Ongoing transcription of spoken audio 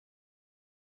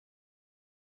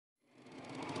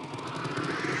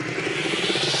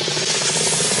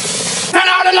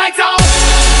lights on.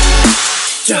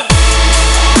 Turn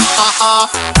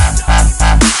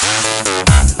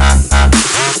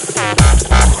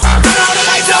all the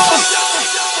lights on.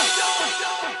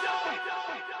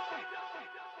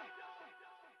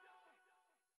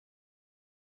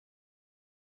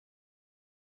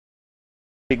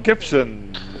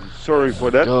 Gibson, sorry for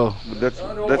that. Go. But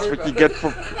that's what you get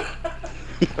for.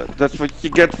 That's what you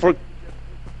get for.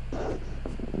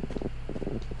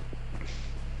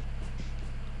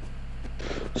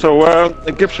 So,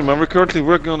 Gibson, man, we're currently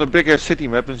working on a bigger city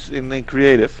map in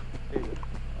creative. Okay.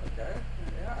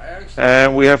 Yeah, I actually.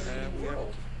 And we have.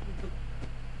 World.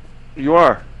 You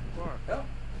are. Yeah.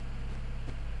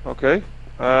 Okay.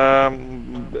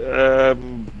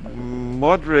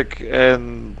 Modric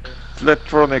and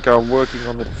Electronic are working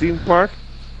on the theme park.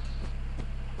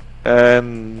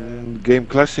 And Game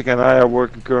Classic and I are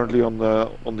working currently on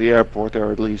the airport,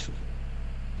 or at least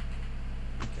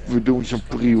we're doing some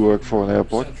pre-work for an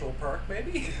airport. Central Park,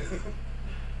 maybe.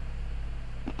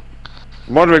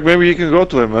 Modric, maybe you can go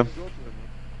to him, man.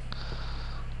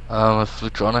 If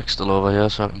Electronic's still over here,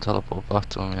 so I can teleport back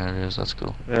to him areas. That's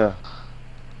cool. Yeah.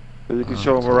 So you can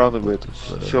show him around a bit.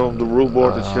 Show him the rule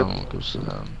board and shit.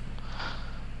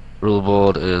 Rule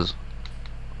board is.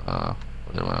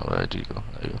 Wait a minute, where do you go?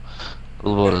 There you go.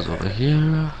 Rule board is over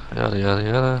here. Yada yada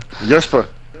yada. Jesper.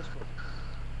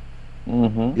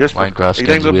 Jesper. Minecraft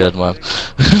skins weird, man.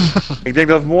 Ik denk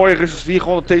dat het mooier is als we hier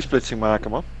gewoon een T-splitsing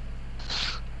maken, man.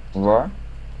 Waar?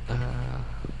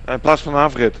 In plaats van een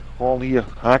afrit. Gewoon hier,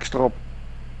 haaks erop.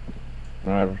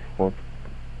 Nee, dat is goed.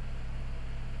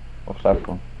 Of staat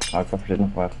gewoon. Hou ik even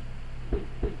zitten nog wat.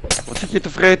 Wat zit je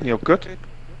tevreden, joh, kut?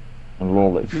 Een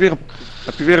lol. Heb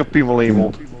je weer een piemel in je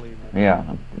mond? Ja,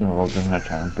 dat wil ik dus net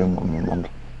zeggen, een piemel in mijn mond.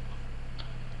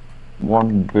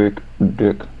 One big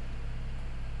dick.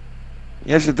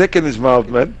 He has a dick in his mouth,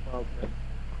 man.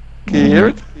 Can you hear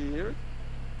it?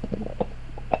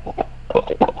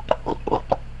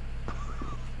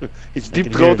 It's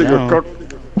deep throating your cock.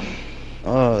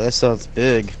 Oh, that sounds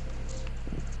big.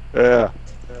 Yeah.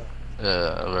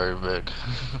 Yeah, very big.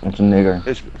 It's a nigger.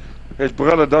 His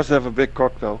brother does have a big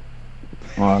cock, though.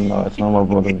 Oh no, it's not my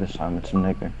brother this time, it's a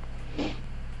nigger.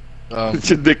 It's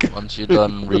a dick. Once you're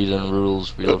done reading rules,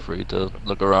 feel free to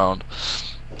look around.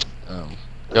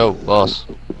 Yo, boss.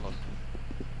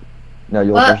 Ja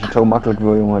joh, als je het zo makkelijk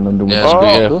wil jongen, dan doen we Ja, het.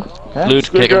 squeaker. Toch? Hè?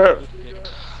 Flute, kick him.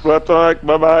 Squeaker.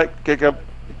 Bye bye. Kick him.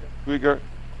 Squeaker.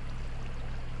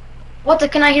 What?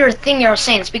 Can I hear a thing you're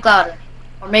saying? Speak louder.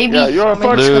 Or maybe, Yeah, you're a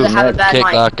maybe it's gonna Flute, have a bad kick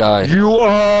mic. that guy. You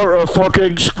are a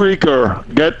fucking squeaker.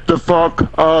 Get the fuck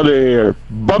out of here.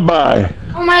 Bye bye.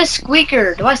 How am I a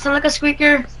squeaker? Do I sound like a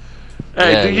squeaker?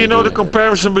 Hey, Yeah, do you you know do. the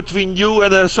comparison between you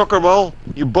and a soccer ball?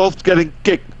 You're both getting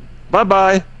kicked. Bye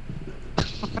bye.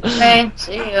 Okay,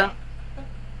 see ya.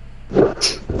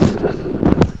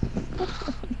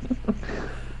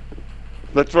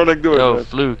 Let's run and do it. Yo, Man.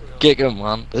 Flute, kick him,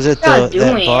 man. Is it What that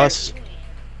doing? boss?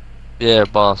 Yeah,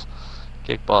 boss.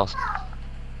 Kick boss.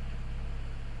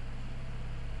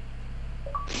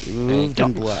 Moved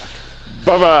in black.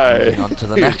 Bye bye. On to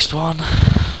the next one.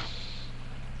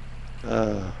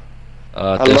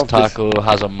 I This love this. taco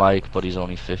has a mic, but he's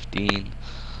only 15.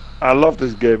 I love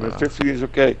this game, and 15 is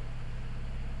okay.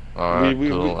 Alright,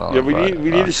 cool. Yeah, we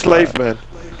need a slave, man.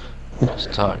 This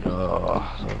taco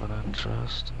is of an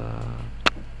interest.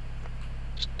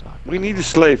 This taco We need a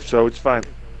slave, so it's fine.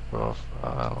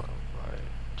 profile. Right.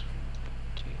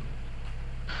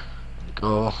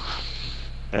 Go.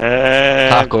 And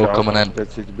Taco coming in.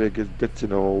 That's the biggest bits in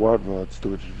the whole world. Let's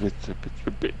do it.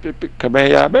 Come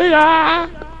here, baby.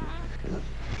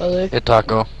 Hey,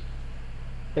 taco.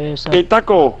 Hey,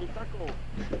 Taco.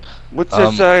 What's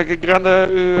this grande,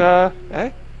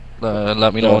 eh?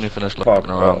 Let me know when you finish looking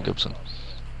around, Gibson.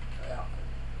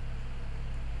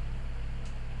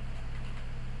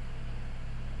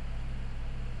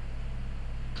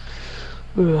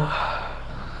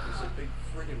 It's a big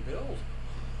friggin' build.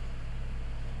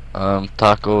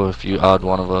 Taco, if you add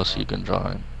one of us, you can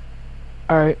join.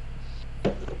 Alright.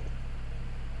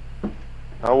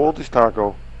 How old is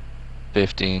Taco?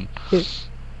 15.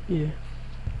 Yeah.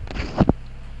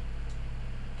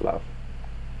 Love.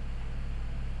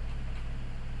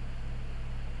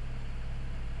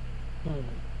 I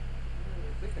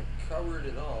think I covered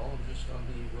it all. I'm just on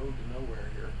the road to nowhere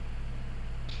here.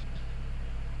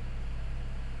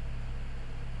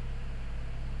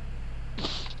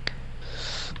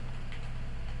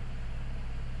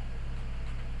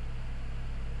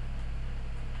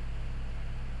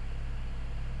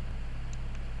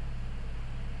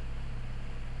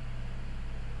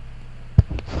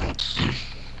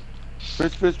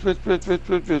 Stupid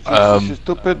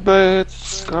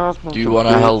bitch. Do you want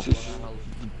to help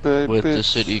with the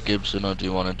city, Gibson, or do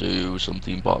you want to do some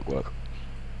theme park work?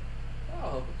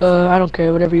 Oh, I don't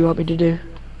care. Whatever you want me to do.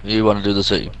 You want to do the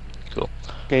city? Cool.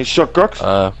 Can you suck cocks?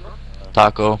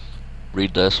 Taco,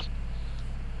 read this.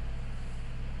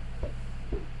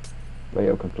 Ben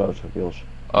je ook een close-up, Jos?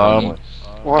 Um,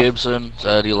 What? Gibson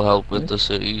said he'll help with the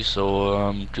city,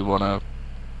 so do you want to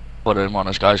put him on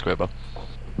a skyscraper?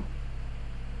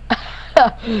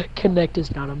 Connect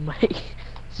is not a mic.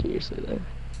 Seriously though.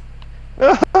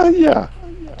 Yeah.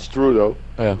 It's true though.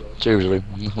 Yeah, seriously,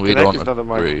 we Connect don't is not a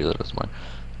mic. agree that it's mine.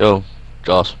 Yo,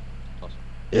 Joss,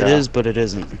 It Yeah. is, but it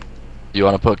isn't. you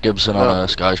want to put Gibson on No. a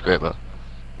skyscraper?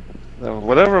 No,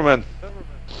 whatever, man.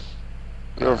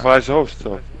 You're a vice host,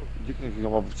 so you can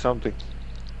come up with something.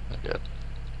 Okay.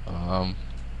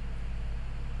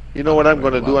 You know what I'm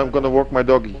gonna do? I'm gonna walk my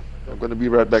doggy. I'm gonna be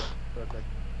right back.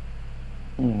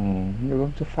 You're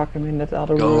going to fuck him in that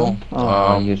other Go. room?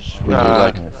 Oh, you Would sweet you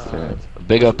like bastard. a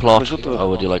bigger plot, We zitten- or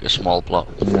would you like a small plot?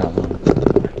 Ja, man.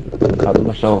 Gaat het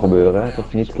maar zo gebeuren, hè? Dat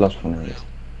je niet last van heeft.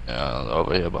 Yeah,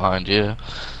 over here behind you.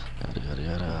 Yada, yada,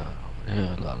 yada. Over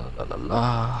here, la la la la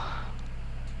la.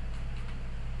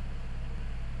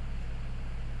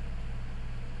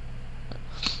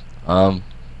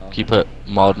 Keep it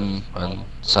modern and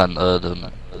centered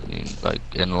and like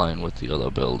in line with the other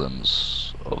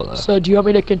buildings over there. So, do you want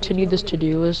me to continue this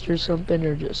to-do list or something,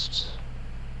 or just?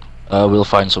 We'll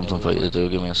find something for you to do.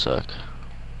 Give me a sec.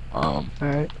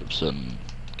 Alright. Gibson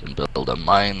can build a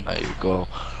mine. There you go.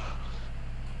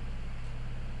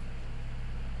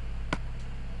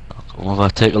 Come over,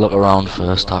 take a look around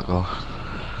first, Taco.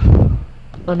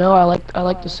 Oh no, I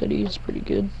like the city. It's pretty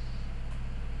good.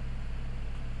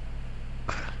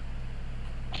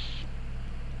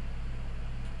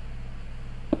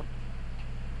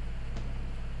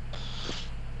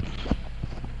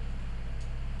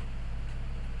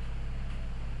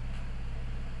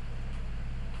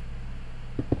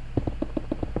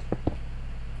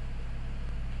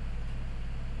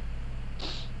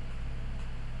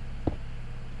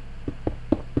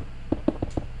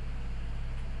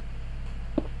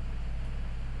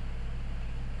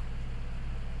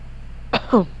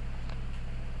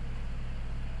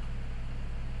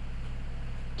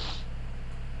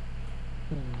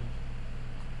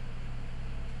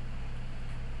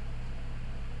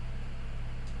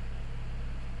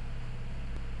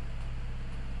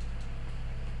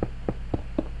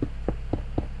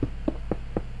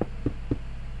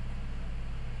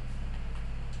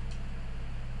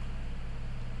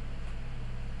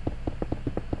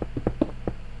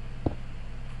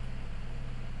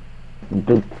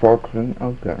 Doet Falkland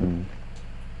ook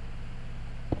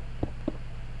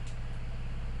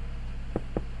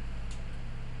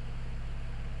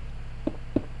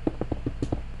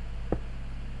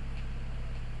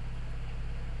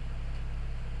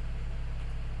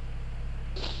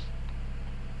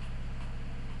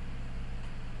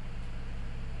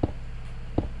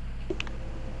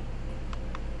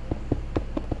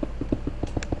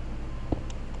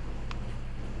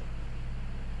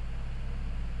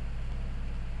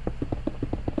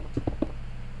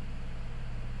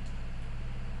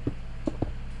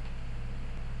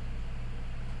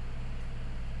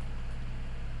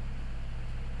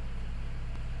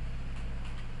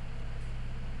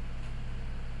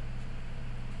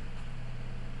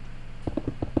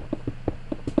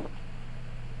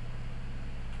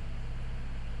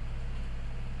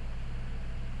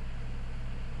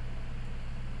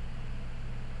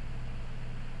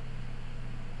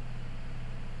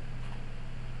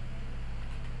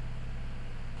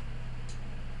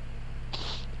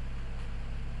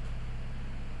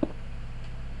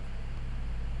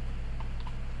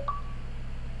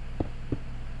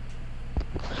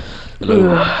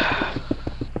Hello.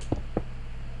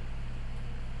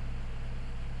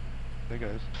 Hey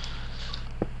guys.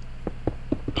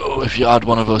 Oh, if you add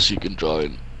one of us, you can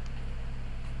join.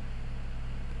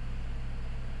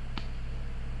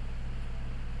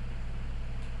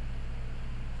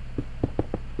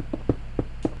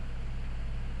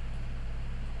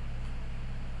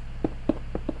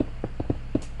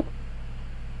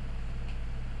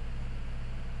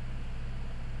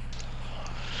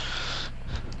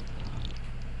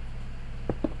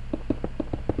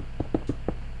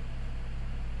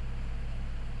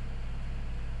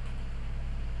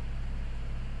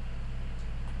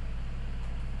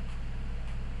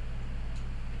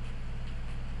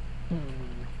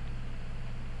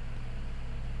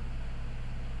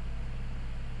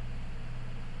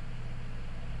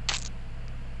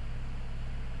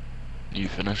 You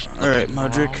finished? Alright,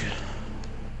 Modric.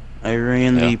 I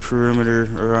ran Yeah. the perimeter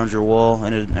around your wall,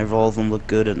 and all of them look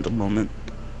good at the moment.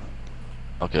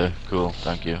 Okay, cool.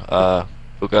 Thank you.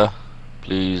 Puka,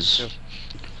 please Yes.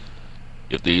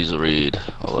 give these a read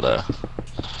over there.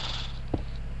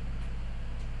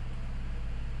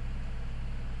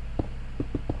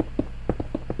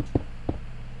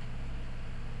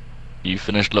 You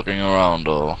finished looking around,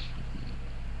 or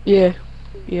Yeah.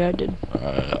 Yeah, I did.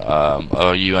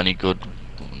 are you any good?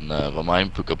 Never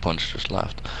mind. Puka Punch just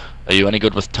left. Are you any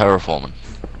good with terraforming?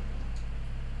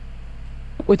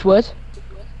 With what?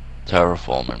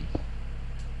 Terraforming?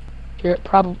 You're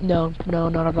probably no,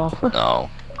 not at all. No.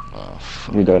 Oh,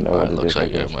 fuck. You don't know what Alright, it looks is, I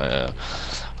like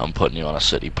guess. I'm putting you on a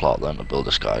city plot then to build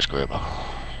a skyscraper.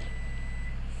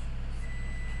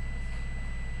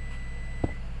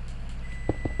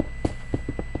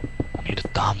 I need a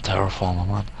damn terraformer,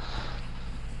 man.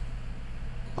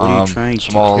 What are you trying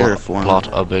to Small terraform? plot,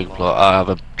 a big plot. I have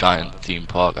a giant theme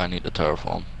park. I need to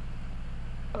terraform.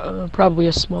 Probably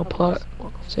a small plot.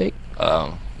 I'll take.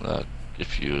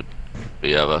 If you'd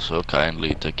be ever so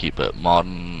kindly to keep it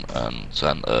modern and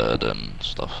centered and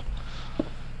stuff.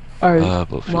 Alright.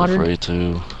 But feel modern? free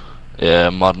to. Yeah,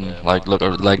 modern. Like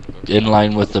like in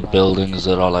line with the buildings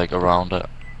that are like around it.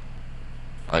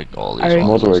 Like all these Alright.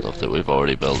 ones and Moderate. stuff that we've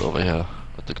already built over here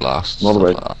with the glass. And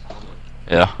Moderate. stuff like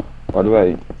that. Yeah. By the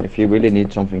way, if you really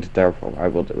need something to terraform, I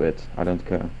will do it. I don't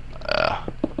care.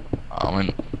 I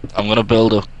mean, I'm gonna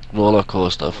build a roller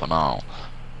coaster for now.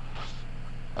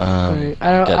 Alright. Get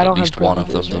I at don't least have one of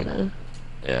them. privileges right now.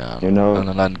 Yeah. You know,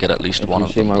 and then get at least If one you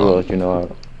of see them my done. world, you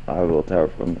know I will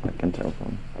terraform. I can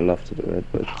terraform. I love to do it,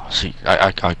 but See,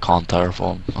 I can't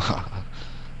terraform.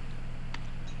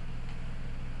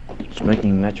 it's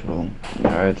making natural.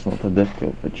 Yeah, it's not that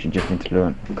difficult, but you just need to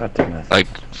learn. God damn it. Like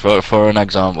for an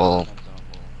example,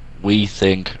 we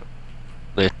think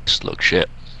this looks shit.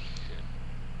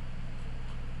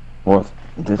 What?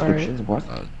 This looks Alright. shit, what?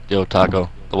 Yo Taco,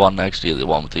 the one next to you, the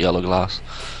one with the yellow glass.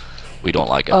 We don't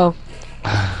like it. Oh.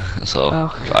 So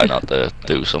Oh. try not to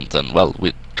do something. Well,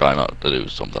 we try not to do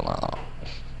something like that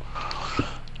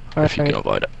if you can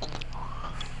avoid it.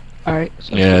 Alright.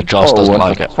 Yeah, Joss doesn't what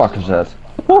like the it. fuck is that?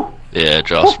 Yeah,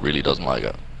 Joss really doesn't like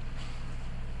it.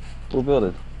 Who built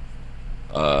it?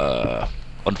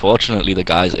 Unfortunately, the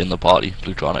guys in the party,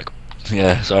 Plutronic.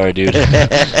 Yeah, sorry, dude.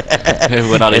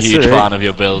 We're not a That's huge alright. fan of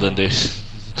your building, dude.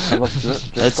 I was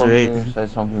just That's going right. to say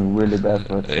something really bad,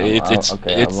 but okay,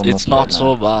 I will It's say it not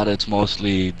so now. bad. It's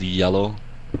mostly the yellow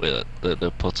with it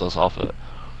that puts us off it.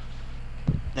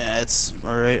 Yeah, it's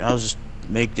alright. I was just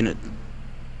making it.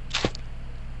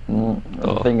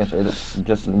 The thing is, it's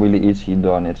just really easy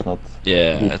done. It's not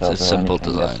Yeah, it's detailed a or simple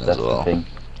anything. design That's as the well. thing.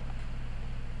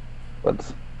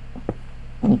 But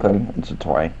okay, it's a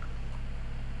try.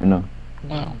 You know.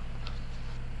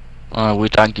 Well, we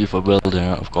thank you for building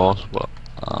it, of course, but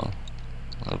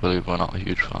I believe we're not a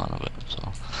huge fan of it, so.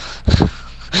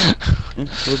 No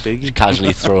biggie. Just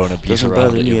casually throwing a piece Doesn't around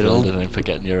bother that me you're at all. building and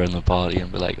forgetting you're in the party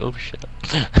and be like, oh shit.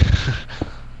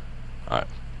 Alright.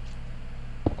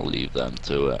 I'll leave them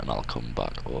to it and I'll come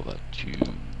back over to you.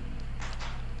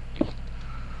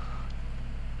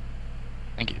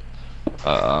 Thank you.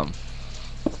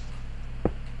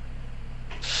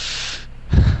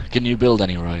 Can you build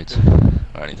any rides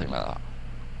or anything like that?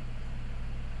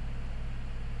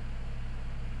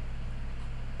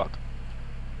 Fuck.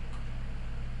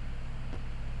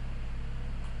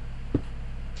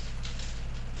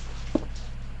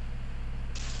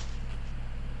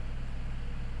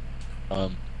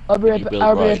 I'll be can right, you build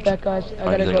I'll be right rides back, guys. I or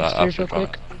gotta anything go like that upstairs real after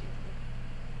quick.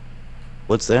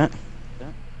 What's that?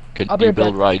 Can I'll be you right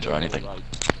build back. rides or anything?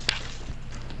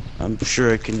 I'm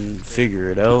sure I can figure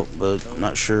it out, but I'm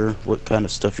not sure what kind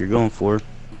of stuff you're going for.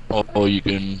 Or you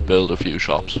can build a few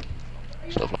shops.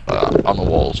 Stuff like that. On the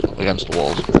walls, against the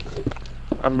walls.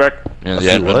 I'm back. Near A the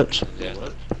few entrance.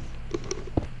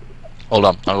 Hold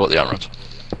on, I'll go at the entrance.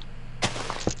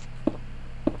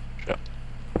 Shit.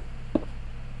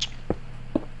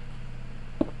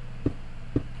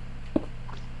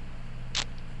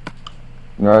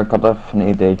 Ja, ik had even een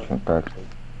ideetje, kijk.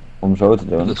 Om zo te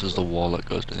doen. This is the wall that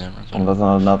goes to the entrance. Om dat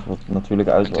er natuurlijk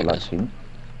uit wil Oké, laten guys. zien.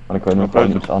 Maar dan kun je hem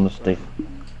gewoon iets anders tegen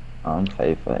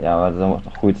aangeven. Ja, maar dan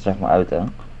groeit het zeg maar uit, hè.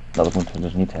 Dat moeten we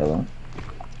dus niet hebben.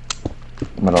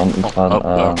 Maar dan iets van...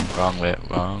 wrong way,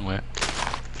 wrong way.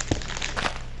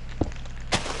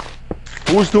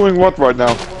 Who's doing what right now?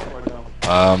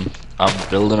 I'm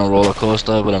building a roller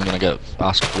coaster, but I'm gonna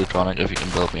ask Plutronic if he can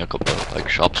build me a couple of like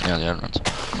shops near the entrance.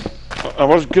 And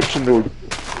what's Gibson doing?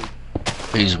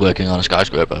 He's working on a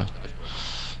skyscraper.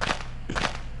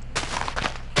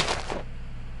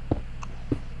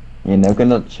 nou kan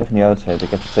dat zich niet uitzetten.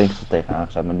 Ik heb er 2 keer tegen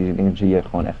aangezet, maar die dingen zie je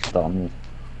gewoon echt totaal niet.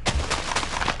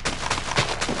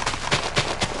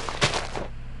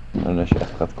 En als je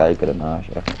echt gaat kijken daarna, als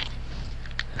je echt...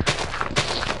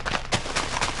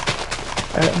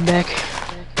 I'm back.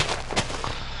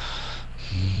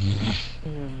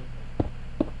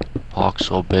 Park's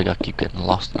so big, I keep getting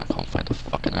lost and I can't find the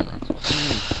fucking entrance.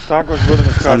 Taco's building a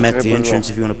skyscraper. I'm at the as well. entrance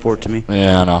if you want to port to me.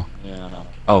 Yeah, I know.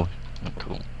 Oh,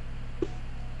 cool.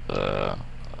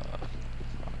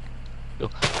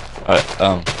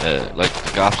 Alright, like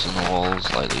the gaps in the walls,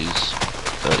 like these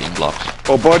 13 blocks.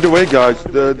 Oh, by the way, guys,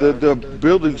 the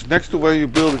buildings next to where you're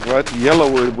building, right? The yellow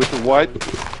with the white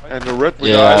and the red with the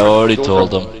Yeah, I iron, already those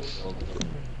told are- them.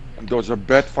 Those are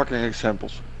bad fucking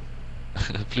examples.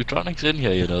 Plutonic's in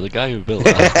here, you know, the guy who built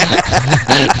that.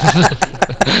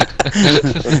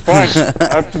 That's fine.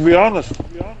 I have to be honest.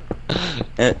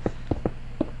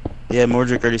 Yeah,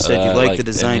 Mordrick already said you liked like the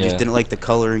design, in, just yeah. didn't like the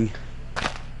coloring.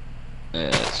 Yeah,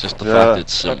 it's just the Yeah. fact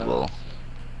it's simple.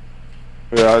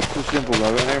 Yeah, it's too simple,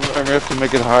 man. And we have to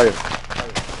make it higher.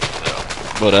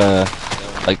 But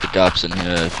like the gaps in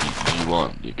here, if you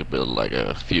want, you could build like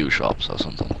a few shops or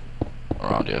something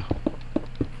around here.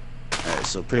 Alright,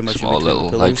 so pretty much Small in between little,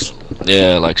 the like, pillars.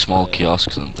 yeah, like small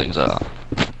kiosks and things like that.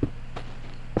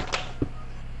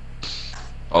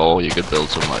 Oh, you could build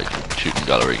some like shooting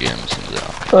gallery games, things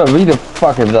like that. Wie de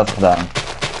fuck heeft dat gedaan?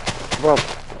 Well,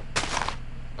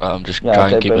 Just Yeah, try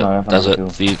and tape keep it it on desert too.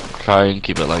 theme. Try and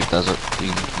keep it like desert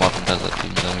themed, modern desert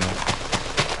themed anyway.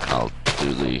 I'll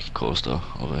do the coaster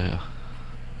over here.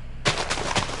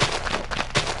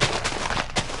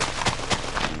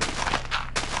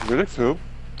 weet ik veel.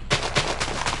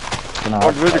 Een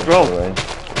dat weet ik wel. geweest.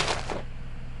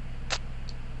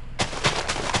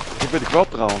 Dat weet ik wel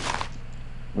trouwens.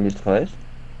 Hoe is het geweest?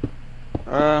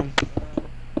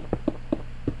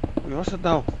 Wie was dat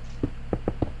nou?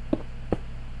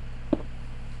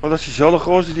 Oh, dat is diezelfde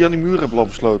gozer die aan die muur heeft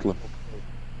lopen sleutelen.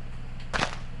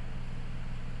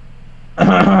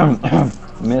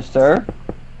 Mister?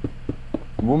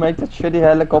 Who made that shitty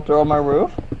helicopter on my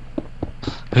roof?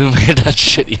 Who made that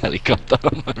shitty helicopter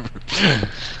on my roof?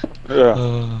 Ja.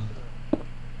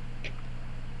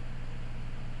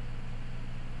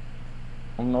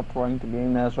 I'm not trying to be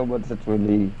an asshole, but it's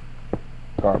really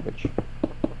garbage.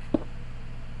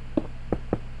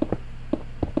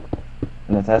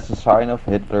 And it has a sign of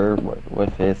Hitler with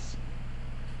his...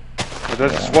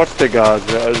 Dat is een swastika als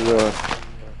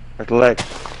legs.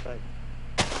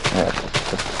 Yeah, it's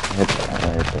Hitler.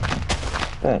 Hitler.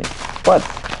 Okay, what?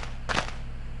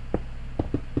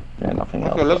 Yeah, nothing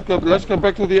else. Okay, let's go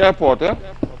back to the airport, hè?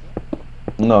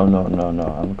 No,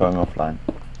 I'm going offline.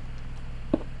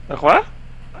 Echt waar?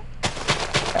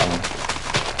 Ja, man.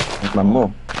 Ik ben moe.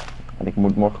 En ik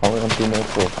moet morgen gewoon weer om 10 uur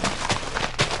doorgaan.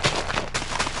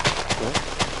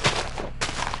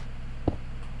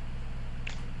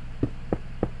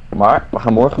 Maar we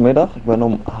gaan morgenmiddag, ik ben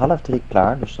om 2:30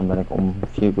 klaar, dus dan ben ik om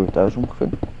 4 uur thuis ongeveer.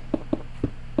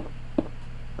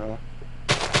 Ja.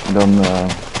 Dan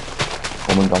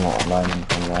kom ik dan wel online en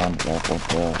dan gaan we aan het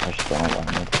airport als je dan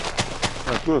online bent.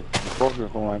 Ja, tuurlijk. Dat volg je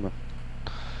gewoon aan me.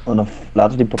 En dan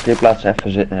laten we die parkeerplaats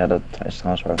even zitten, ja dat is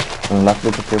trouwens waar. En dan laten we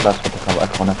die parkeerplaats zitten, dan gaan we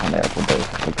echt gewoon even aan de airport bezig.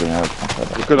 Dan kun je ook gewoon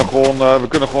verder. We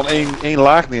kunnen gewoon één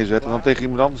laag neerzetten en dan tegen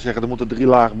iemand anders zeggen, er moeten 3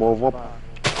 lagen bovenop.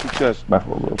 Succes.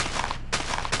 Bijvoorbeeld.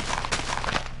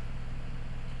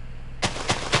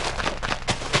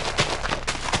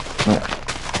 Ja.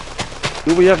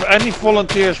 Do we have any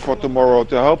volunteers for tomorrow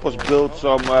to help us build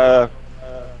some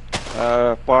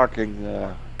parking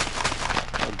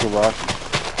garages?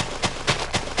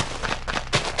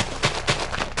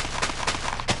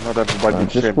 Not everybody at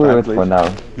the Just same screw time, it for please. now.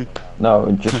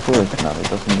 No, just screw it for now. It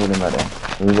doesn't really matter.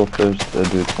 We will first do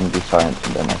it from the science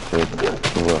and then after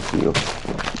we will see you.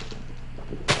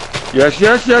 Yes.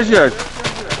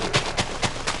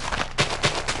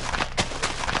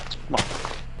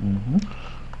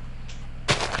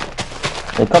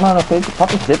 Ik kan nou nog weten,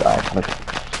 wat is dit eigenlijk?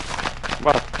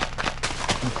 Wat?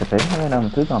 Ik weet niet waar je naar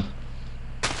me toe kan.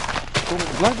 Kom,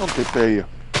 blijf dan TP'en.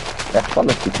 Echt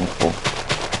politiek niet vol.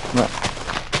 Maar,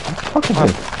 wat de fuck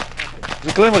is dit? Dat is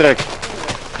een klimrek.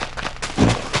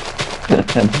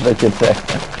 Dat is wat je het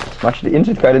zegt. Maar als je erin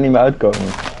zit kan je er niet meer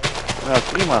uitkomen. Ja,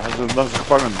 prima. Dan is het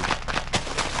gevangen.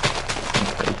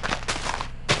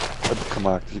 Heb ik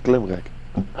gemaakt. Het is een klimrek.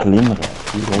 Een klimrek,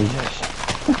 jezus.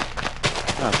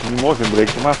 Ja, als je niet mooi vindt, breek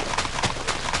je hem af.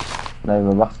 Nee,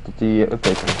 we wachten tot die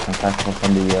update er is. Dan krijg je gewoon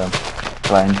van die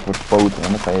kleine soort poten.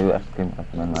 En dan kan je echt een klimrek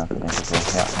mee maken, denk ik wel.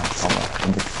 Ja, dat kan wel.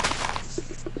 Vind ik.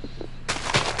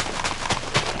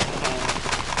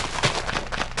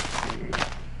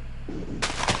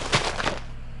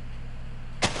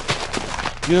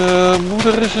 Je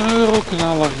moeder is een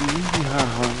euroknaller. Ja.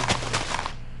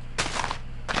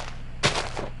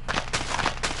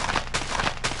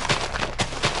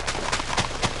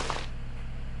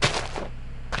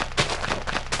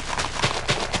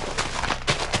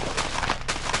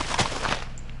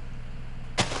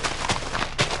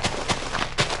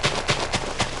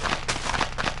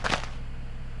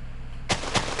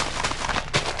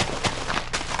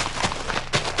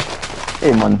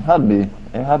 Hey man, hubby.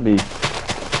 Hey hubby.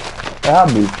 Hey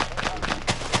hubby.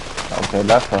 Oké,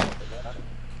 luister.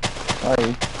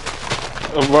 Hoi.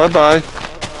 Bye bye.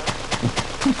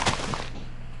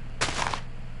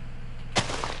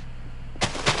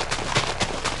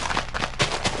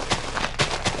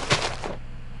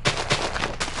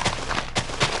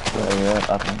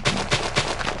 Laat hem komen.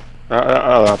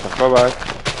 Ja, later. Bye bye.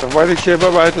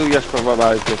 Bye bye to Jesper. Bye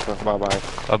bye Jesper. Bye bye.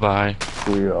 Bye bye.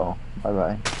 Doei joh. Bye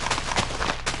bye.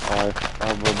 Bye.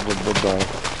 Bye.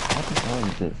 What the hell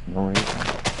is this? No reason.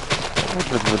 What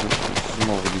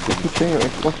If you turn your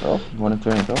Xbox off, you wanna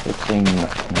turn it off, it's saying no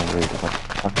reason. What the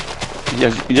fuck?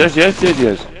 Yes. Yes. Yes.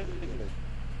 Yes.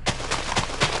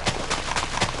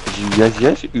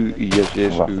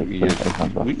 Wacht, ik ben even aan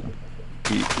het wachten.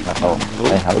 Oh,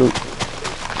 hey, houdoe.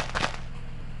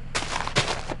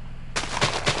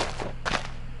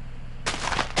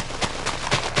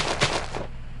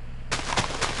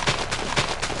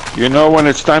 You know when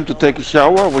it's time to take a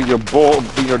shower when your dog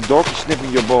is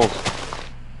sniffing your balls.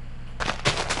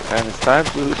 And it's time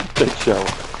to take a shower.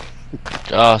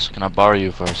 Josh, can I borrow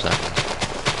you for a second?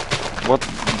 What?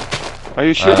 Are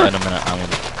you sure? In a minute, I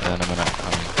mean, in a minute, I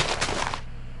mean.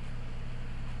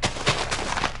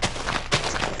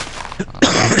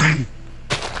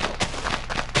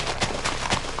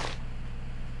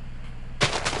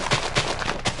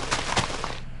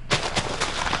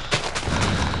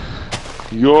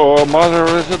 Your mother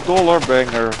is a dollar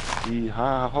banger.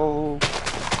 Hee-ha-ho.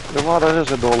 Your mother is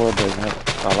a dollar banger.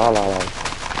 La la la.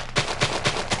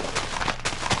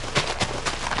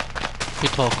 You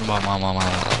talking about my mama?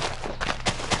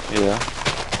 Yeah.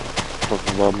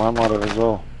 Talking about my mother as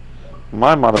well.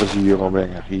 My mother is a euro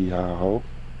banger. Hee-ha-ho.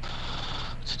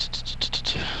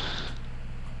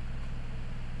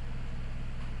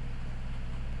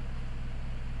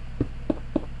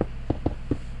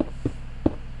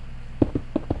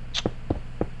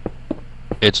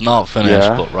 It's not finished,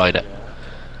 Yeah. but write it.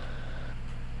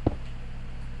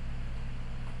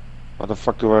 What the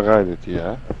fuck do I write it?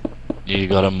 Yeah. You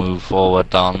gotta move forward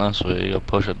down this way. You gotta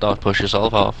push it down, push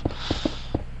yourself off.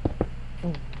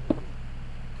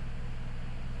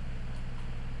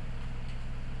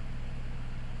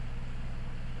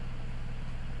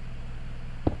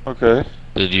 Okay.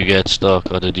 Did you get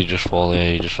stuck, or did you just fall?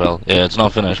 Yeah, you just fell. Yeah, it's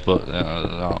not finished, but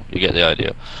no, you get the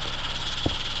idea.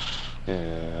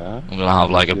 Yeah. I'm gonna have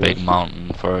like a big Yes.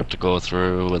 mountain for it to go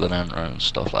through with an entrance,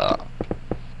 stuff like that.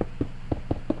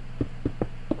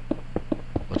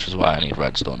 Which is why I need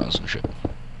redstones and shit.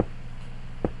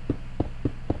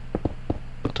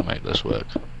 But to make this work.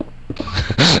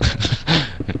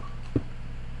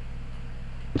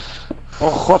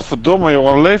 Oh godverdomme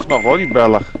jongen, leeft nog hoor die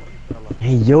beller.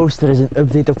 Hey Joost, er is een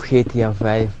update op GTA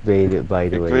 5 by the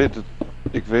way.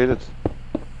 Ik weet het.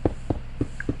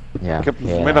 Ja, Ik heb hem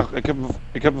ja. vanmiddag, ik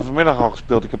heb hem vanmiddag al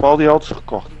gespeeld. Ik heb al die auto's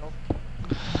gekocht.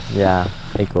 Ja,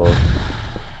 ik ook.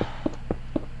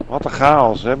 Wat een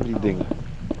chaos hè, met die dingen.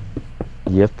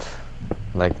 Yep.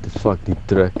 Like the fuck die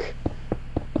truck.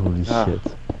 Holy Ja.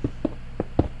 shit.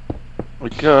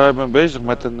 Ik ben bezig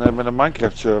met een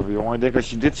Minecraft server jongen. Ik denk als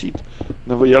je dit ziet,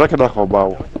 dan wil je elke dag wel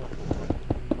bouwen.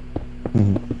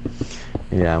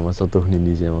 Ja, maar het zal toch nu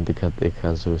niet zijn, want ik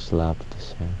ga zo slapen,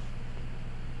 dus ja.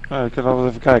 Ja, je kan altijd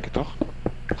even kijken toch?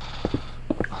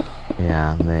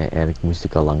 Ja, nee, eigenlijk moest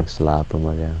ik al lang slapen,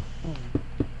 maar ja.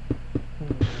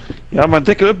 Ja, maar een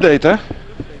dikke update hè.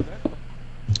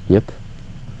 Yep.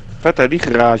 Vet hè, die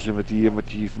garage met die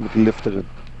lift erin.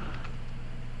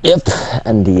 Yep.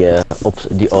 En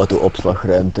die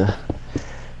auto-opslagruimte.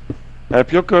 Heb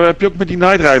je ook met die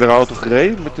Night Rider auto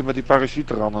gereden? Met die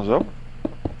parachute eraan en zo?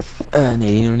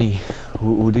 Nee, nog niet.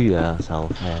 Hoe doe je dat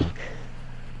zelf eigenlijk?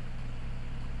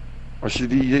 Als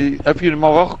je heb je hem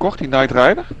al wel gekocht, die Night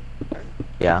Rider?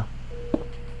 Ja.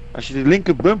 Als je die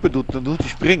linker bumper doet, dan doet hij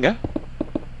springen.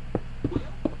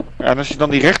 En als je dan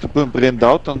die rechter bumper in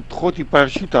duwt, dan gooit die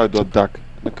parachute uit door het dak.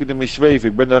 Dan kun je ermee zweven.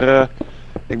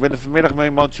 Ik ben er vanmiddag mee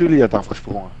in Mount Juliet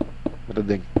afgesprongen. Met dat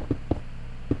ding.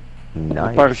 Een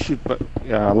Nice. parachute,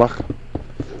 ja, lach.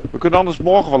 We kunnen anders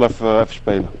morgen wel even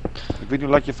spelen. Ik weet niet hoe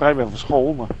laat je vrij bent van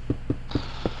school, maar...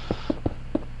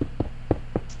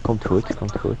 Komt goed,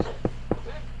 komt goed.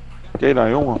 Oké, nou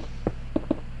jongen.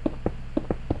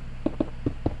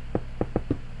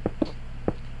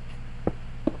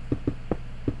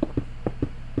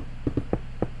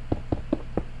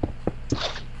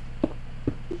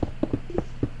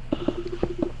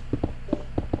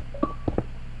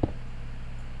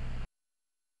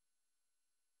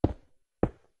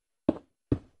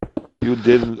 you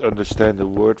didn't understand a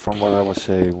word from what I was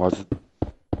saying, was it?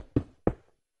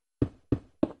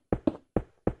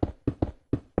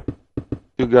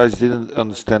 You guys didn't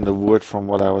understand a word from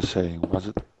what I was saying, was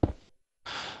it?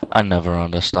 I never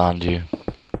understand you.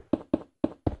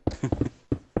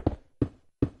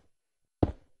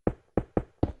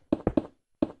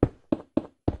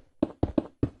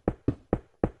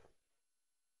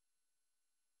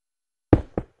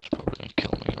 It's probably gonna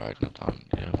kill me right in the time.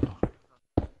 Yeah.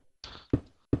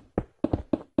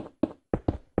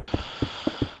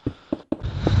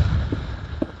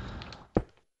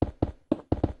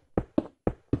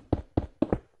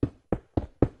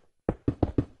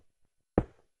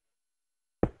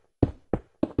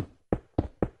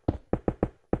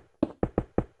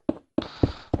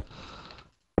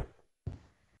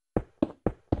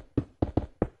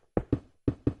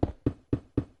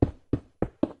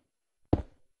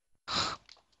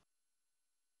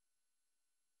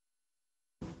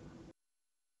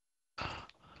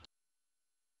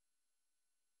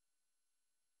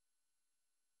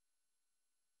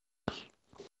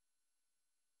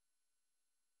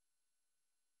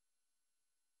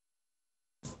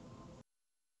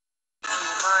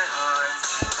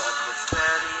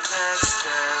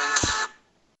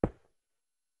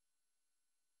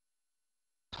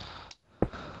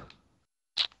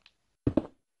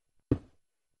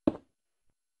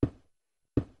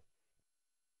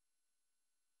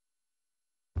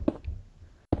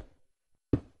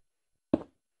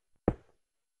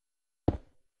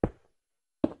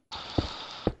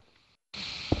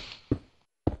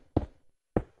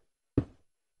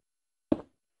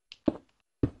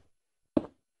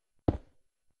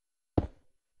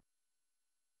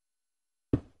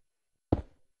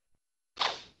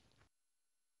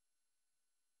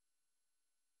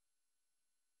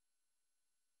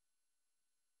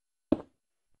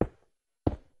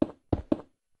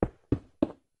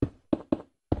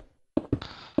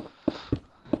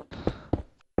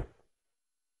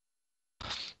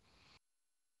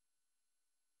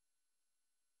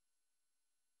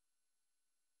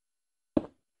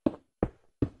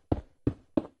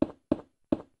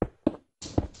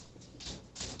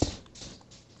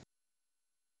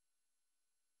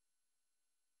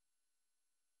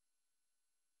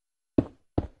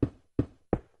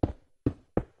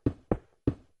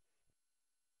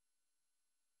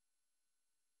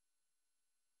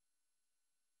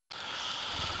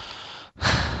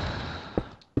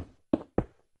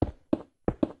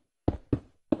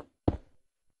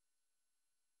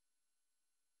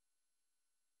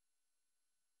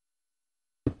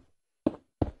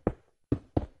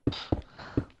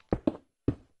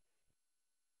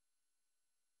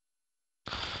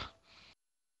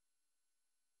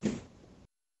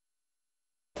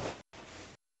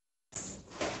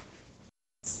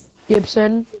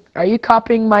 Gibson, are you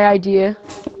copying my idea?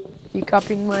 You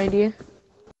copying my idea?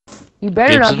 You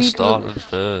better not Gibson be. started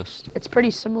first. It's pretty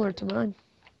similar to mine.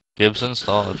 Gibson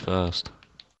started first.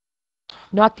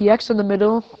 Not the X in the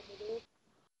middle.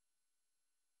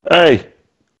 Hey!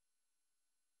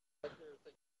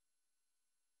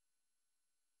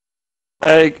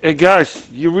 Hey guys,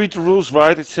 you read the rules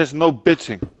right? It says no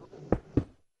bitching.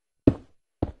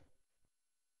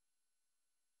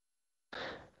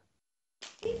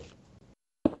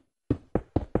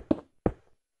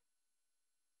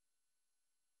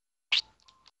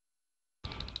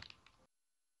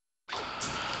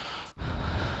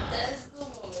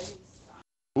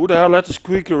 Who the hell let the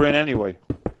squeaker in anyway?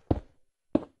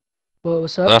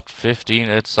 What's up?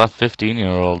 It's that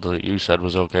 15-year-old that you said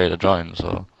was okay to join,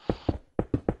 so.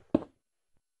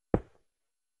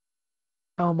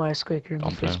 Oh, my squeaker in the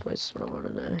Okay. first place is what I want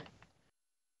to know.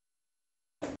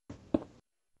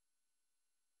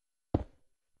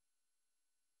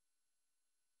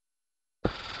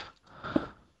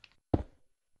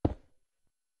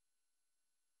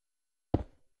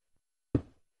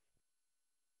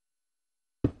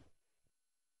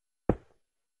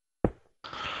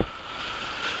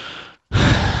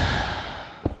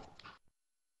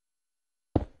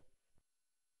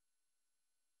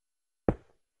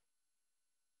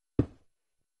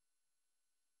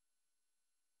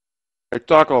 Hey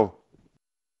Taco,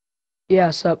 Yeah,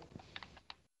 what's up?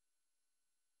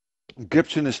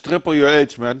 Gibson is triple your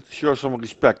age, man. Show some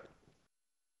respect.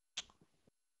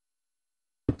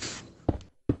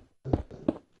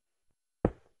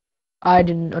 I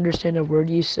didn't understand a word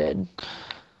you said.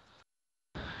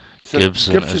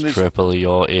 Gibson is triple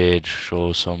your age.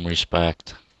 Show some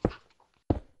respect.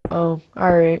 Oh,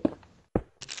 alright.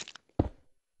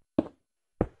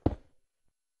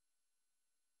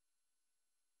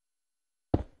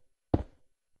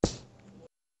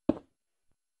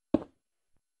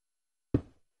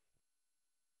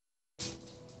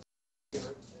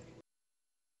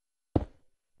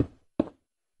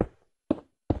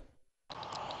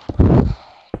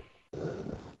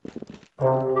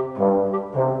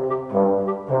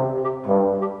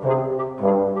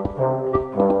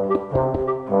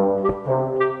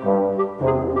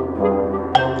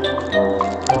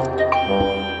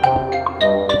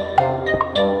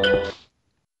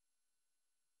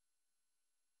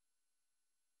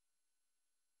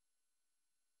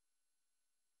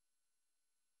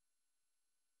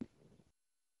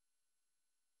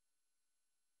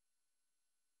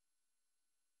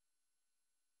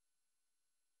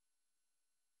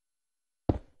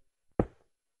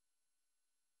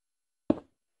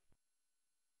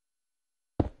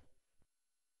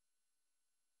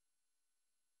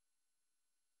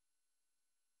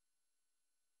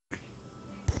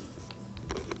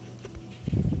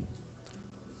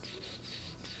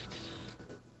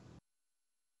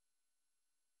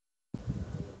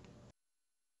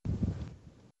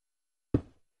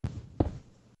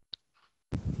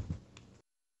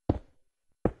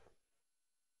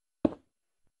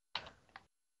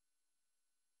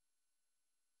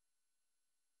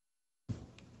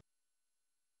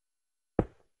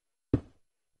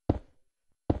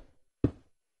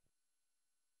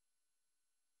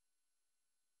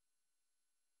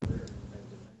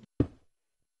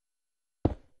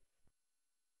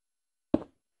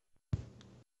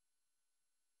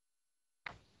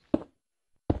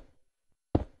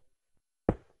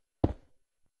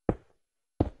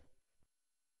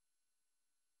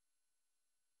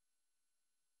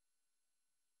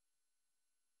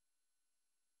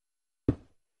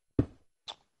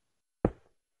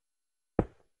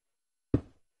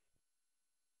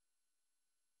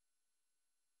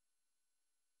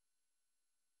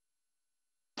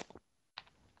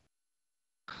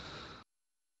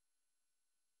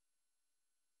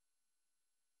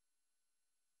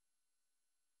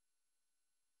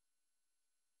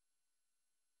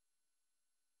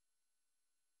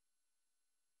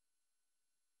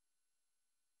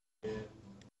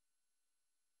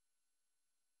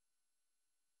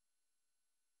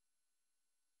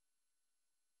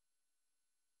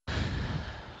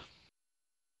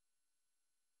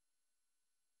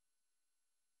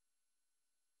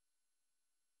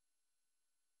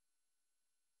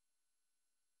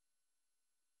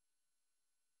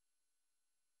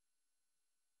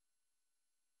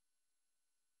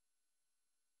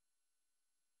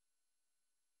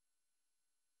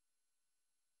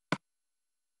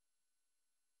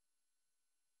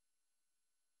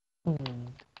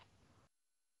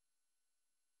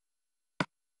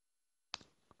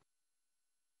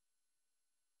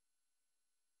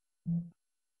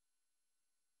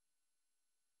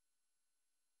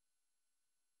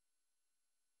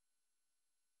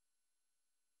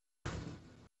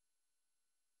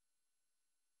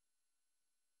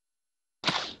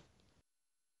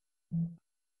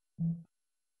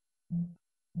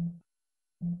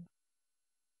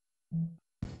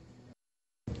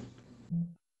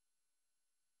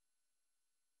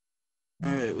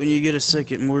 Alright, when you get a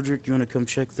second, Mordrick, you want to come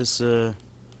check this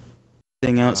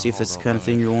thing out, see if that's the kind of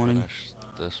thing you're wanting? Finish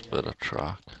this bit of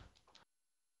track.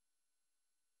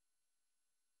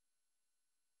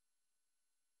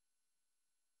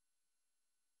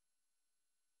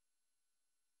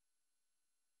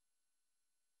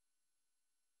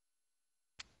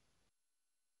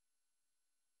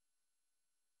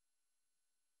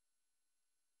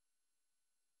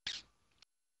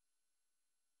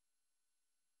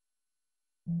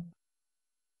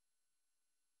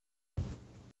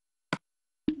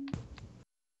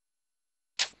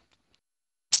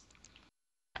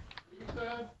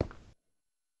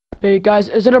 Hey guys,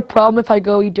 is it a problem if I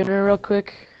go eat dinner real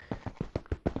quick?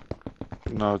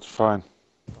 No, it's fine.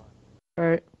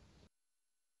 Alright.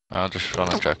 I'm just trying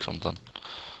to check something.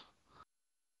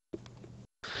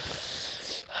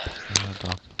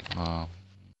 No.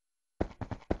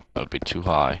 That'd be too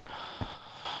high.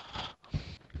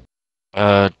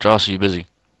 Josh, are you busy?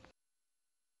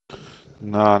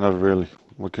 No, not really.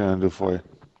 What can I do for you?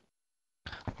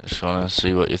 Just wanna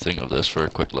see what you think of this for a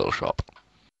quick little shop.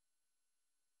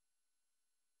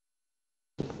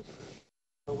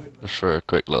 Just for a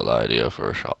quick little idea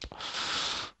for a shop.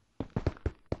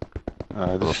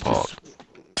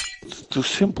 It's too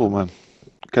simple, man.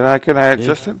 Can I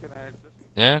adjust it?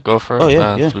 Yeah, go for it. Oh,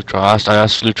 yeah, yeah. I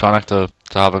asked Lutronic to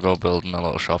have a go building a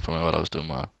little shop for me while I was doing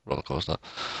my roller coaster.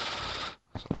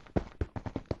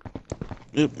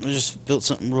 Yep, I just built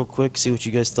something real quick, see what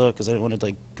you guys thought, because I didn't want to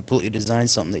like completely design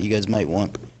something that you guys might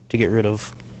want to get rid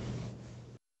of.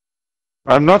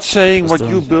 I'm not saying Just what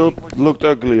you built looked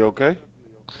ugly, okay?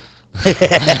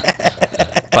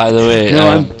 By the way,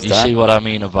 No, you see what I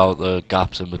mean about the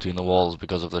gaps in between the walls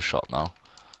because of the shop now?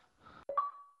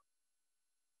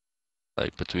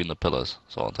 Like between the pillars,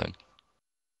 sort of thing.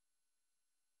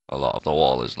 A lot of the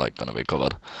wall is like gonna be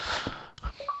covered.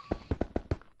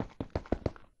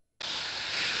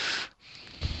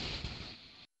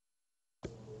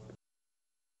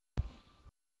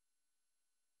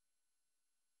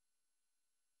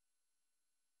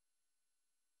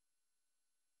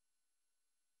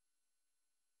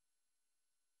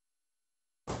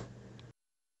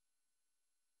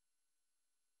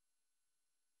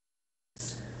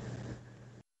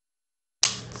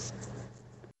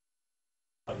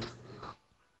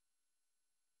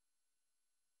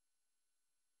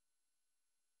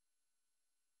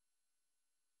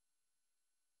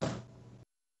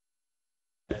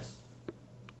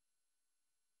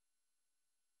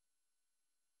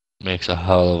 Makes a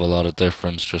hell of a lot of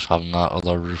difference just having that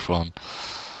other roof on.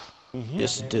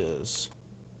 Yes, it does.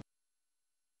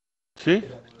 See?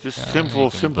 Just Yeah, simple you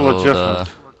can simple build,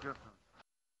 adjustment.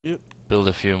 Yep. Build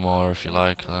a few more if you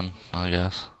like, then I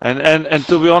guess. And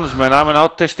to be honest, man, I'm an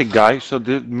autistic guy, so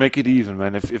make it even,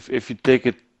 man. If you take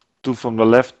it two from the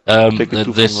left, take it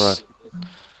two from the right.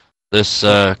 This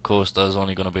coaster is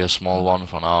only going to be a small one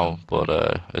for now, but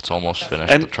it's almost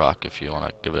finished the track if you want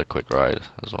to give it a quick ride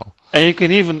as well. And you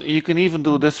can even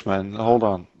do this, man. Hold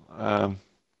on.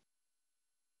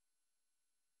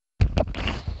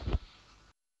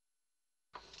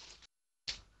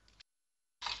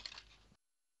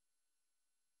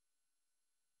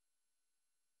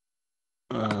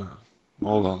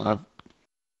 Hold on.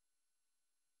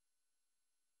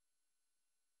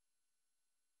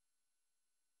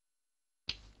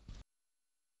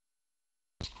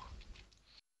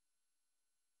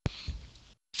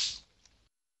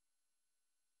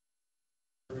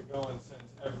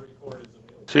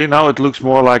 See, now it looks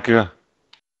more like an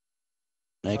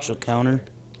actual counter.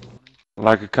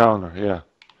 Like a counter, yeah.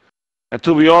 And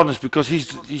to be honest, because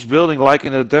he's building like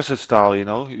in a desert style, you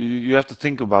know, you have to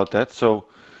think about that. So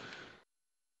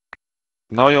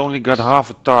now you only got half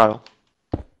a tile.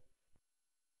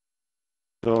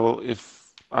 So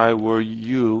if I were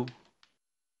you,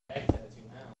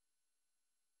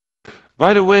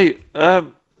 by the way,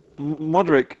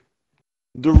 Modric,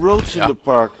 the roads in the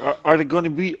park are they going to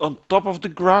be on top of the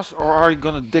grass or are you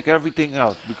going to dig everything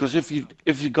out? Because if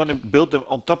you're going to build them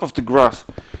on top of the grass,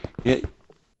 yeah,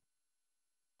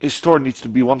 his store needs to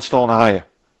be 1 stone higher.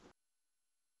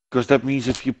 Because that means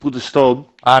if you put a stone,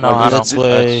 I know. That's why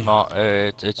it's not.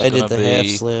 It's I gonna did the be half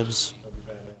slabs.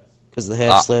 Because the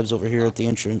half slabs over here at the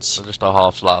entrance. so just a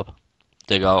half slab.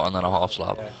 Dig out and then a half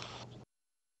slab.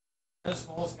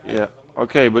 Yeah.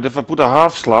 Okay, but if I put a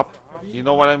half slab, you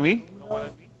know what I mean?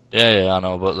 Yeah, I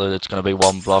know, but it's gonna be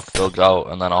one block dug out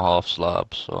and then a half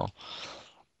slab, so.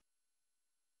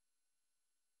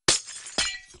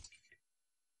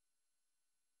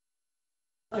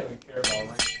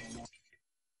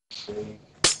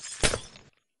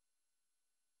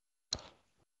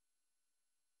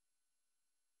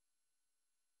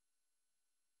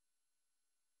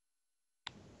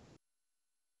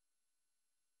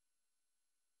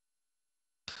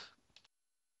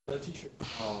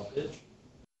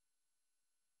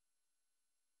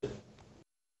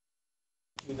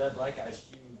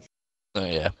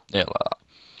 Yeah, like that.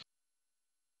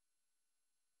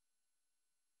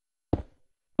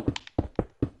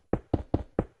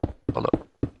 Hold up.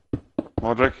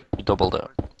 Modric, You doubled it.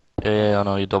 Yeah, I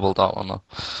know you doubled that one though.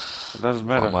 it doesn't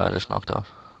One matter. way I just knocked out.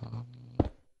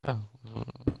 Yeah,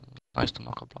 nice to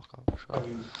knock a block out,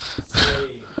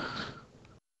 sure.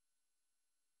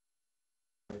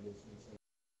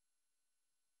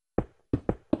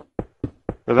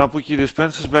 But now put your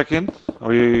dispensers back in,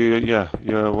 or yeah,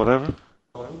 whatever.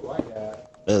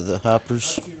 The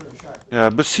hoppers. Yeah,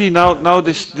 but see now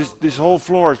this whole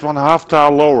floor is one half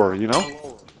tile lower, you know?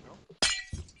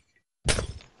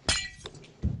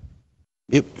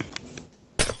 Yep.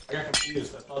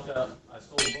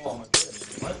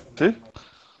 See?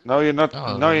 Now you're not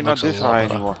Oh, now you're not looks a this lot high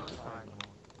better. anymore.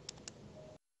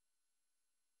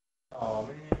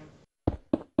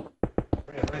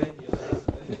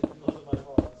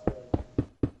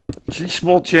 See,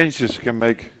 small changes you can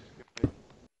make.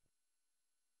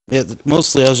 Yeah,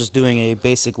 mostly I was just doing a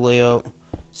basic layout,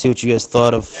 see what you guys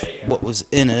thought of what was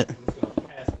in it,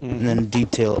 and then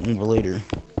detail it more later.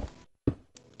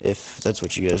 If that's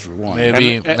what you guys were wanting.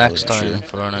 Maybe And- next Sure. time,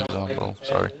 for an example.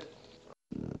 Sorry.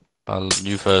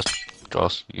 You first,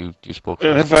 Joss. You spoke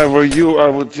And first. if I were you, I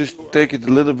would just take it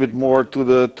a little bit more to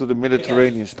the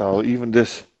Mediterranean style, even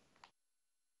this.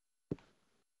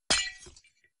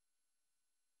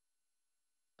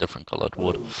 Different colored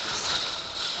wood.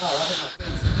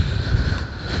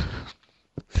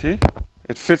 See?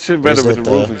 It fits in What is better with the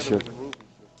that, roof and shit.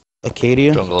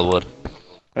 Acadia? Jungle wood.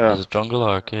 Yeah. Is it jungle or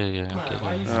Arcadia?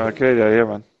 Okay. Okay, yeah,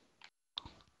 man.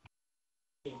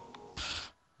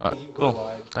 Alright,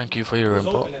 cool. Thank you for your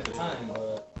input.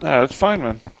 Yeah, that's fine,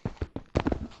 man.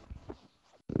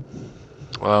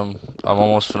 I'm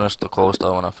almost finished the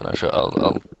coaster. When I finish it,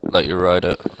 I'll let you ride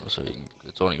it. So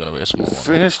it's only gonna be a small one.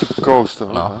 Finish the coaster.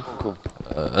 No. Okay, cool.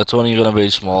 It's only gonna be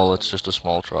small. It's just a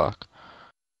small track.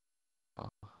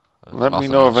 It's Let me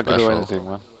nothing know if I can do special. anything,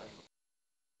 man.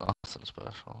 Nothing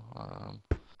special.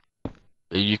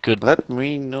 You could. Let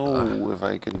me know if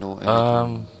I can do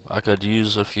anything. I could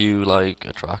use a few like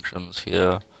attractions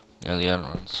here near the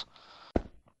entrance.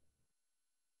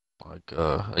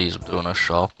 Like he's doing a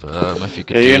shop. If you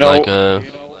could Yeah, do you know- like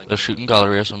a shooting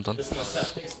gallery or something.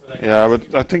 Yeah,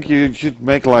 but I think you should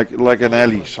make like an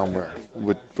alley somewhere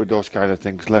with those kind of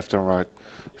things, left and right.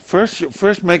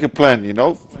 First make a plan, you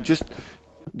know.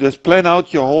 Just plan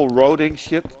out your whole roading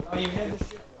shit.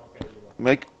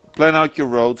 Plan out your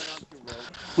roads.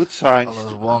 Put signs. Well,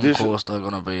 there's one This- coaster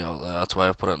gonna be out there. That's why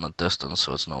I put it in the distance,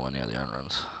 so it's nowhere near the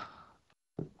entrance.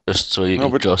 Just so you No,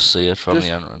 can but just see it from just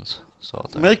the entrance. Sort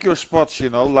of thing. Make your spots, you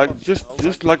know, like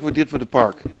just like we did with the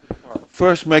park.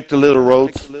 First make the little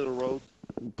roads.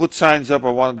 Put signs up. I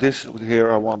want this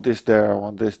here. I want this there. I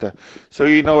want this there. So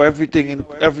you know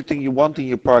everything you want in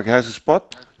your park has a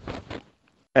spot.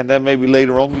 And then maybe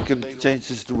later on we can change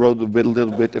this the road a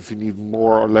little bit if you need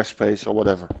more or less space or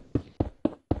whatever.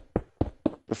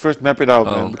 But first map it out,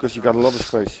 man, because you got a lot of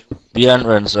space. The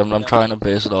entrance, I'm trying to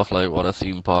base it off like what a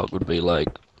theme park would be like.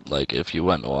 Like if you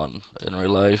went to one in real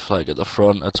life, like at the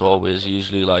front, it's always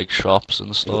usually like shops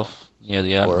and stuff near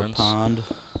the Or a entrance. pond?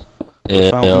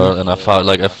 Yeah, fountain. and I found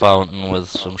like a fountain with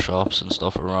some shops and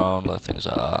stuff around, like things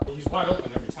like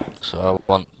that. So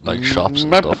I want like shops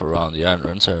and Map- stuff around the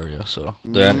entrance area. So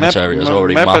the entrance Map- area is ma-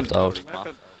 already map mapped it. out.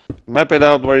 Map it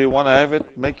out where you want to have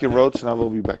it. Make your roads, and I will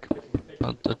be back.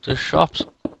 The shops.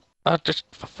 Just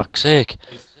for fuck's sake.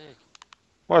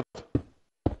 What?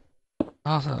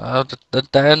 The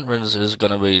entrance is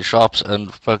gonna be shops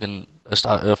and fucking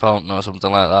a fountain or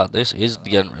something like that. This is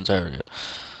the entrance area.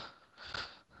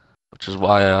 Which is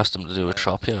why I asked him to do a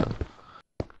shop here.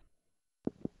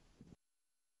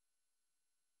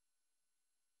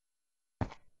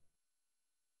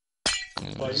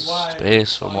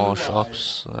 Space for more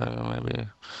shops, maybe.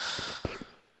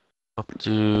 Up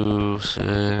to, say...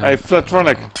 Hey,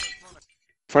 Flatronic.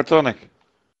 Flatronic.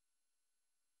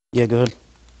 Yeah, go ahead.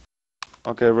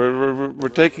 Okay, we're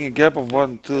taking a gap of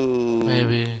 1, 2.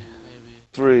 Maybe.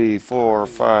 3, 4,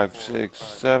 5, 6,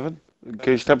 7.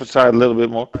 Can you step aside a little bit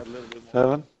more?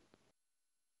 7,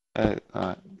 8,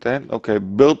 9, 10. Okay,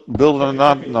 build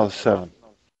another. No, 7.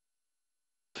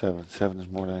 7 is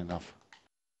more than enough.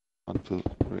 1, 2,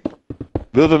 3.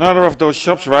 Build another of those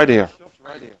shops right here.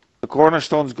 The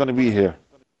cornerstone is going to be here.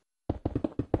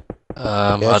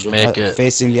 I'd Gotcha. make it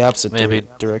facing the opposite maybe.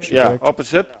 direction. Yeah, Correct?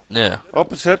 opposite. Yeah.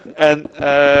 Opposite, and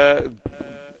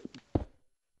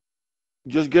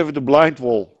just give it a blind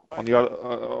wall on the other,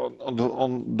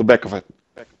 on the back of it.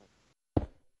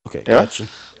 Okay, Yeah? gotcha.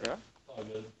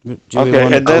 Do we Okay, want to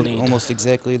and then- build almost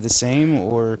exactly the same,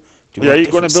 or do you Yeah, want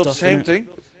you're gonna different build the stuff in same it? thing,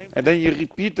 and then you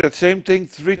repeat that same thing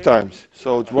 3 times.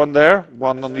 So it's one there,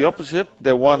 one on the opposite,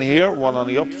 then one here, one on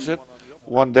the opposite,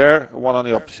 one there, one on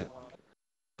the opposite.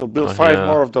 So build Oh, 5 yeah.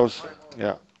 more of those.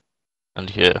 Yeah, And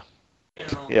here.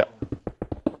 yeah.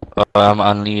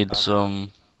 I need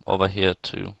some over here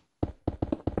too.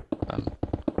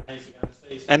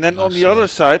 And then on the other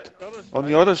side,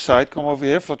 come over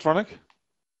here, Flatronic.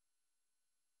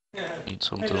 Need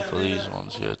something for these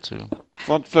ones here too.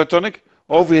 Flatonic.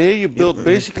 Over here, you build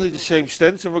basically the same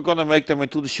stands, and we're gonna make them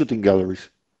into the shooting galleries.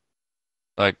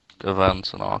 Like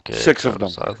events and arcade 6 of them.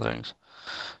 side of things.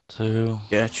 2,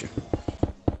 Gotcha.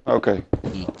 Okay.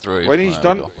 3. When he's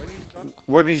there we done, go.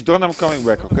 when he's done, I'm coming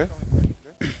back. Okay.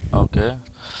 Okay.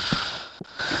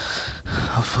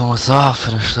 Have fun with that.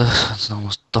 Finish this. It's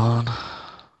almost done.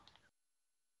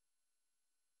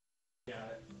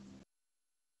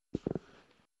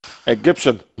 Hey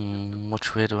Gibson.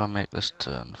 Which way do I make this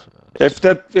turn first?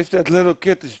 If that little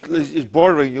kid is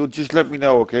bothering you, just let me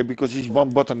know, okay? Because he's one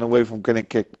button away from getting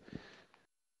kicked.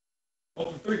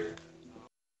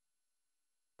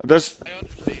 There's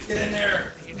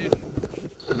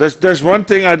one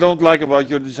thing I don't like about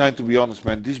your design, to be honest,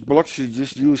 man. These blocks you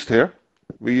just used here,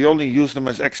 we only use them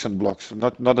as accent blocks,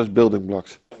 not as building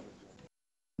blocks.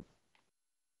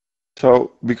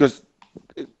 So because,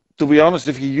 to be honest,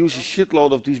 if you use a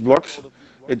shitload of these blocks,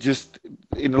 it just,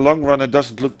 in the long run, it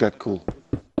doesn't look that cool.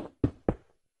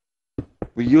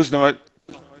 We use them.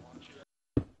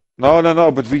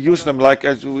 No, but we use them like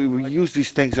as we use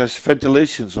these things as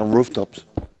ventilations on rooftops.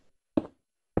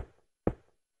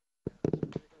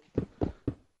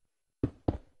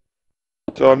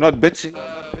 So I'm not bitching.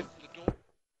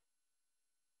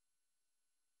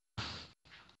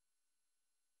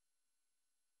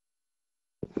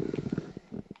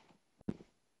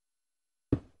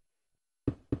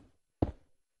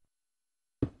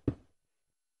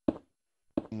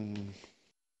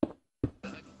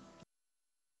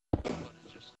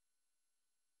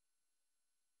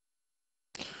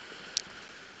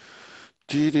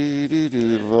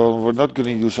 Well, we're not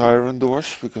going to use iron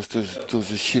doors because those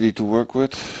are shitty to work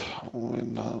with.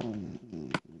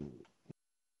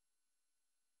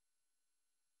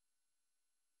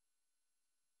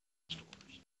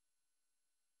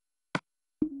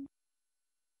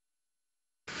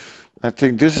 I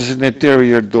think this is an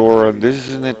interior door and this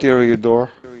is an interior door.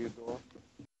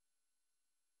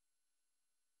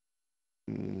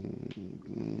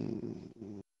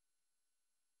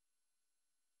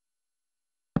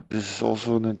 This is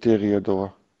also an interior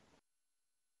door.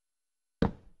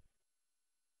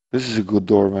 This is a good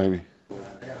door, maybe.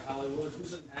 Hollywood,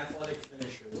 who's an athletic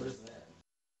finisher? What is that?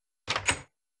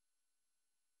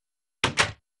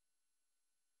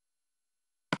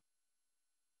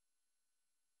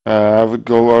 I would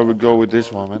go with this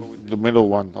one, man. The middle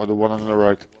one or the one on the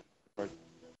right.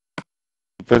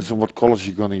 Depends on what colors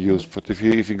you're gonna use. But if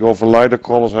you go for lighter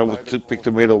colors, I would pick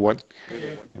the middle one.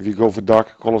 If you go for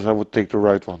darker colors, I would take the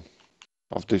right one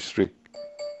of these 3.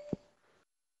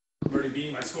 I'm already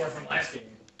beating my score from last game.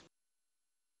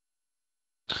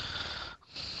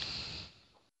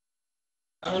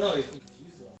 I don't know. If you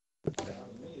confused though.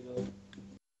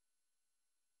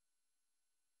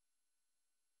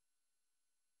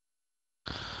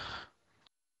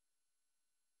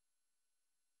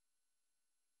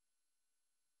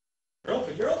 You're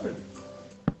open. You're open.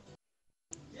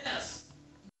 Yes.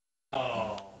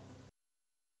 Oh.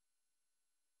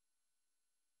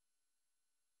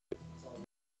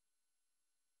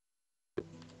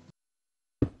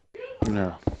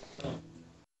 Yeah.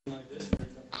 Like this.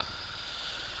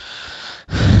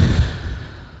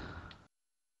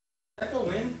 That go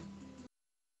in?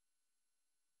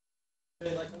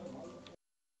 They like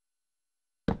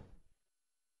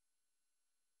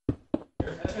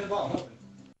here, pass me the ball. I'm open.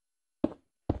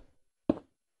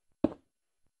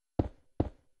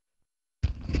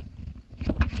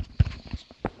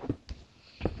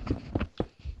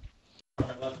 All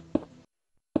right, left.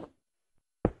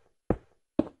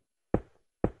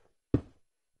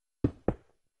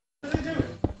 What are they doing?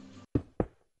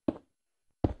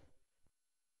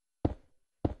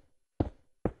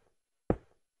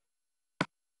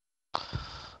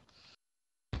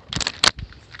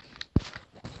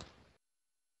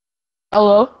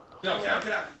 Hello?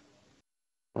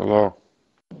 Hello.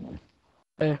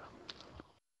 Hey.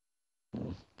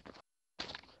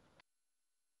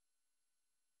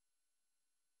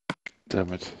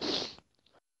 Damn it.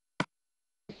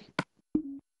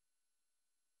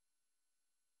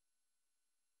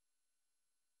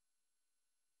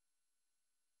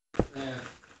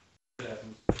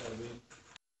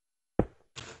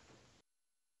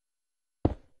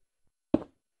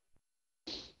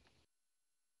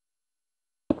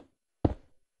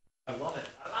 I love it.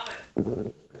 I love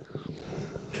it.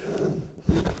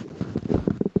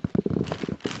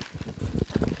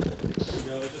 You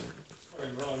know, just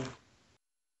scoring wrong.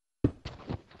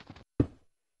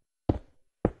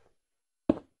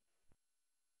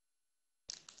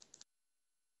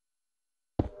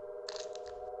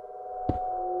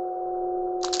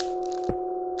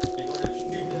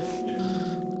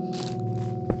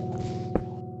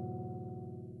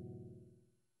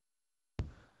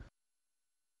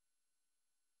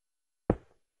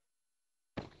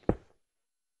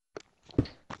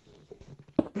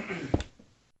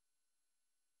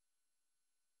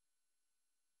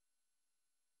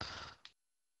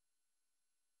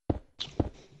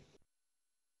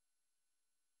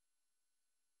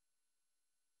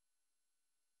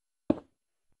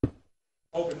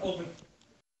 Open.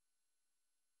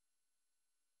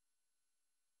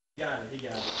 Got it, he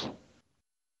got it.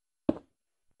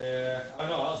 Yeah, I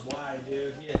know, I was wide,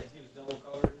 dude. He was double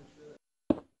covered and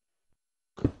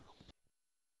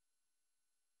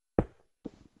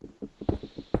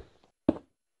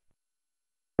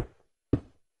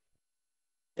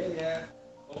shit. Yeah.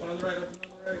 Open on the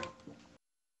right.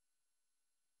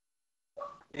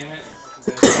 Damn it.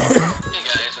 Hey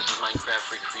guys, this is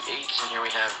Minecraft Recreates, and here we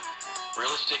have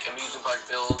Realistic Amusement Park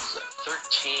Builds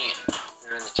 13.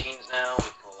 We're in the teens now,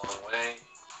 we've come a long way.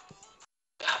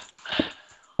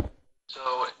 So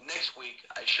next week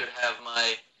I should have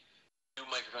my new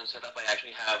microphone set up. I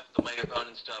actually have the microphone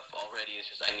and stuff already. It's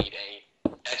just I need a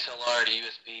XLR to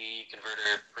USB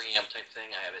converter preamp type thing.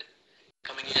 I have it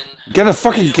coming in. Get a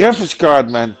fucking graphics card,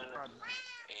 man.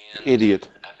 And Idiot.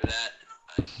 after that,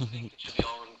 I think it should be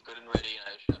all good and ready, and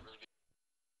I should have really good.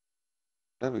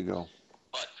 There we go.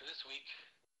 But for this week,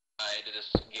 I did this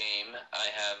game. I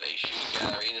have a shooting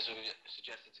gallery. This was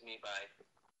suggested to me by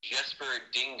Jesper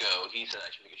Dingo. He said I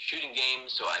should make a shooting game,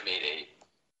 so I made a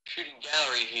shooting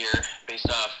gallery here based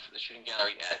off the shooting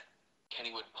gallery at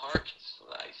Kennywood Park. So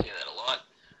I say that a lot.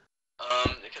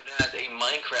 Except it has a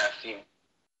Minecraft theme.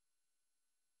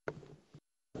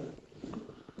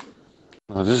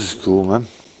 Oh, this is cool, man.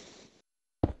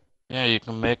 Yeah, you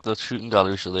can make the shooting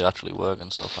gallery so they actually work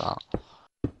and stuff like that.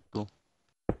 Cool.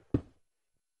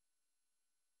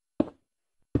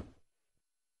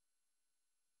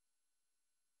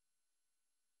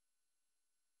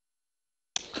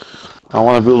 I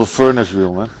want to build a furnace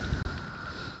wheel, man.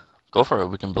 Go for it,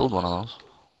 we can build one of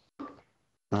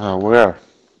those. Where?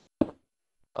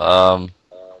 I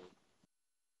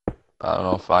don't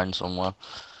know, find somewhere.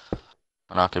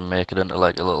 And I can make it into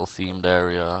like a little themed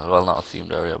area. Well, not a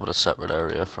themed area, but a separate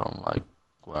area from like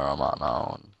where I'm at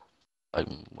now. And like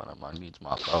when my needs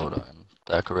mapped out and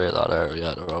decorate that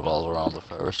area to revolve around the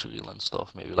Ferris wheel and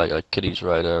stuff. Maybe like a kiddies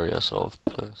ride area sort of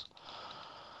place.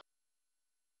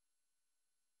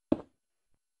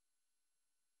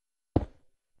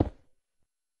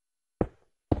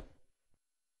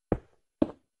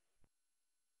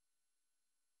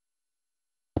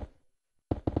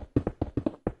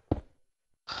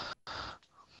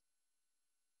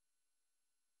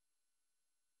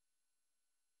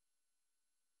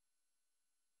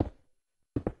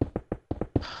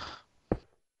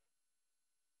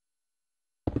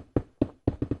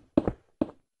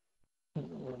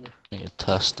 I need to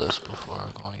test this before I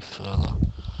go any further.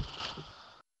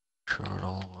 Sure it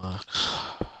all works.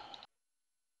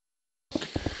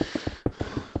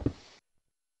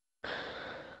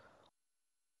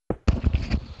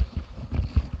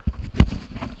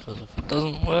 Because if it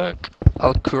doesn't work,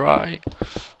 I'll cry.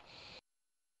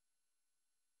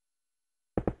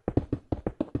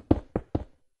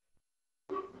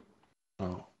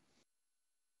 Oh.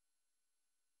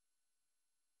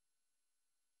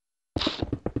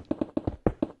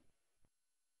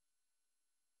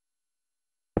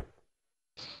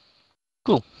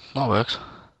 Cool, that works.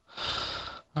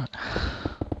 Right.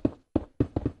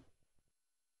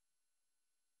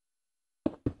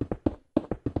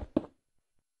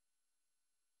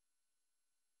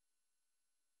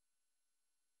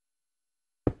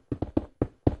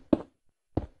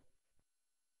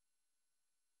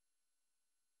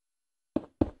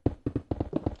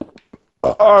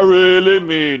 I really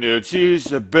mean it.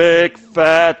 She's a big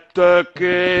fat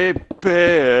turkey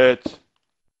bitch.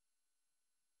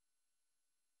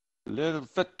 Little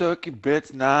fat turkey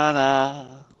bitch,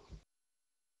 Nana.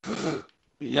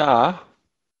 Ja.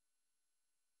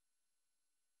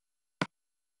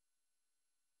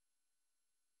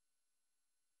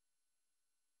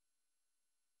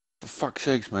 For fuck's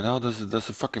sakes, man! How does the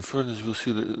fucking furnace will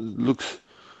see the looks?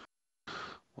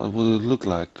 What would it look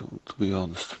like, to be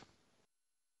honest?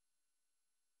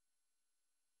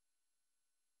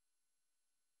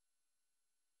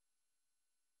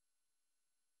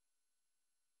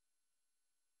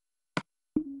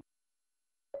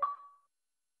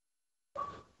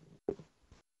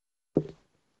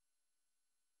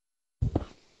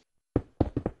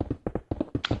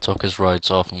 I took his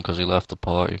rights off him because he left the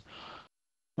party.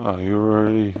 Oh, you're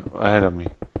already ahead of me.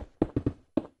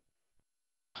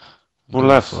 Who Give a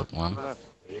left? fuck, man.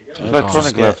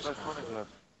 Electronic left.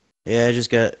 Yeah, I just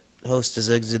got host has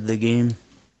exited the game.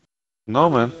 No,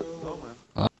 man.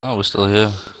 Oh, we're still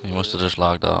here. He must have just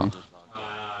logged out.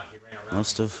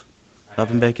 Must have.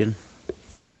 Hopping back in.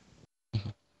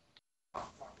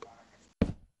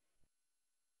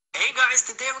 Hey guys,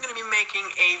 today we're going to be making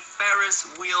a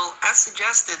Ferris wheel as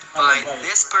suggested by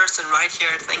this person right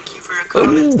here. Thank you for your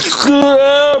comment.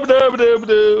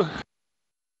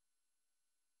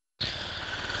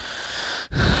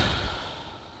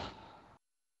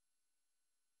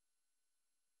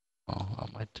 Oh, I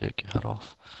might take your head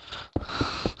off.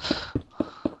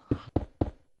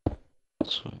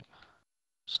 Sweet.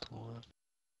 Still work.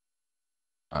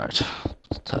 Alright,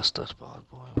 let's test this bad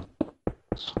boy.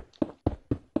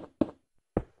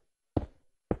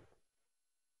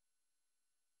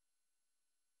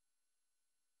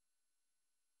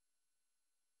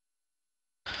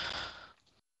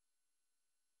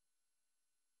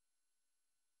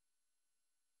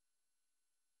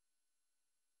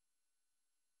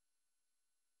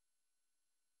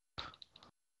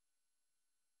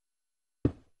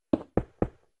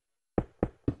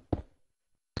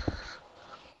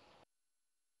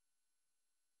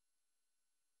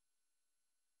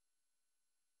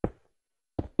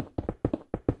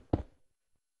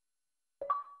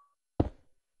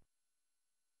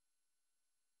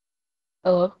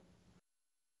 Hello?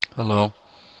 Hello.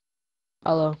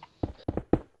 Hello.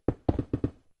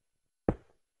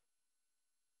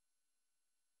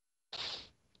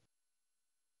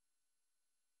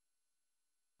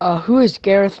 Who is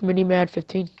Gareth Minimad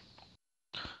 15?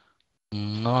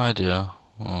 No idea.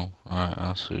 Oh, alright,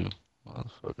 I'll see. What the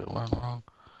fuck it went wrong?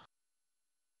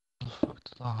 What the fuck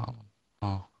did that happen?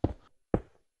 Oh.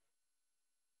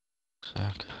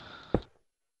 Sick.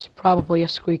 It's probably a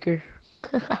squeaker.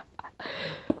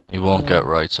 He won't get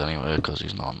rights anyway because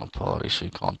he's not in the party, so he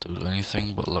can't do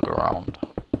anything but look around.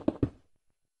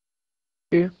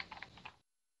 True.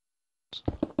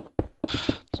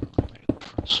 Doesn't really make a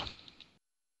difference.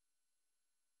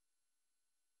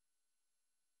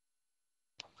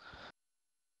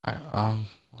 Alright,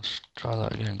 let's try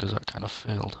that again because that kind of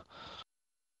failed.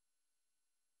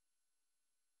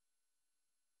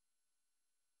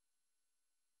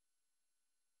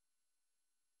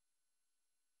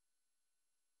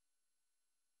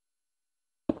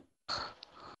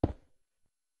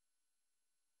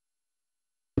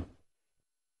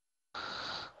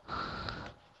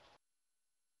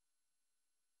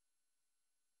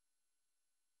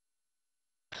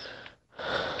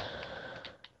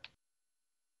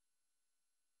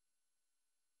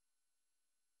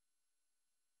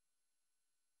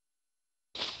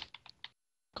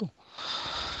 Cool.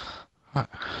 Alright.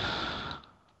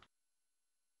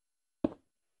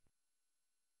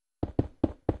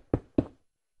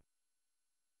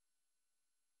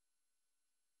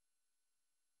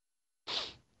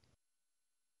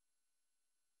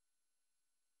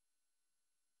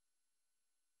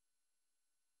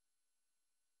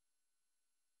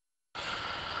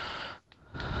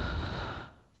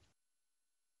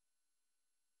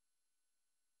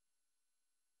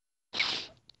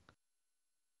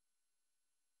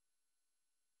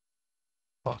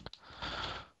 Fuck.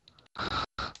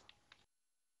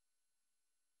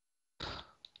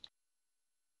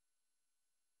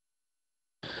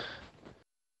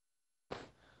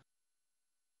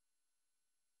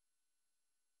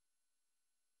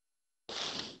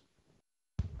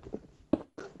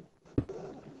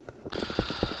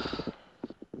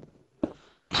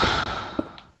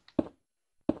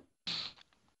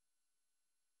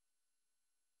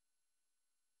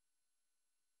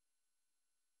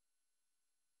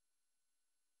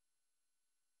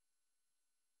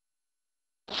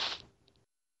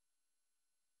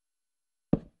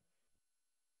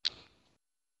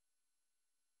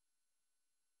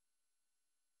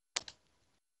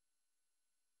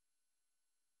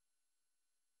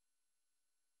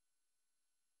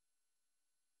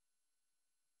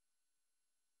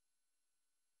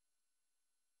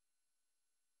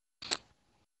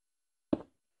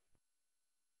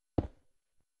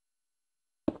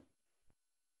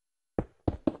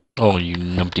 Oh, you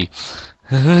numpty.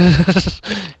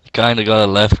 You kinda gotta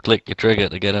left click your trigger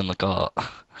to get in the car.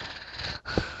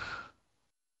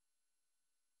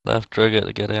 Left trigger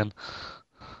to get in.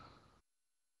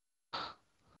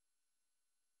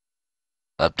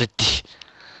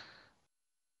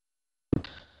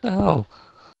 Oh,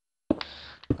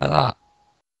 like that.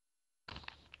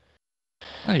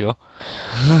 There you go.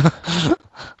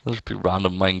 There'll just be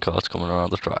random mine carts coming around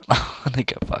the track now when they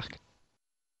get back.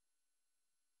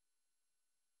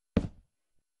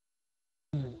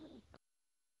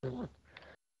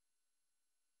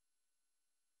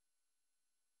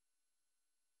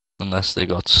 Unless they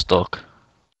got stuck.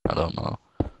 I don't know.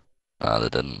 Nah, they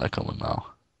didn't. They're coming now.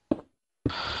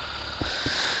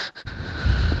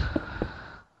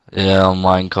 Yeah,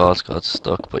 mine carts got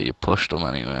stuck, but you pushed them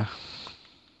anyway.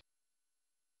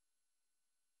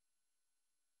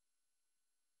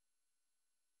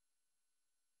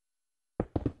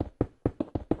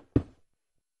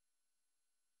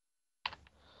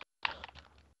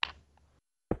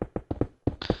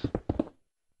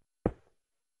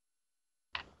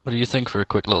 What do you think for a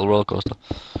quick little roller coaster?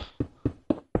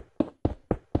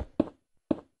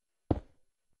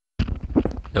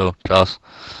 Yo, Charles.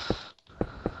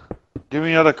 Give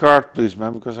me another card, please,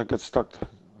 man, because I get stuck.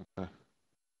 Okay.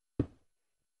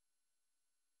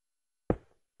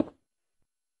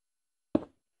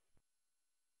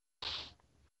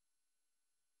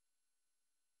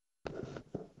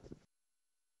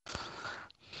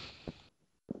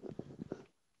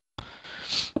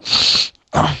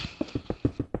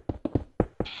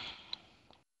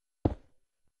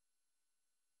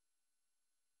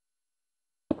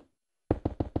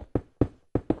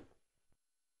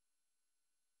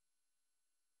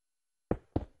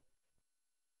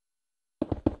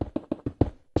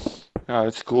 Yeah,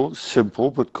 it's cool.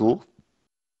 Simple, but cool.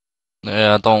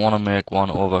 Yeah, I don't want to make one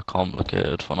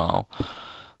overcomplicated for now.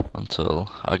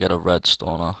 Until I get a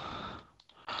redstoner.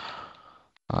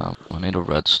 I need a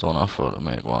redstoner for to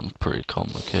make one pretty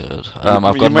complicated. I've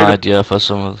got an idea for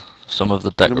some of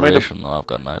the decoration. I've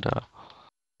got an idea.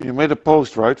 You made a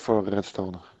post, right, for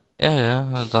redstone?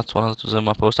 Yeah, that's one that was in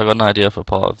my post. I got an idea for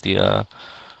part of the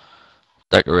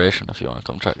decoration. If you want to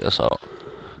come check this out.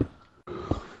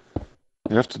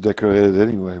 You have to decorate it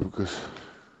anyway because.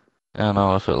 Yeah,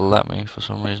 no. If it'll let me, for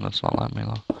some reason it's not letting me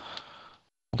though.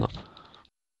 Hold up.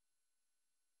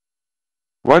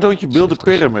 Why don't you build a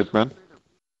pyramid, man?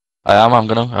 I'm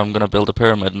gonna build a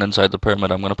pyramid, and inside the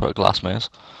pyramid I'm gonna put a glass maze.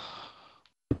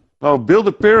 No, build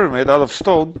a pyramid out of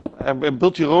stone and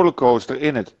build your roller coaster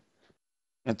in it.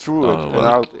 And through it, and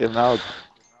out, and out.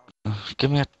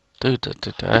 Give me a... Dude,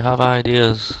 I have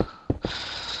ideas.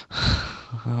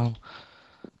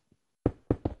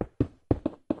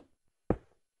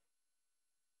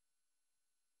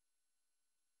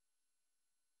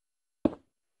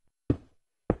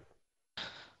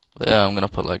 Yeah, I'm gonna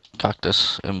put like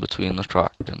cactus in between the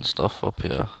track and stuff up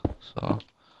here. So,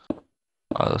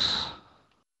 this.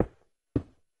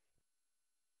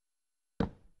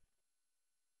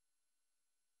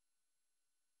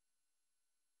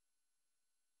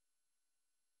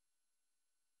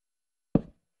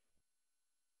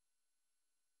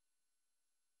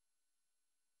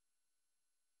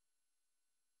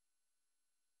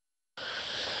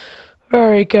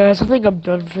 Alright, guys, I think I'm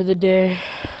done for the day.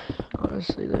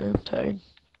 Honestly, though, I'm tired.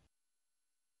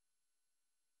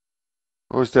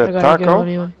 Who's that, I gotta Taco? go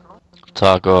anyway.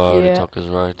 Taco already took his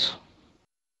rights.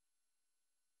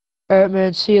 Alright,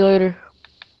 man, see you later.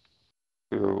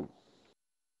 Yo.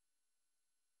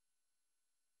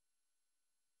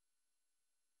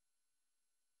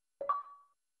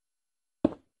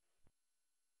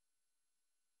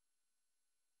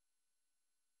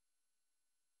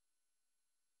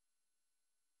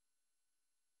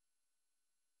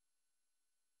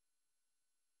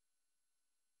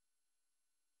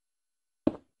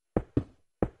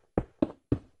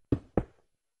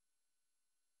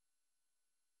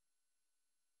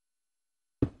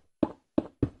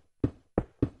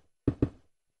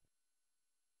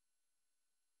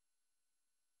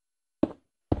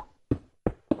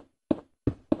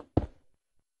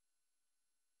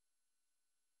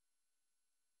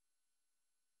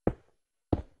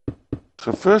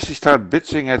 So first he started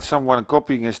bitching at someone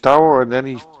copying his tower, and then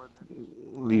he's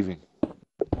leaving.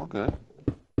 Okay.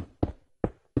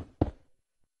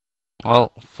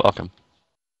 Well, fuck him.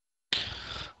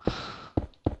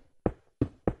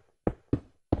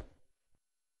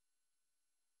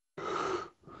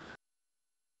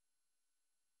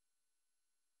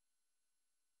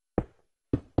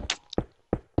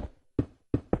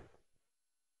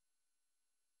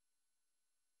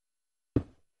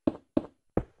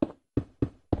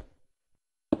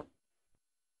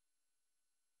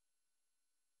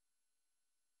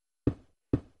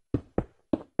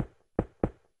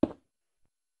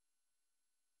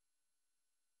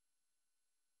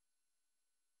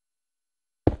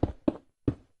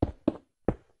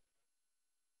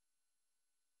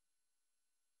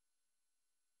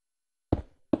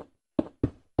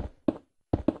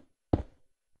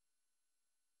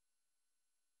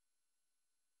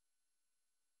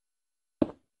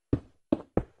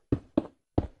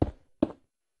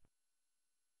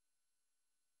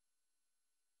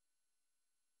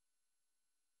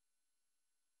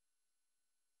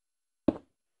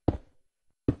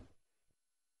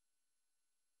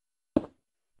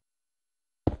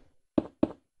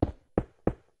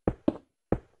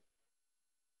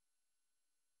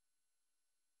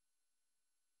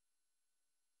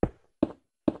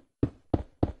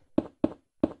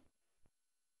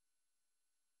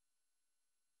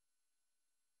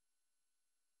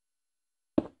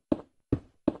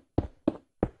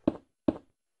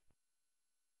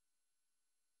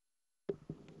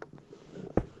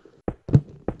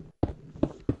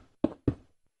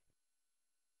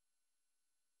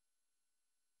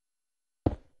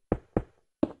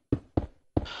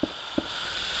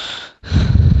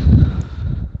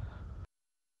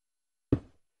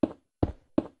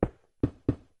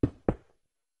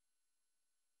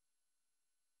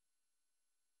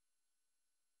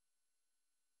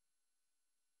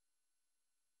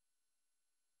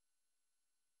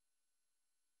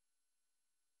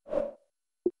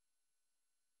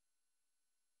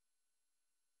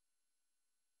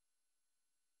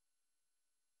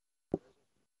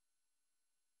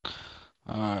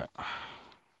 Alright.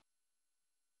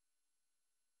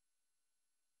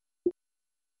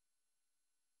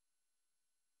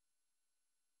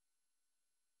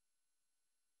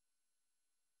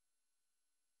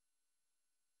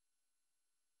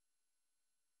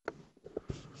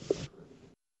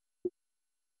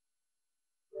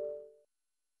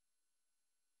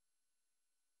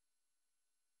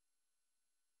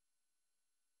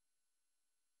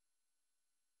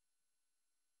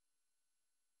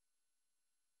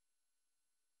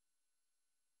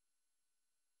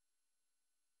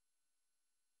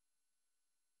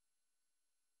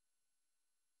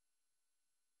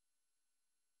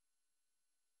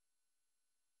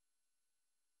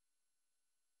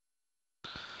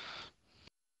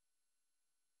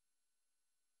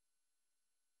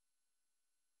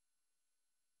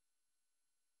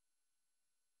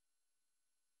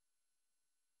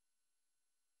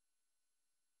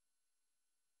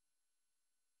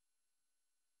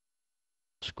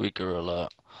 Squeaker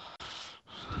alert.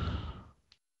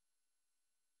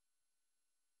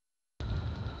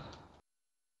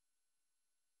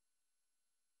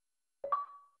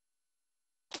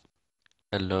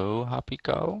 Hello, happy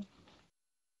cow.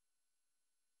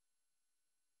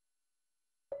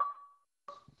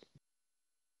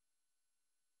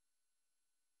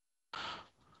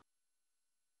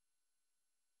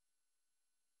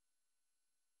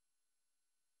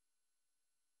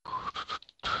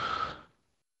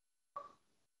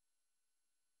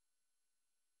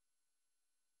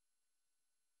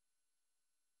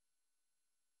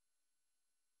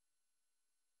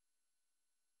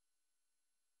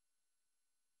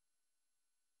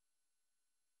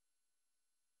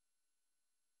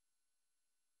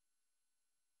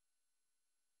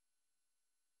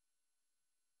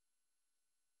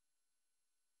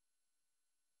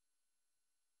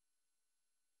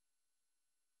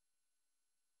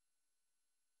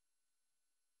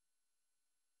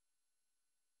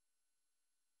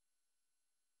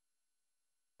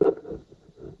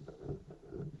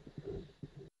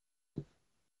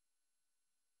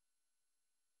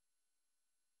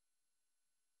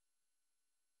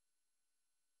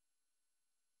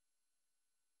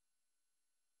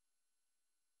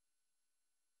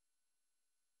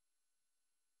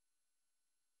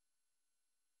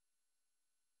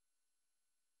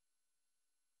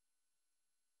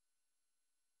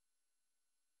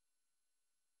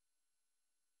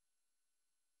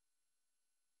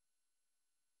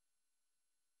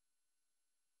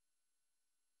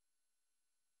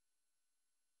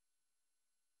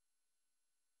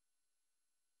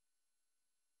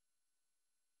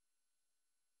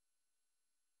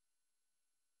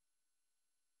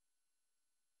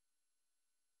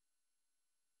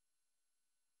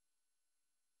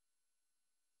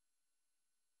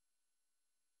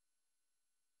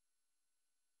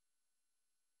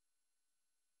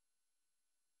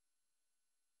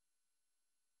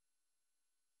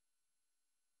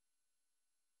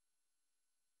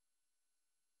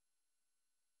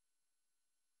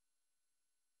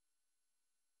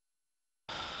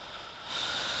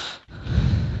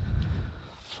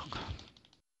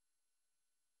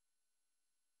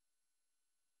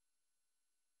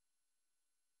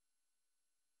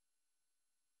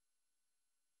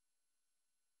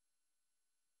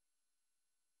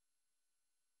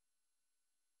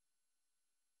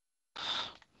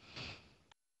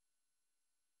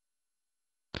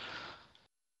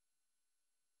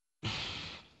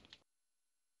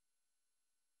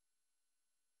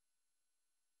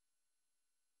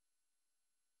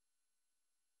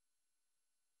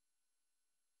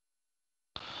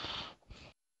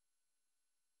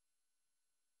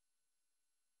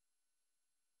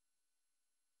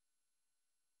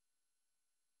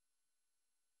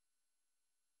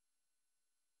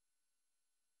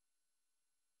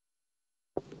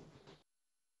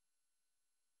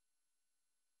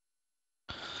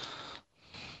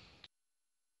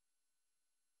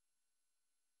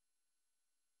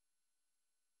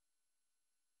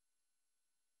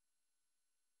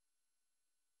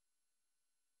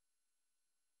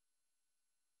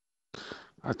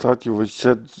 I thought you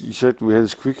said we had a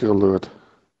squeaker alert.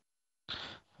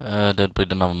 That we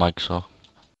didn't have a mic, so.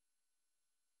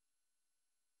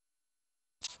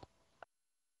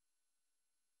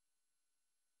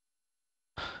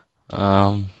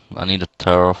 I need a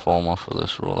terraformer for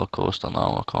this roller coaster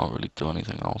now. I can't really do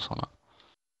anything else on it.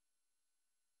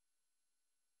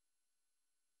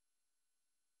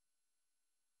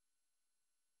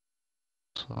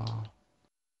 So.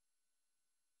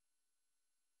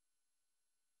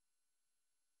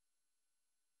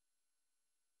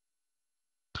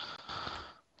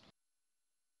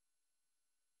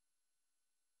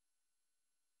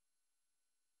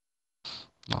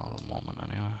 Not at the moment,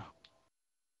 anyway.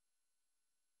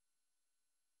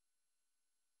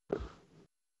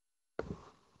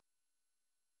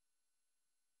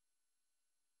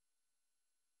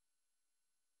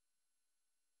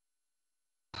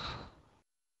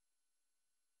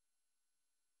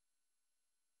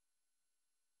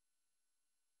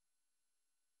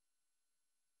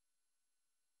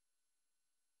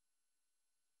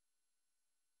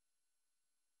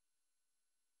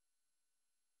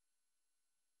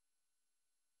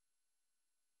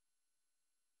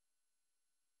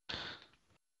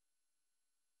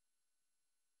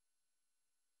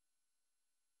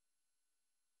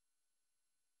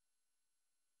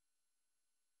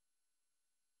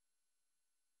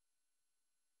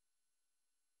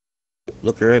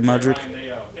 Look alright, Modric?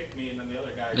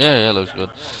 Yeah, yeah, looks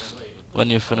good. When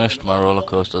you're finished, my roller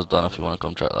coaster's done. If you want to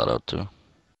come check that out too.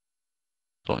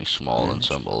 It's only small and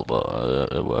simple,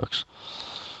 but it works.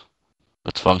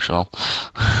 It's functional.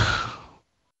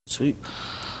 Sweet.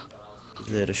 Give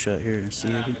that a shot here and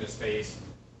see again.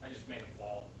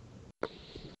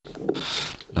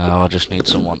 Now I just need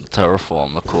someone to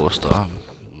terraform the coaster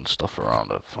and stuff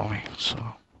around it for me. So.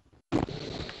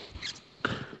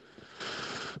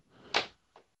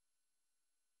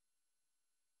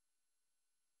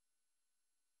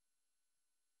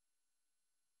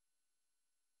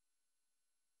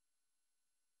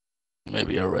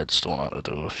 Maybe a redstone ought to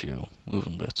do a few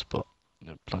moving bits, but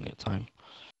plenty of time.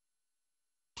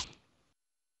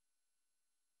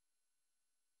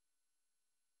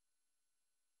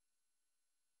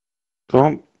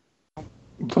 Don't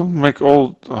make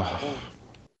all.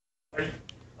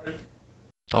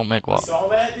 Don't make what?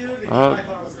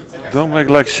 Don't make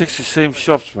like 60 same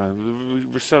shops, man.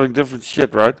 We're selling different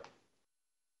shit, right?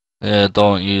 Yeah,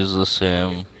 don't use the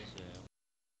same.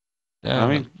 Yeah, I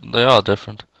mean, they are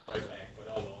different.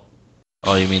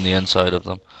 Oh, you mean the inside of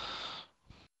them?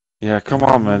 yeah, come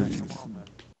on, man.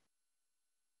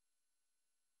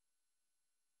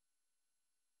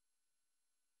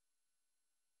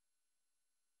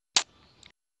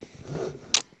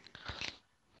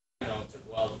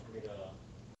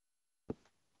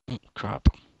 Crap.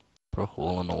 Put a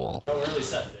hole in the wall.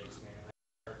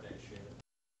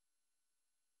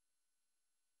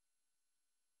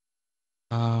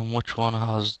 Which one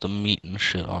has the meat and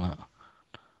shit on it?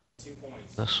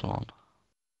 This one.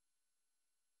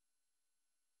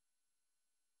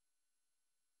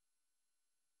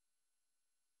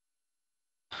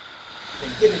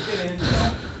 Get in.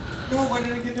 No, why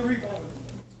didn't I get the rebound?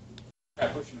 Try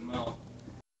pushing him out.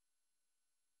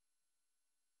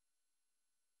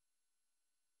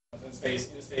 In space.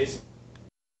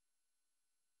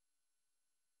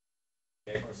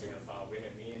 Okay, of course they're gonna foul. We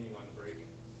had me and you on the break.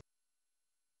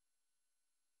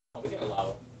 Oh, we can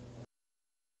allow it.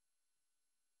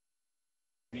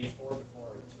 We need 4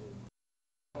 before 2.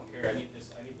 I don't care. I need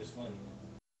this one.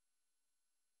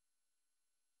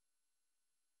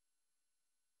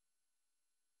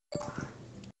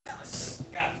 Got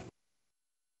it.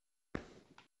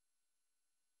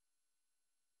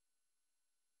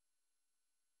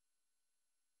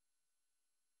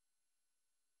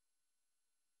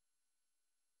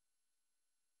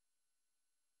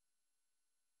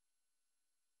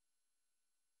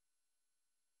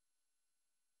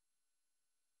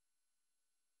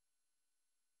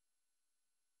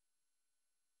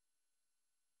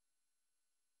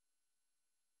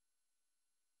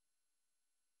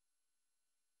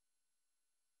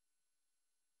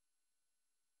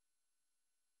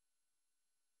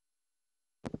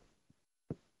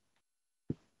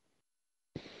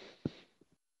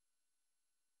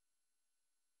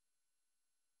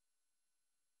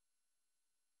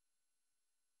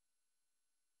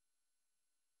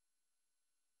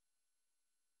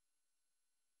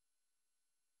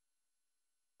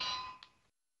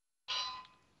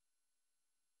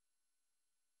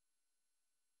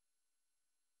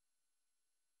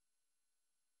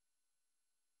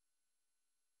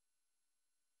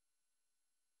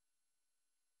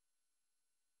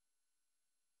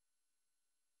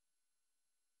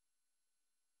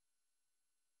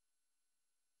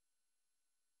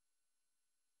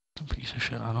 Piece of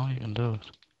shit, I know you can do it.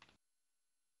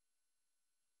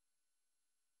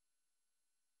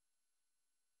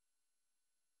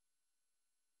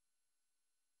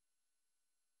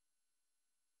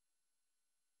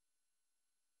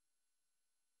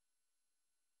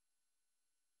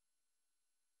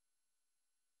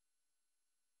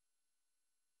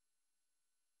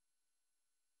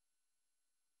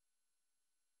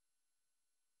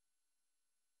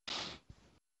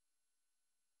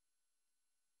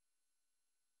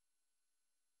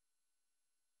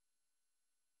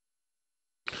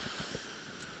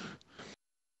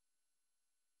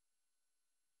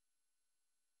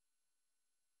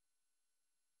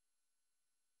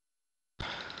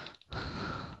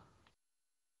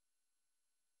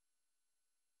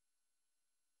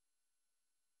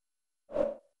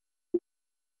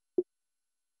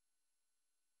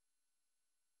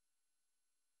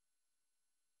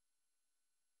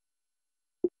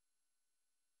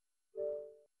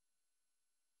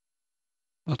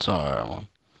 That's alright, man.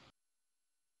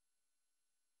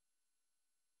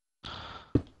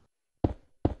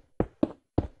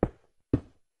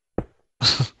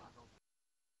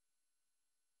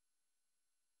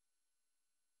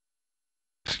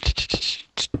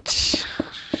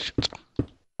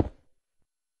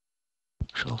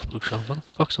 Bookshelf, bookshelf. What the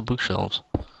fuck's the bookshelves?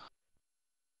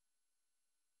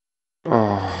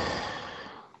 Oh.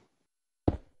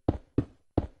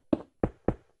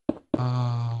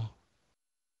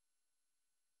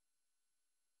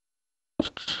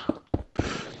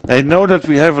 I know that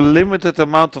we have a limited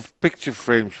amount of picture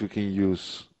frames we can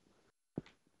use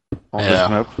on this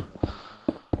map.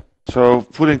 So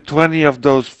putting 20 of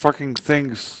those fucking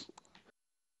things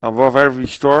above every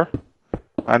store,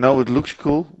 I know it looks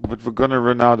cool, but we're gonna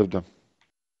run out of them.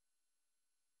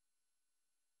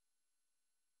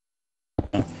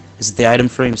 Is it the item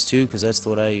frames too? Because that's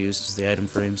what I used, is the item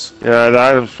frames. Yeah, the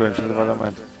item frames is what I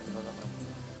meant.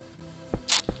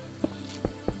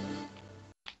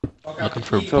 Looking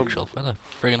for a bookshelf. Where the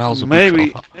friggin' hell's the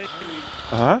maybe,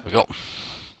 bookshelf at? There we go.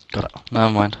 Got it.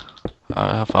 Never mind.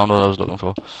 I found what I was looking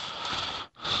for.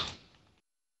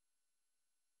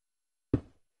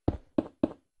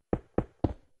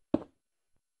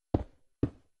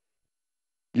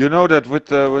 You know that with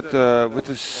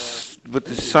the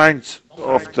signs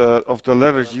of the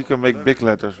letters, you can make big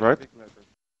letters, right?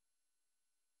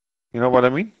 You know what I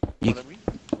mean?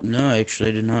 No, actually,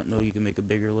 I did not know you can make a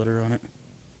bigger letter on it.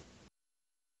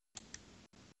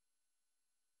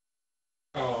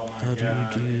 Oh my How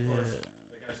god. do you do that?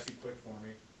 The guy's too quick for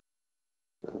me.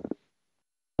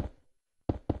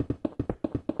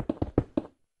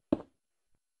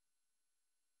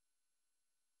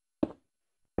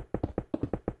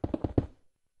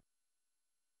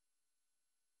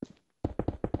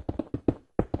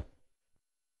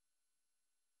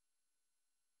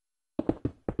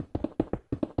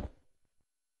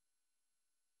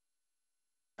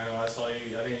 I know, I saw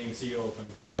you, I didn't even see you open.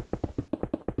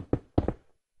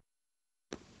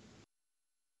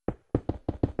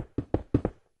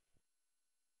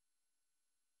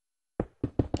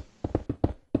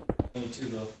 Only two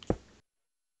though.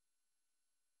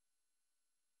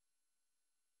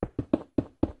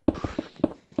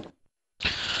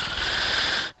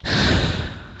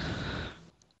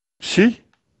 See?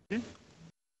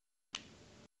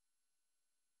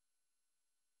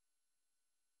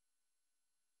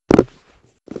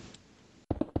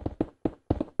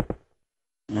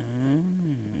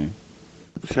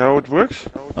 See how it works?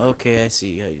 Okay, I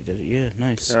see how you did it. Yeah,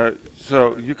 nice. So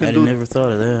you can I never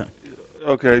thought of that.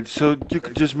 Okay, so you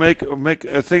could just make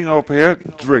a thing up here,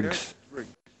 drinks.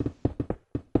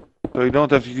 So you don't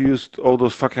have to use all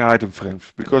those fucking item frames,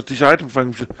 because these item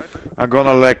frames are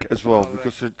gonna lag as well,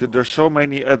 because there's so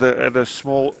many at a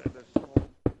small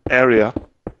area.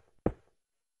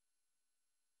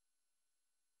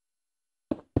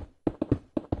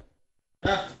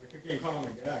 Ah, I could get caught on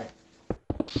the guy.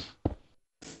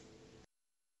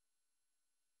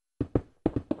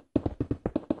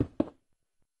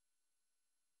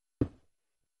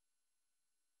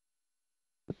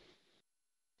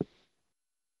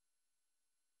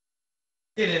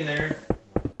 Get in there.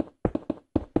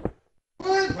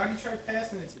 What? Why'd you try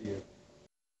passing it to you?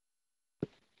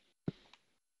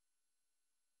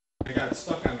 I got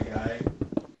stuck on the guy.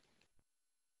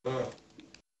 Ugh.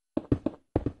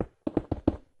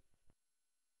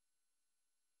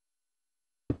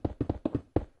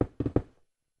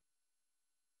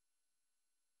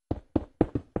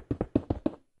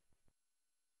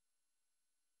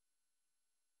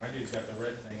 My dude's got the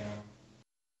red thing on him.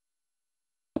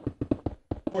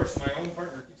 Of course, my own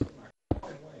partner keeps getting my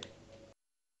fucking way.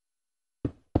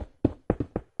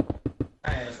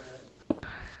 Nice.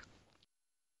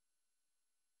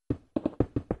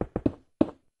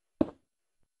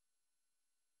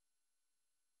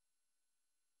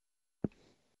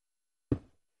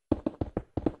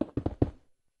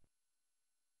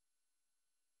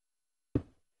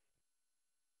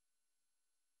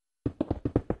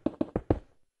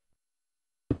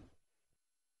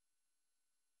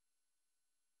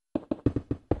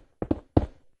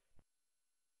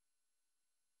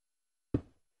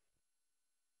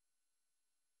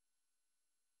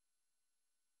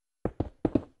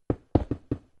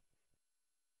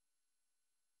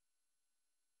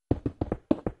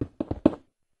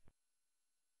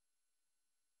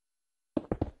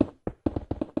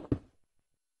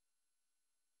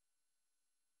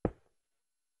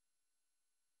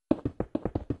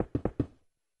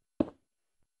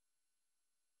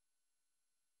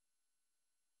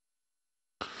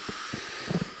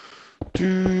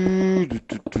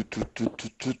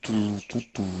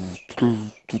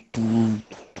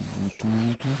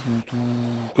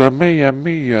 Mia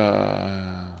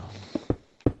Mia.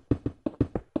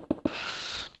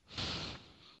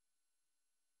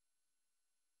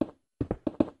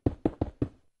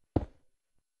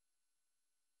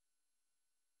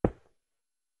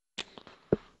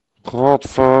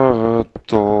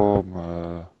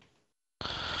 Godverdomme.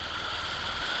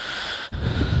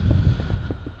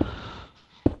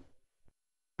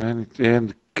 Ben niet in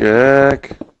de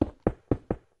kijk.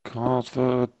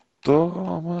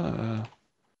 Godverdomme.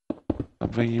 Dan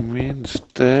ben je min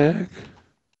sterk.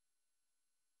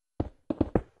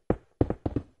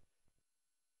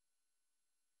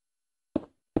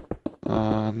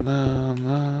 Ah, na,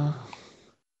 na.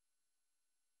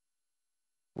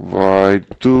 Why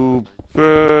do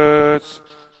birds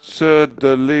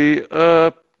suddenly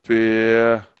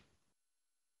appear?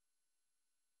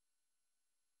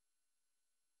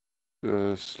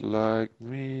 Just like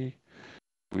me,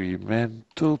 we meant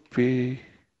to be.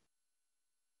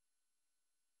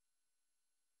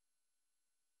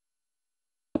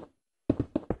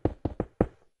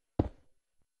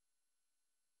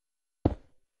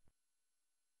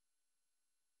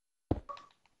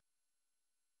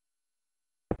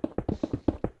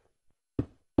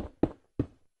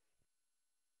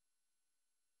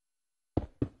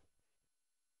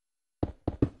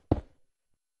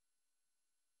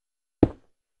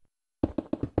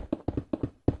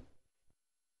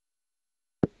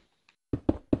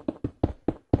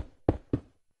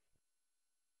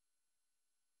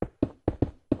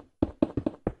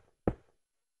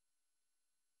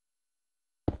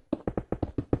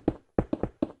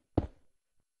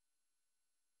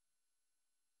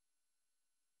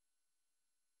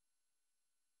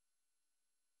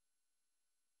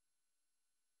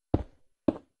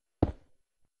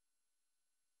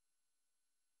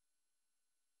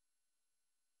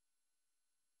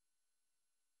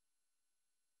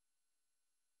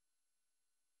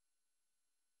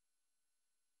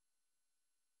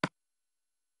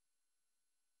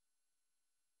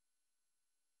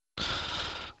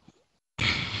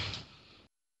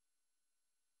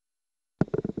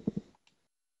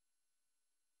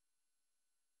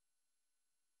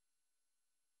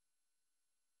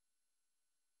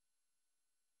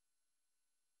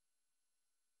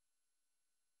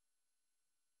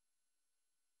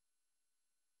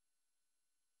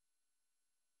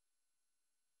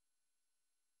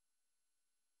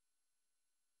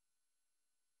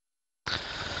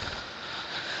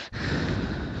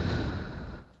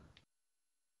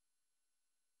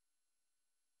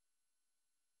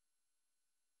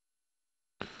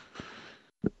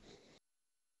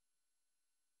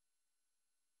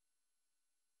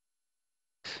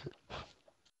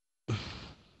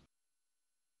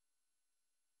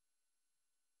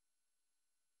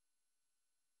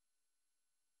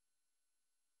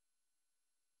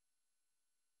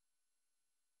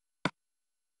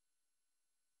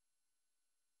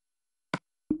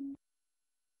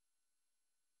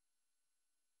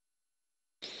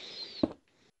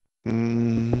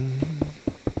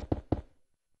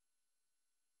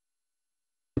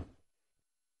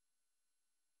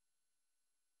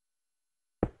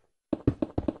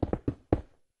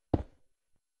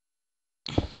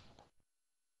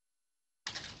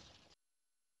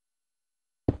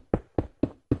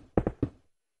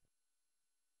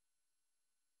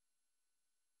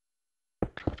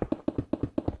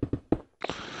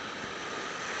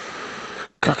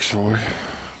 Kakzooi.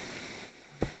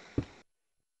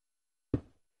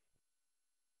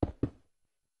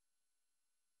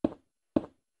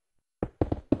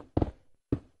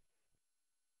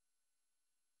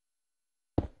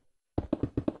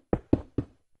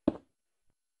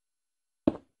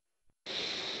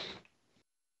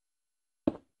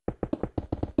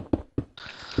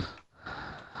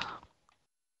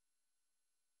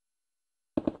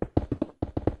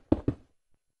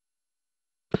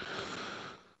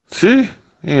 See?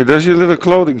 Yeah, there's your little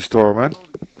clothing store, man.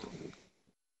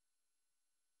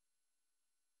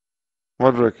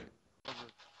 Roderick.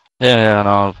 Yeah,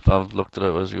 no, I've looked at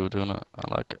it as you were doing it.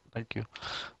 I like it. Thank you.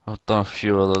 I've done a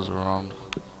few others around.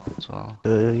 So.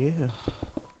 Yeah.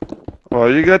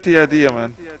 Well, you got the idea,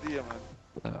 man.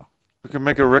 Yeah. We can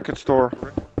make a record store.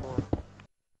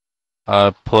 I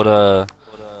put a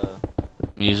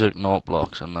music note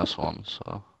blocks in this one,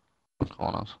 so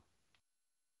corners.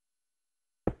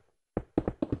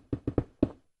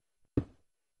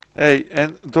 Hey,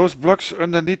 and those blocks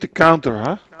underneath the counter,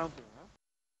 huh?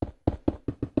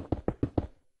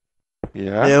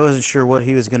 Yeah? Yeah, I wasn't sure what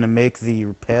he was going to make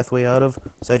the pathway out of,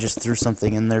 so I just threw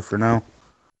something in there for now.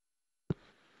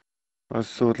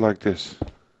 Let's do it like this.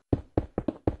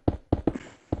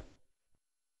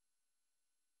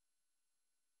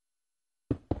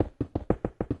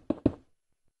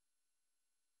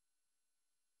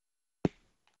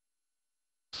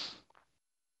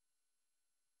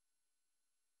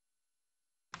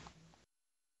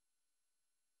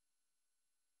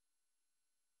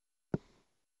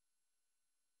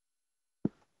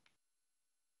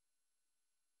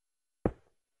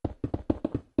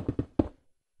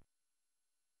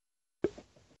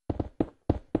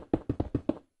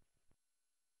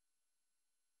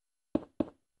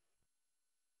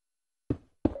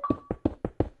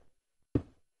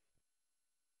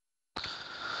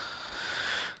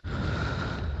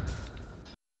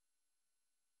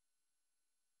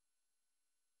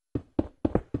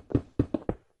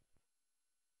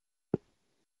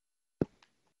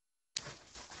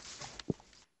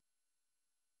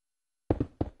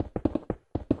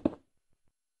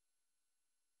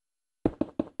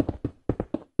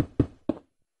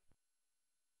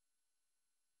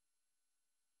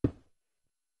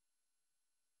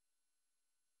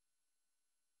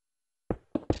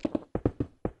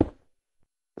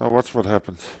 Now watch what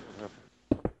happens.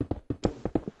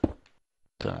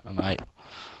 Mate.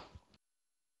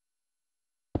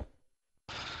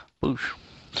 Boosh.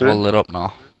 It's all lit up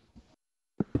now.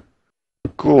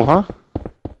 Cool, huh?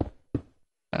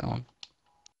 Yeah.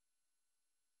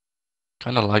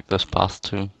 Kind of like this path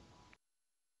too.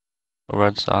 The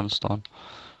red sandstone.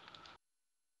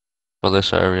 For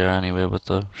this area anyway, with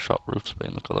the shop roofs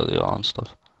being the colour they are and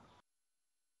stuff.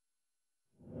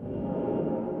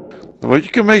 Well, you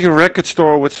can make a record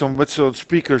store with some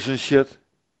speakers and shit.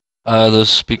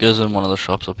 There's speakers in one of the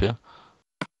shops up here.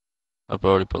 I've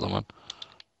already put them in.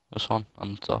 This one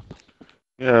on the top.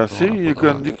 Yeah, see, you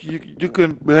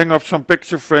can hang up some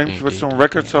picture frames with some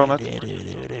records on it.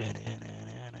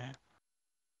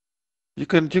 You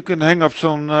can hang up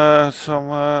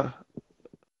some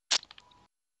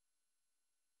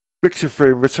picture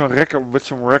frame with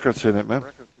some records in it, man.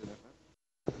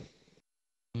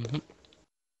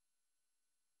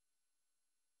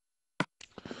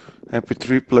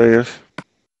 MP3 players.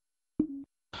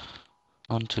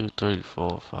 1, 2, 3,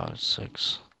 4, 5,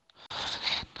 6,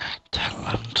 10,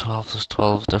 11, 12. There's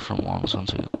 12 different ones. 1,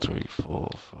 2, 3, 4,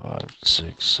 5,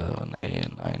 6, 7,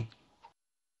 8, 9.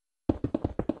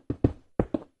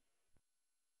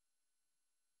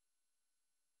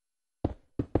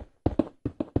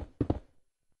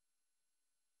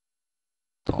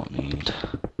 Don't need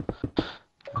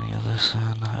any of this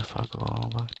in. If I go all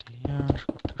back to here.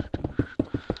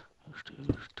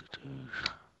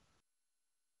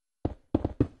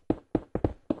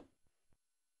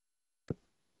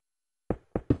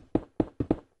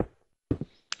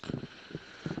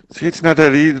 See, it's not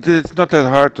that easy. It's not that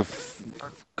hard to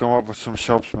come up with some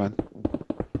shops, man.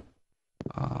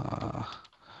 I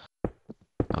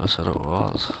said it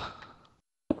was.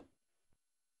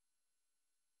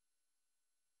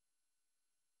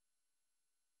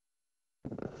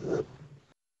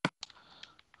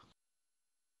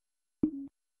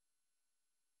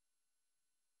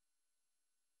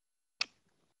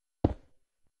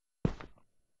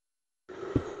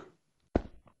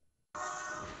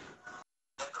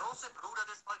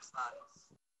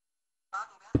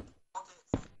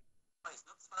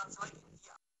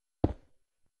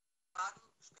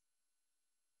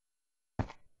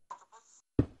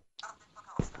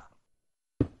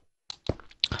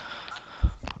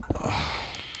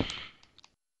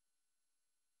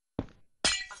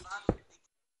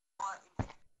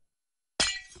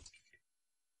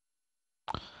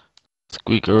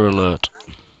 Squeaker alert.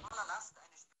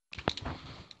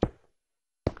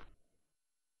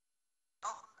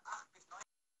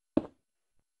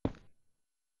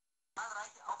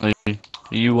 Are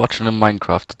you watching a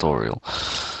Minecraft tutorial?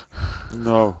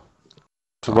 No.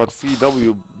 It's about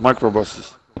VW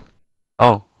microbuses.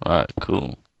 Oh, alright,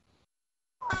 cool.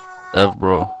 Dev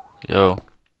bro, yo.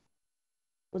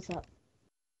 What's up?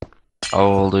 How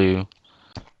old are you?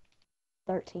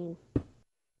 13.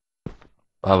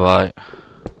 Bye bye.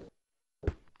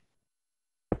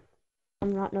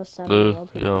 I'm not no 7-year-old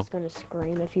who's yo. just gonna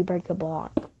scream if you break a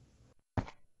block.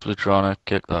 Flutronic,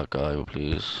 kick that guy,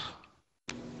 please.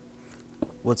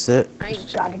 What's it? I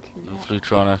gotta do that.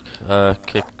 Flutronic,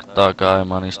 kick that guy,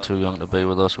 man. He's too young to be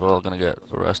with us. We're all gonna get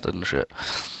arrested and shit.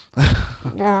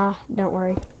 Nah, don't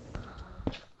worry.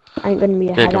 I ain't gonna be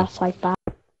a head ass like that.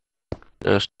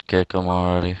 Just kick him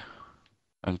already.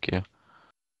 Thank you.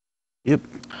 Yep.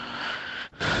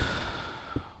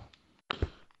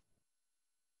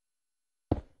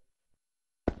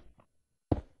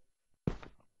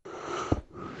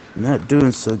 I'm not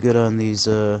doing so good on these,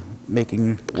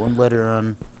 making one letter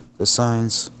on the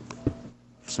signs.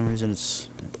 For some reason, it's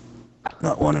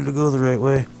not wanting to go the right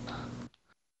way.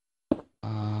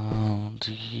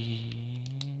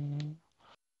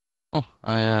 Oh,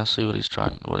 I see what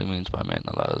he means by making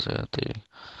the letters here.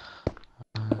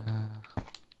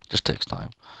 Just takes time.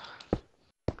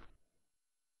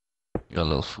 Got a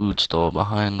little food store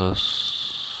behind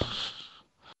us.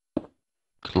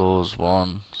 Closed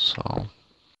one, so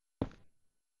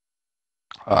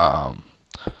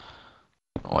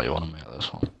what you want to make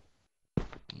this one?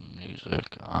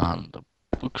 Music and a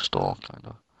bookstore, kind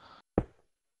of.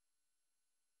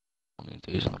 Only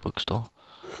these in the bookstore.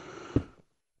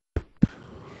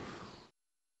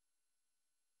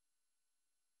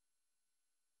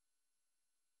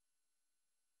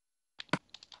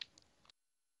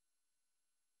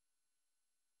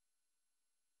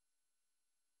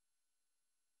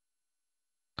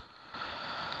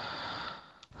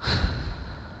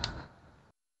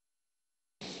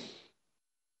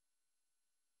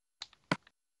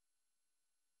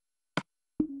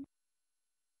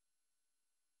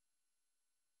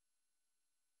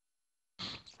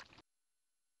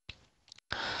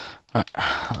 Right,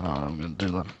 I'm gonna do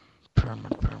that.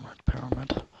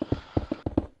 Pyramid.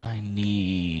 I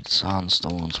need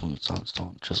sandstone, smooth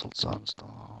sandstone, chiseled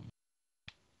sandstone.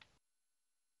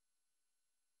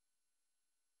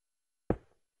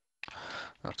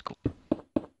 That's cool.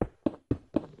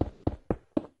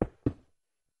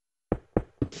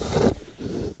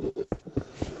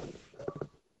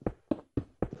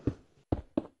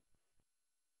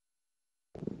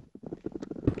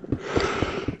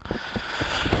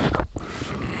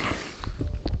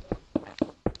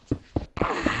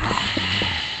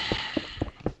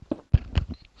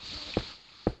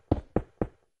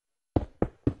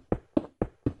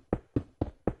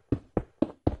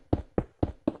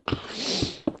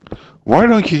 Why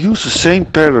don't you use the same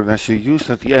pattern as you used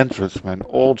at the entrance, man,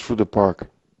 all through the park?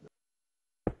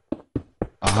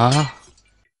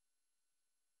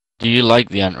 Do you like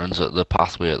the entrance at the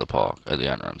pathway at the park, at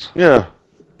the entrance? Yeah.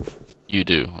 You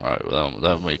do? Alright,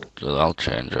 well, I'll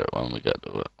change it when we get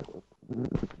to it.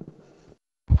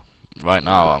 Right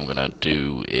now, I'm gonna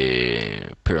do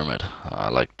a pyramid. I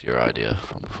liked your idea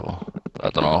from before. I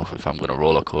don't know if I'm gonna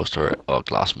roller coaster it or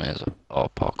glass maze it or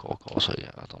parkour course it.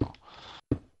 Yeah, I don't know.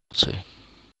 Let's see.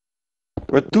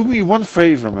 But do me one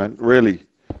favor, man, really,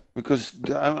 because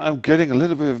I'm getting a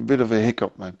little bit of a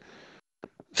hiccup, man.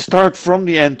 Start from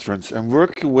the entrance and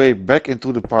work your way back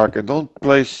into the park, and don't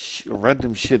place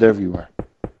random shit everywhere.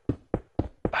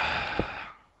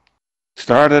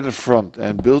 Start at the front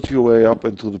and build your way up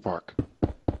into the park.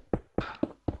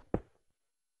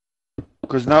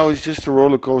 Because now it's just a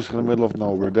roller coaster in the middle of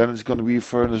nowhere. Then it's going to be a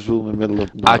furnace room in the middle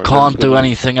of nowhere. I can't do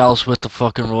anything else with the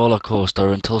fucking roller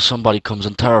coaster until somebody comes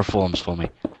and terraforms for me.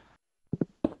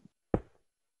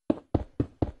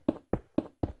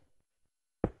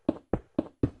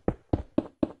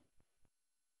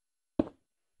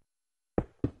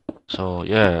 So,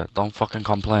 yeah, don't fucking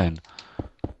complain.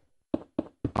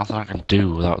 Nothing I can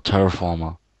do without a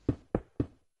terraformer.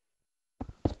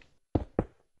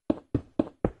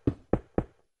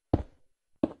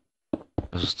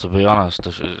 Because, to be honest,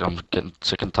 I'm getting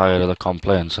sick and tired of the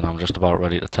complaints, and I'm just about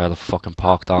ready to tear the fucking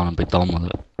park down and be done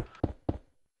with it.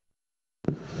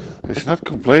 It's not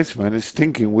complaints, man. It's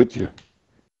thinking with you.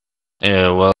 Yeah,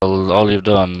 well, all you've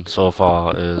done so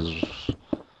far is...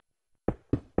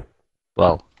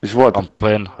 Well, is what?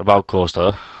 Complain about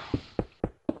coaster.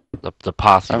 The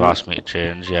path you've asked me to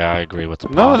change, yeah, I agree with the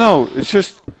path. No, it's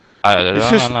just...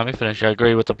 Let me finish. I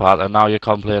agree with the path, and now you're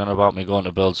complaining about me going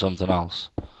to build something else.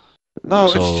 No,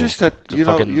 so, it's just that,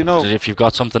 you know... If you've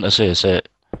got something to say, say it.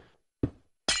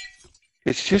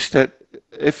 It's just that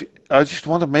if I just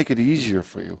want to make it easier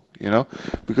for you, you know,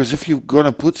 because if you're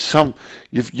gonna put some,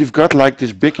 you've got like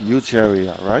this big huge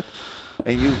area, right?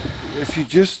 And if you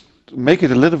just make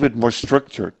it a little bit more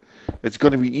structured, it's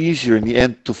gonna be easier in the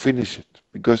end to finish it,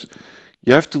 because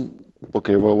you have to.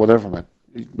 Okay, well, whatever, man.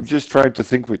 I'm just trying to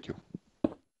think with you.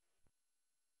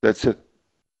 That's it.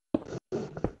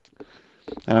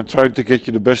 And I'm trying to get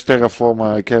you the best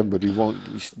terraformer I can, but he won't.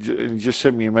 He just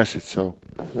sent me a message, so.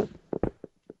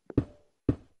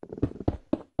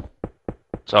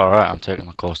 It's alright, I'm taking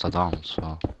the coaster down,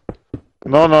 so...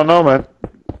 No, man.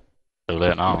 Too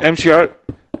late now.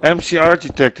 MC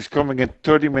Architect is coming in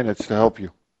 30 minutes to help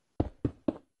you.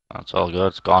 That's all good,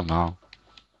 it's gone now.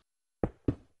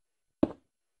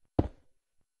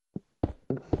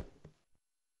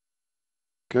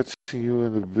 Catching you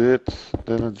in a bit,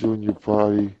 then a junior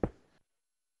party.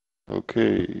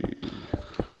 Okay.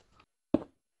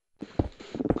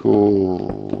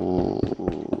 Cool.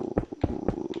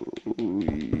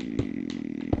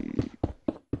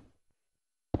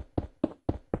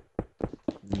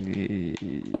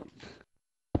 Need.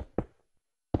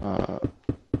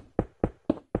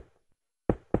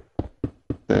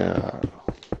 There.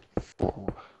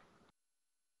 For.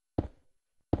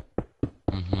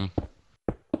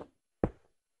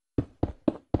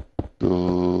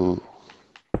 To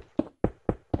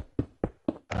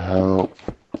help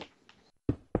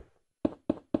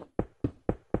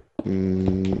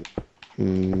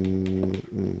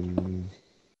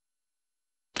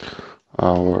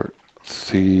our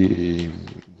theme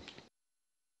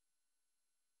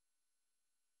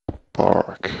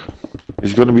park.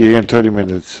 He's gonna be here in 30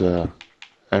 minutes,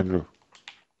 Andrew.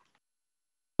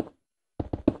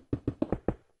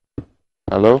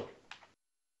 Hello?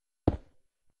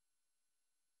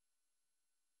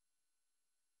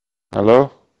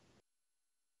 Hello?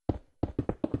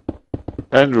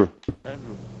 Andrew.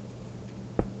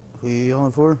 Who are you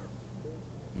yelling for?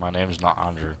 My name's not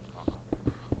Andrew.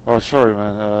 Oh, sorry,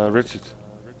 man. Richard.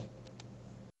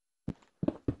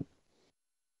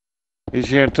 He's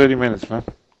here in 30 minutes, man.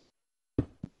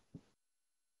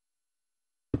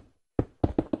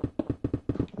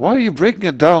 Why are you breaking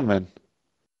it down, man?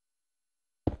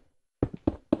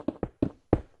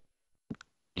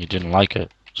 You didn't like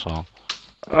it, so.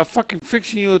 I'm fucking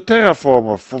fixing you a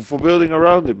terraformer for building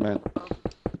around it, man.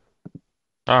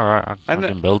 Alright, I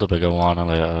can build a bigger one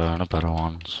and a better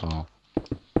one, so.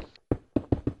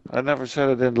 I never said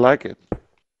I didn't like it.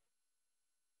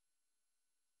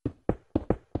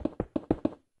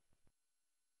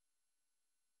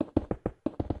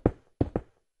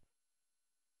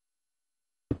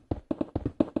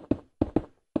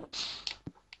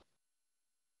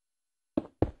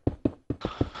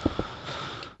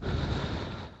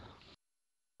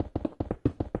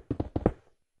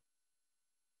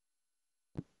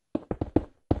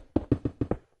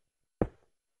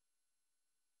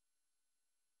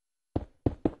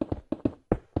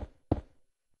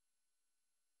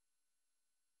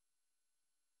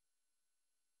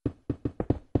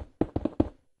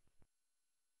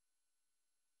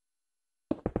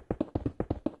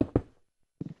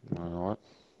 You know what?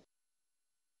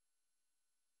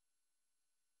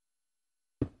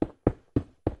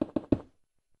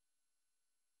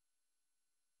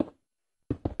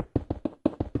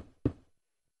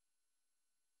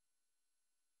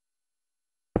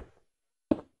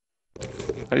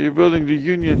 Are you building the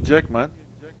Union Jack, man?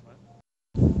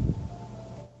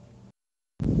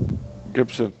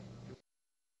 Gibson.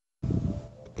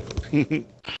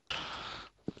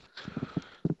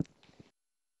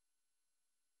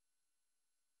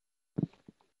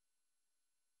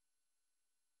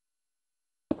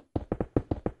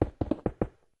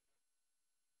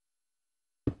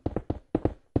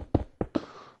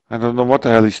 I don't know what the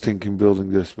hell he's thinking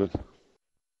building this, but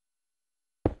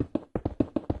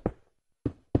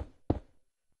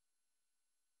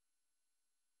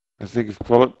I think if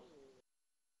quality.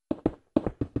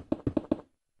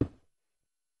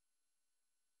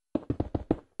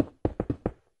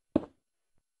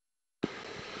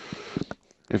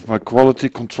 If my quality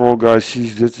control guy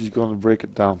sees this, he's gonna break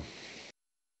it down.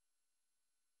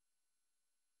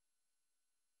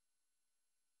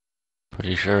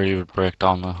 Pretty sure you would break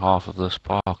down the half of this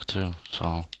park too,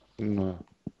 so. No.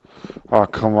 Oh,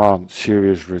 come on.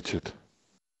 Serious, Richard.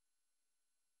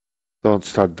 Don't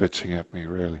start bitching at me,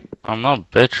 really. I'm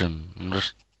not bitching, I'm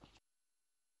just.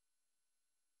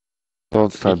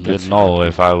 Don't start bitching. You'd know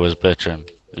if I was bitching.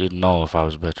 You'd know if I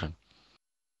was bitching.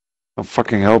 I'm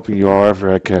fucking helping you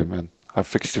however I can, man. I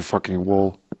fixed your fucking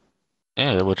wall.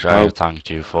 Yeah, which I thanked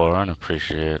you for and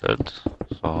appreciated.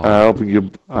 So. I'm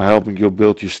helping you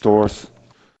build your stores.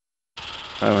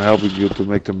 I'm helping you to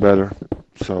make them better.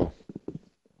 So.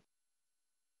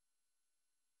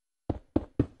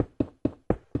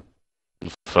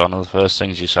 One of the first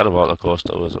things you said about the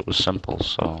coaster was it was simple,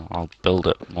 so I'll build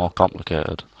it more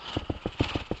complicated.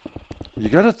 You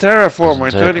got a terraformer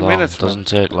in 30 minutes, man. Doesn't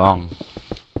take long.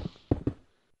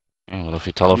 Yeah, well, if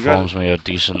he teleforms me a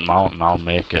decent mountain, I'll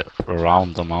make it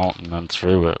around the mountain and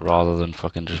through it, rather than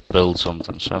fucking just build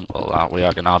something simple. That way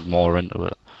I can add more into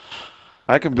it.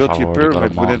 I can build your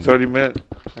pyramid within 30 minutes.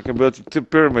 I can build your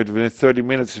pyramid within 30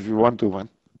 minutes if you want to, man.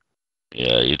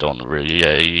 Yeah, you don't really.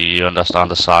 Yeah, you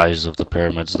understand the size of the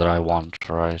pyramids that I want,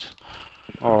 right?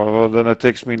 Oh, well, then it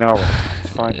takes me an hour. It's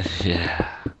fine. Yeah.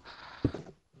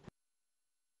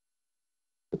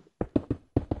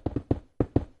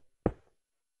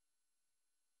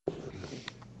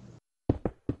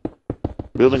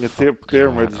 Building a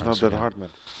pyramid is not that hard, man.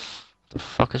 The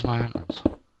fuck is my entrance?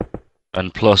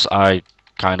 And plus, I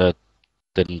kind of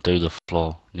didn't do the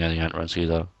floor near the entrance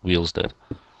either. Wheels did.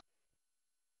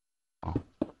 Oh.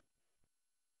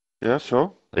 Yeah,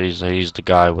 so? He's the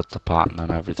guy with the pattern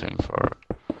and everything for it.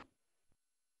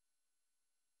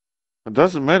 It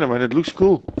doesn't matter, man. It looks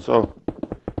cool. So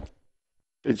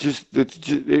it's just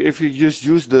if you just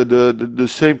use the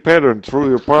same pattern through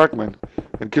your park, man,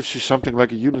 it gives you something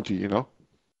like a unity, you know.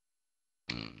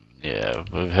 Yeah.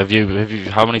 Have you?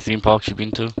 How many theme parks you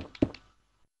been to?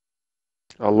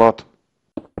 A lot.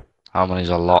 How many's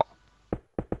a lot?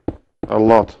 A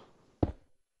lot.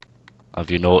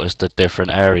 Have you noticed that different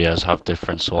areas have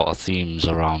different sort of themes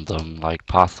around them, like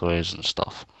pathways and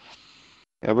stuff?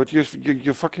 Yeah, but you're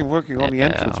fucking working on the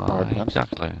entrance part, man.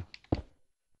 Exactly.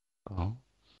 Oh.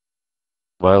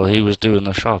 Well, he was doing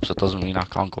the shops. It doesn't mean I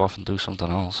can't go off and do something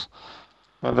else.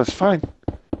 Well, that's fine.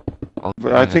 Okay,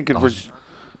 But I think it was,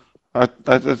 I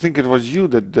think it was you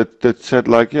that said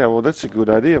like, yeah, well, that's a good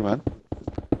idea, man.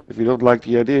 If you don't like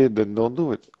the idea, then don't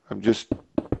do it. I'm just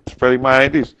spreading my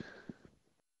ideas.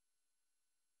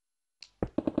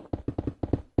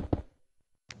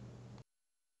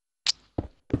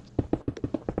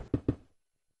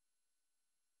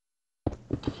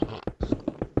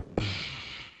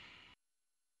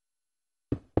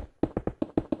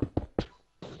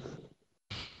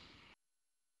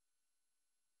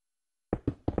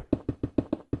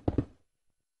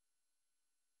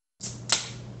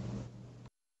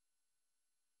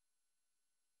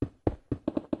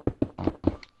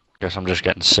 Guess I'm just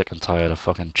getting sick and tired of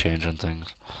fucking changing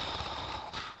things.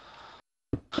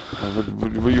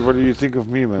 What do you think of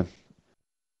me, man?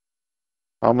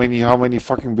 How many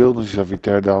fucking buildings have we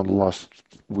tear down the last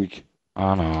week?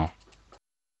 I know.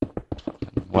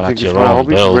 When it's it's your my own hobby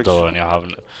to build, break though, and you're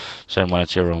having, saying when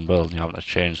it's your own build, and you're having to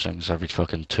change things every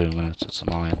fucking 2 minutes, it's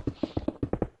annoying.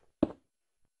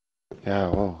 Yeah,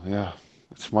 well, yeah,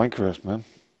 it's Minecraft, man.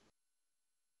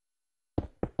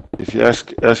 If you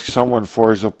ask someone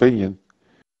for his opinion,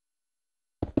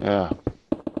 yeah,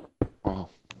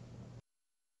 well,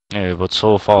 Yeah, but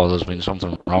so far there's been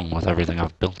something wrong with everything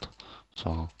I've built.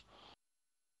 So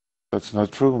that's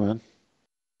not true, man.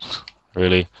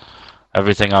 really,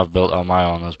 everything I've built on my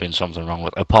own has been something wrong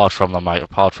with, apart from the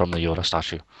Yoda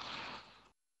statue.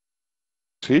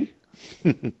 See?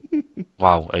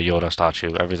 Wow, a Yoda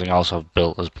statue. Everything else I've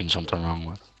built has been something wrong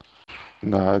with.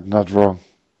 No, not wrong.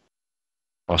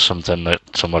 Or something that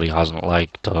somebody hasn't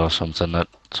liked, or something that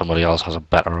somebody else has a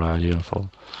better idea for.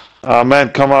 Ah, man,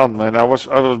 come on, man. I was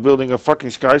building a fucking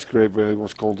skyscraper. It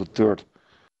was called the Third.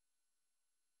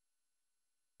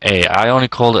 Hey, I only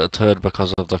called it a turd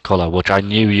because of the colour, which I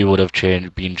knew you would have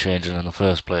been changing in the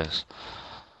first place.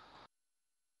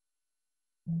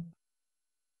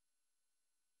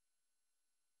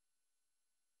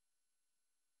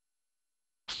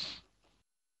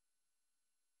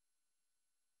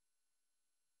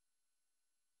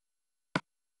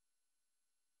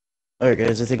 Alright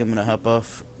guys, I think I'm gonna hop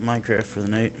off Minecraft for the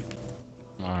night.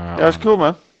 Yeah, that's cool,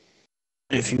 man.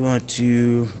 If you want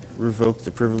to revoke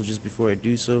the privileges before I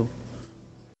do so.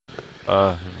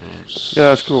 Yeah,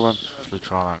 that's cool, man.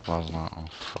 Flutronic, wasn't it? Oh,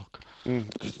 fuck.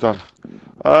 It's done.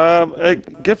 Hey,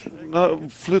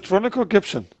 Flutronic or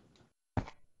Gibson?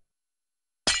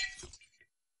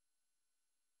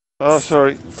 Oh,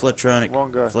 sorry. Flutronic.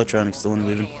 Wrong guy. Flutronic's the one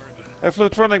leaving. Hey,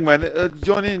 Flutronic, man,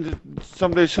 join in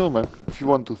someday soon, man, if you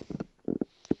want to.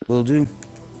 Will do.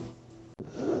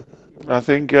 I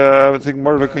think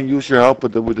Murder can use your help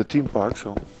with the theme park,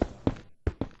 so.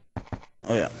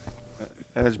 Oh yeah.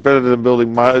 And it's better than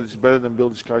building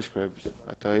skyscrapers.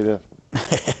 I tell you that.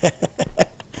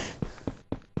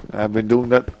 I've been doing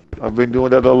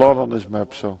that a lot on this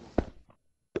map, so.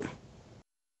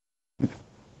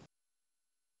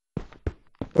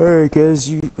 Alright guys,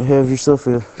 you have yourself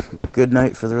a good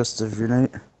night for the rest of your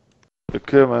night.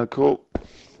 Okay, man, cool.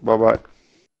 Bye bye.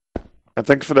 And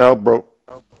thanks for the help, bro.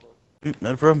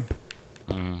 Not a problem.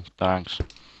 Thanks.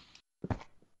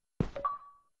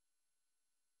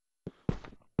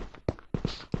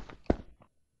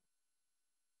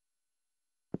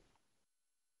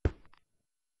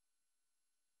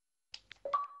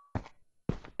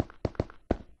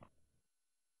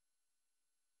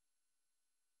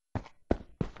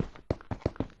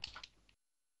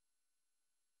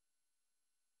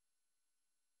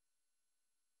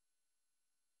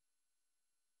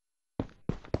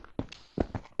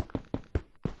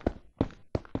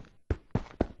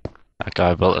 That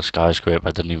guy built a skyscraper,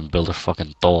 I didn't even build a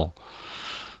fucking door.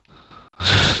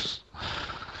 I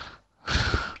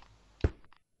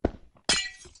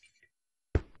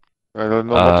don't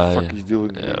know what the fuck he's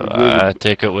doing. I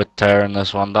take it we're tearing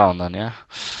this one down then, yeah?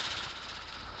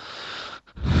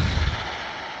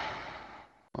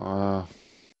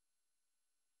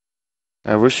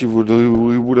 I wish we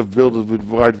would have built it with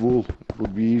white wool. It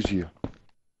would be easier.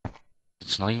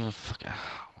 It's not even fucking.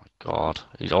 Oh my god.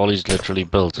 All he's literally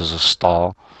built is a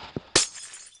star.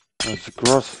 It's a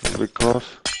cross, a big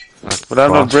cross. Like But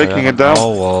I'm not cross, breaking it down.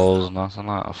 No walls, nothing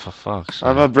like that, for fuck's sake.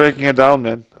 I'm not breaking it down,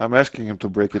 man. I'm asking him to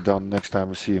break it down next time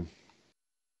I see him.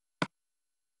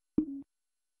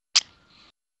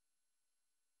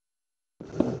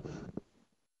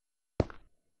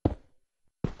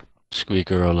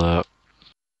 Squeaker alert.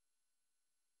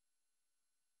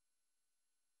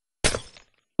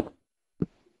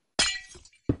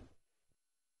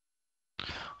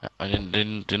 I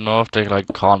didn't know if they like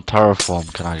can't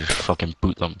terraform. Can I just fucking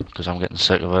boot them? Because I'm getting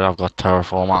sick of it. I've got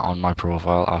terraform on my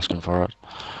profile asking for it.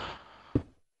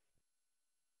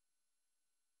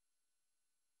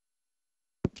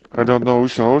 I don't know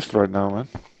who's the host right now, man.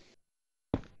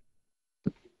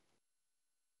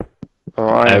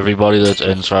 Oh, Everybody that's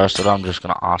interested, I'm just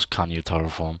gonna ask, can you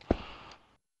terraform?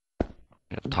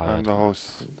 Get tired. I'm the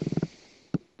host.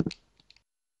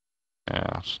 Yeah,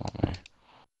 that's not me.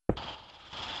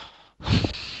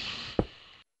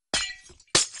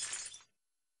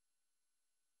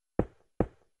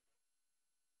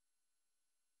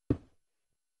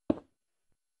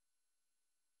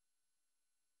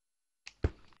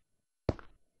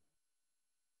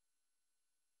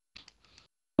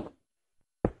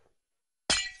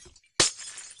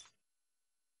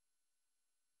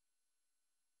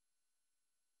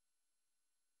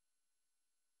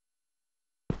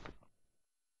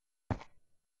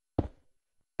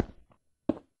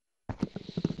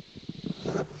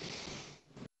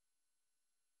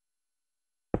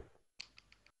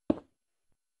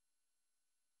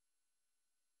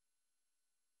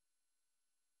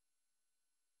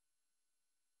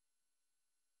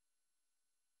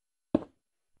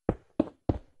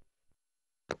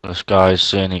 This guy's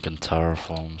saying he can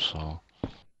terraform, so.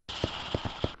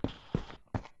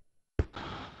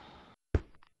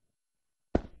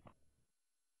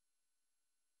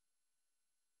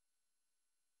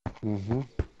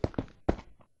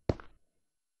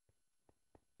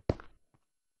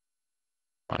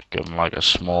 Like give him like a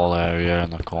small area in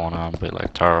the corner and be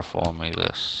like, terraform me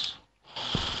this.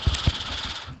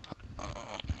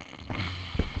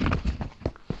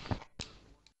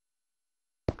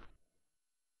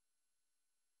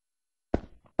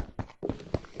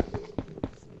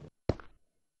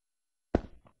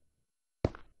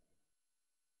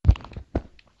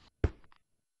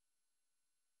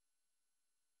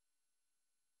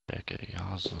 He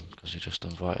hasn't, because he just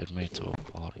invited me to a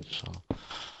party, so.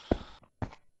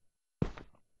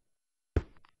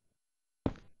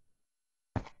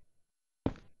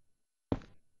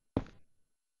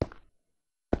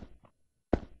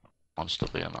 Wants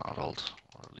to be an adult,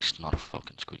 or at least not a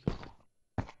fucking squeaker.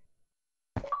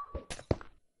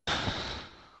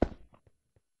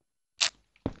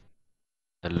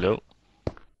 Hello.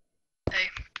 Hey.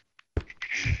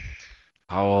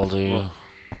 How old are you?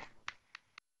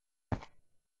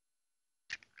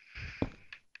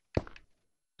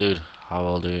 Dude, how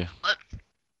old are you? What?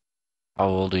 How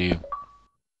old are you?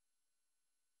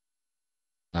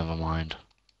 Never mind.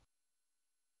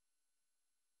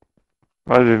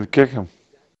 I didn't kick him.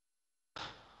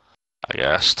 I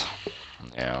guessed.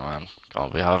 Yeah, man.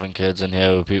 Can't be having kids in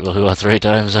here with people who are 3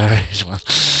 times our age, man.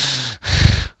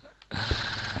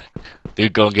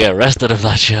 Dude, go and get arrested if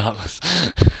that shit happens.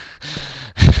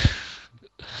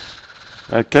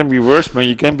 It can be worse, man.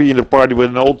 You can be in a party with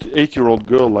an old 8-year-old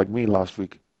girl like me last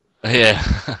week. Yeah.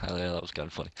 Yeah, that was kind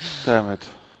of funny. Damn it.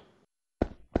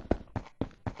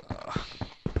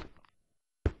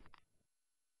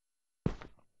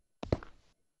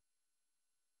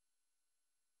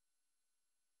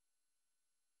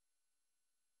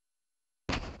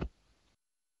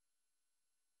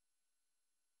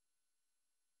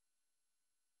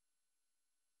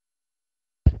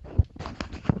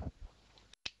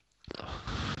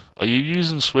 Are you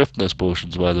using swiftness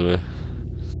potions, by the way?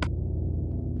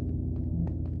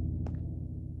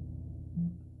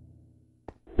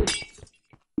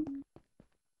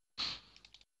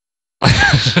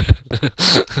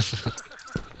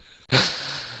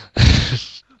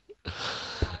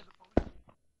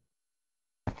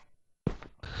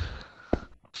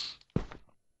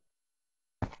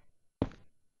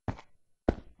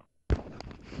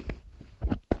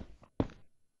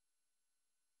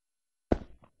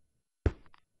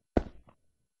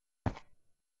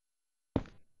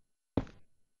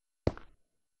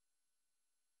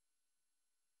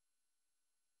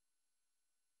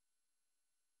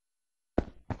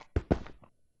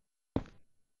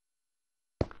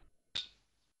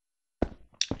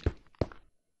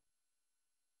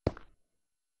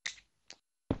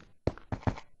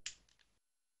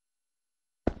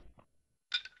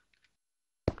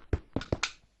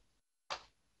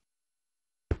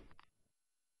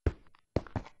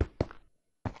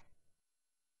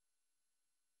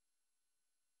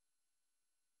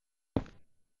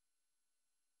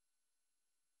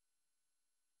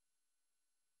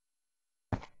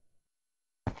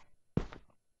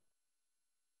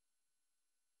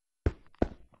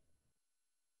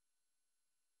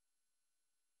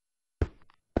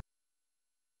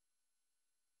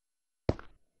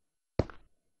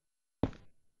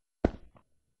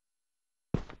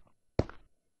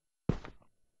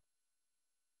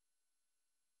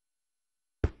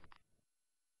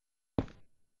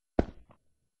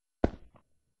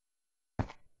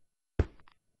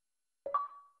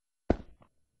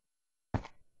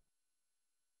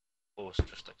 post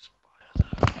just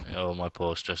expired. Yo, my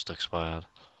post just expired.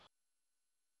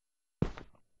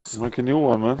 Make a new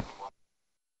one, man.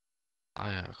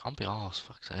 I can't be arsed,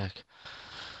 fuck's sake.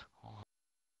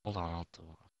 Hold on, I'll do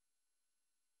it.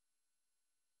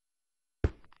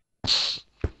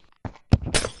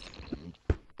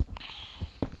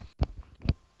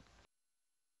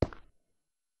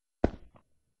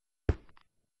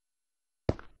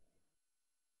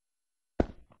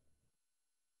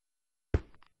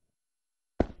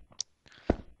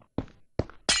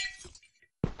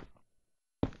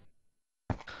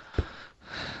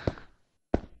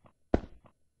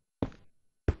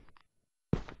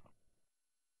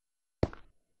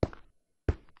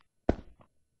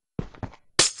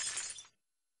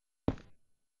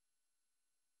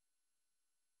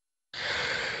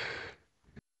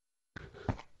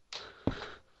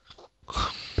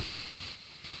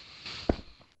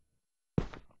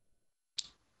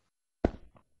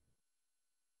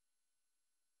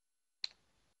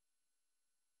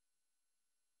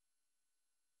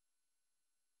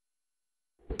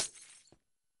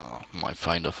 Oh, might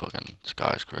find a fucking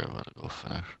skyscraper to go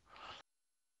finish.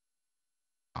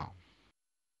 Oh.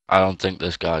 I don't think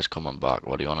this guy's coming back.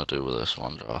 What do you want to do with this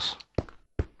one, Joss?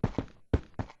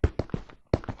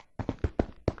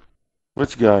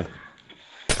 Which guy?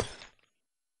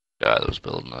 Guy that was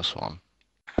building this one.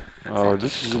 Oh,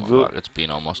 this is a Coming back. It's been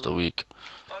almost a week.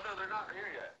 Oh no, they're not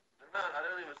here yet. They're not. I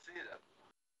don't even see them.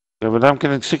 Yeah, but I'm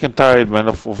getting sick and tired, man,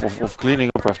 of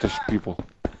cleaning up after people.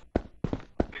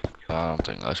 I don't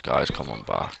think this guy's coming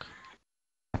back.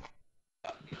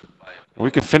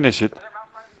 We can finish it.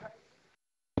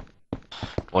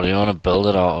 What do you want to build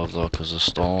it out of though? Because the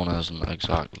stone isn't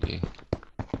exactly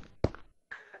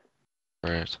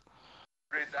great.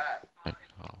 Like,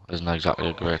 well, isn't exactly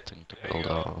a great thing to build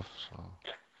out of. So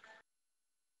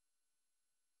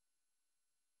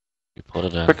you put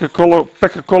it in. Pick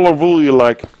a color wool you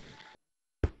like.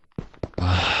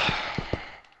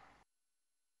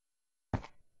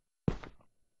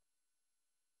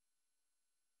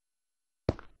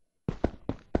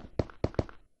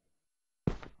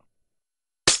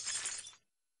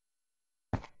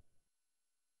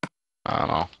 I don't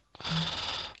know.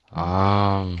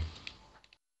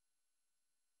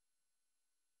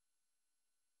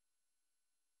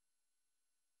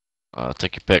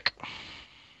 Take your pick.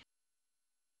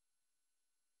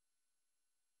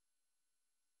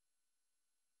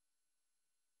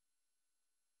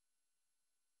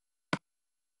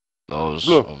 Those,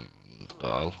 blue.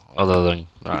 Well, other than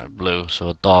blue, so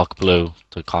a dark blue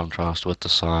to contrast with the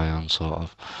cyan sort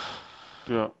of.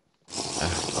 Yeah.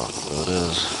 Dark blue it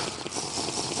is.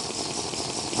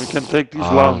 We can take these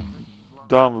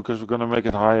down because we're gonna make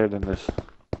it higher than this.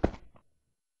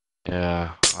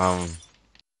 Yeah.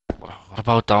 What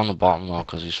about down the bottom though?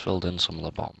 Because he's filled in some of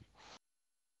the bottom.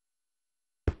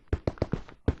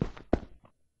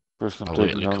 First, I'm I'll wait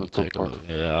taking till you down come the top take a part. look.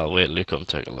 Yeah, I'll wait till you come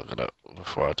take a look at it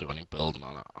before I do any building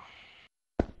on it.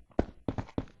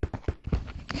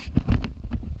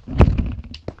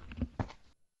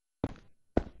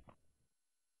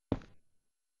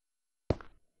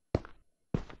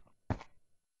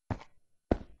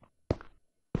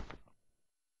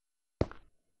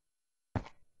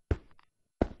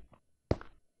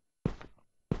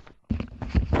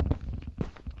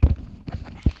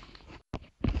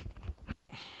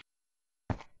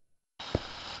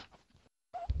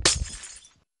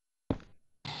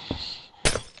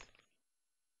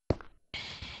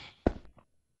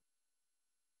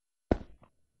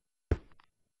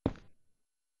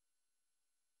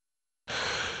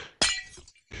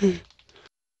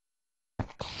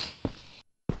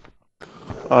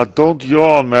 Don't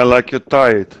yawn, man, like you're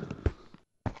tired.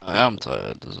 I am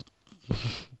tired.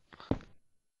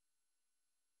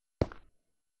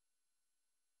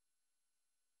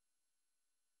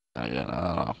 Again, I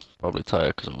don't know. Probably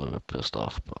tired because I'm a bit pissed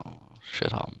off, but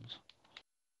shit happens.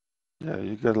 Yeah,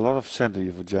 you got a lot of sand in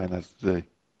your vagina today.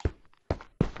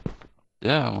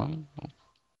 Yeah, man.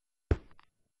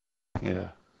 Yeah.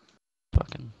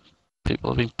 Fucking people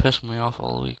have been pissing me off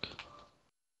all week.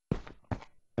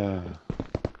 Yeah.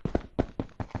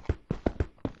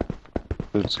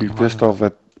 But be pissed off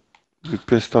at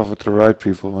the right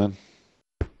people, man.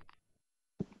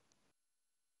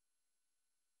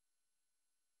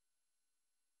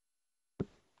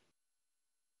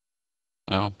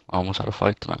 Yeah, I almost had a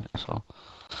fight tonight, so.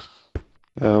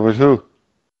 With who?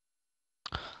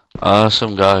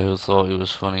 Some guy who thought he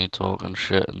was funny talking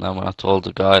shit, and then when I told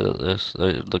the guy that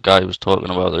the guy he was talking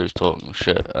about that he was talking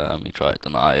shit, he tried to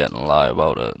deny it and lie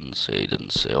about it and say he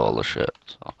didn't say all the shit.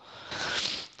 So.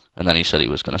 And then he said he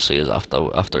was gonna see us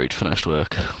after he'd finished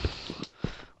work.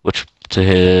 which to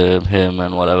him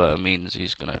and whatever it means,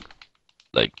 he's gonna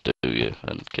like do you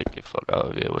and kick your fuck out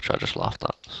of you, which I just laughed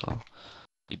at. So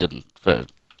he didn't,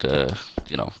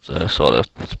 you know, sort of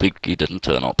speak. He didn't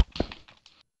turn up.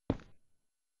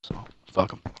 So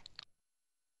fuck him.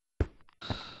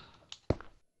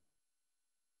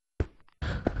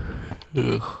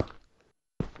 Ugh.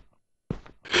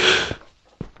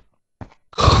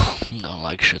 Don't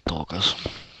like shit talkers.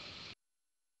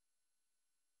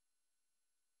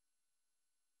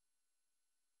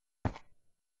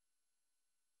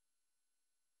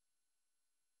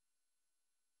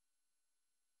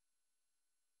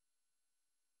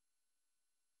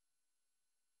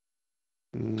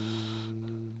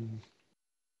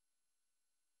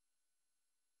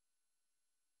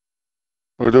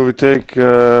 Or do we take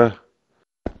That's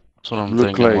what I'm blue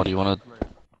thinking. clay? What do you want to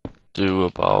do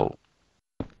about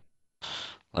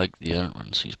like the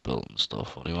entrance he's built and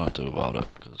stuff? What do you want to do about it?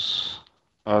 Because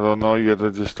I don't know yet. I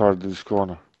just started this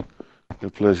corner.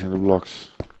 You're placing the blocks.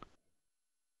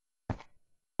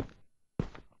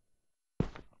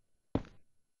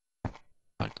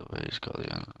 like the way he's got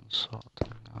the entrance sort of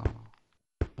thing now.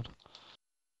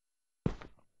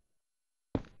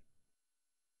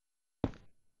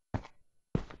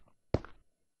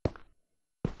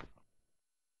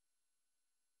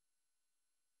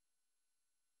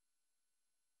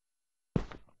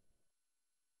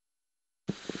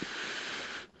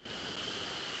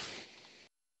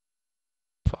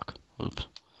 Fuck. Oops.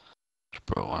 Just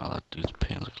broke one of that dude's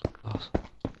panes of glass.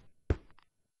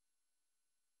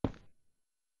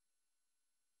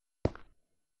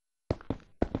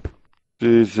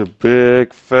 She's a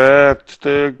big fat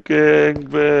stinking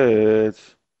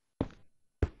bitch.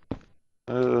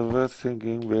 A fat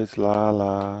stinking bitch, la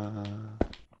la.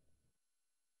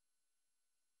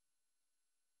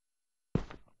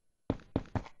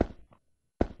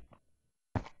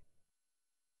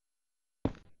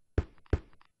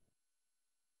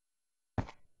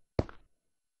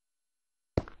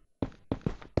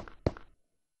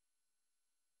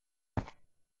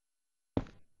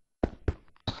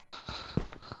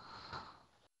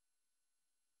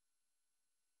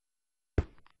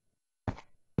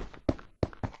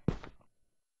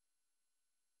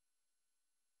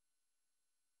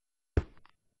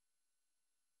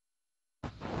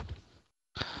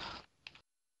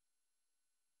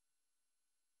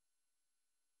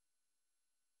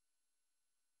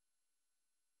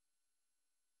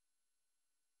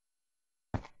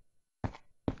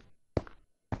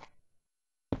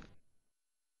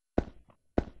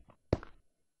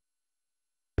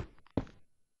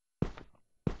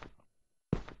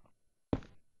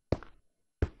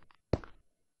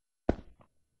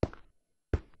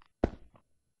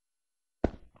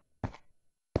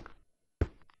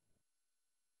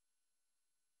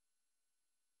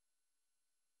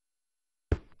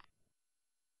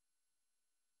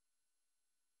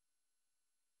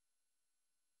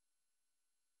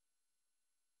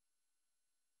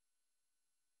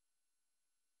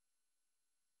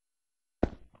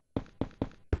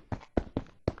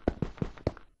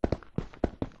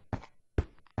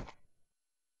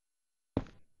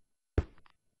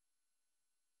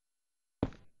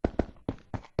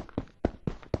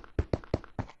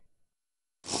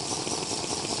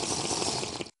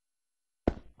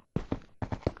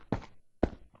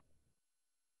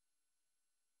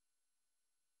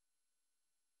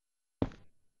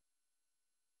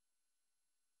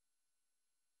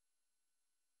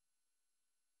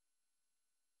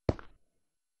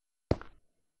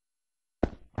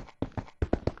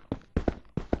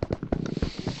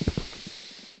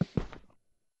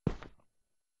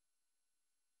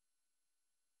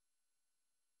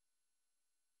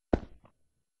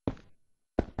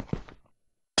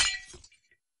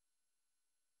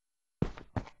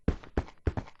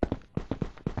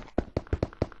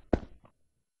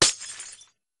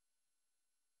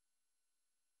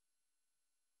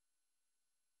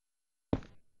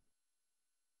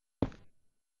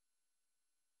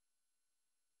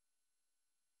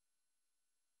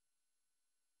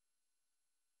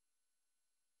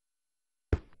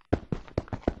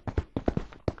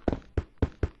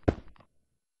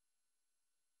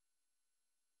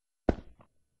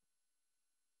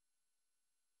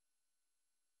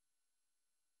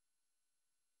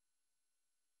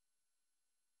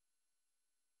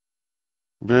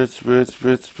 Bitch, bitch,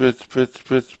 bitch, bitch, bitch,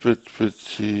 bitch, bitch, bitch.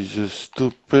 She's a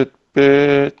stupid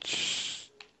bitch.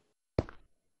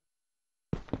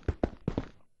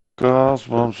 Cause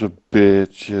mom's a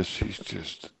bitch. Yes, she's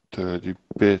just a dirty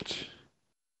bitch.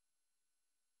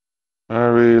 I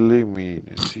really mean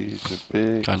it. She's a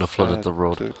big Kind of flooded the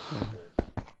road.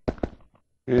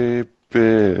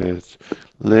 bits,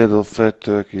 little fat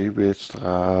turkey bits,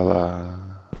 tra-la.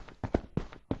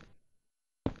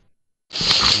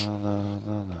 Na na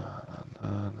na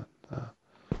na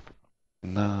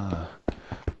na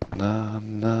na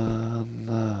na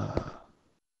na.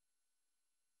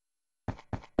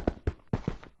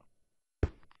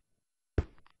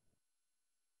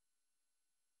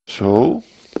 So.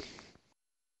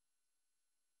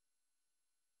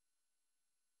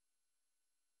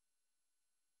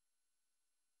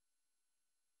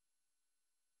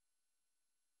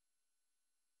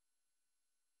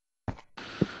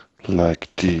 Like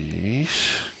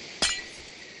this.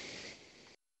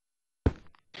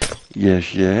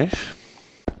 Yes, yes.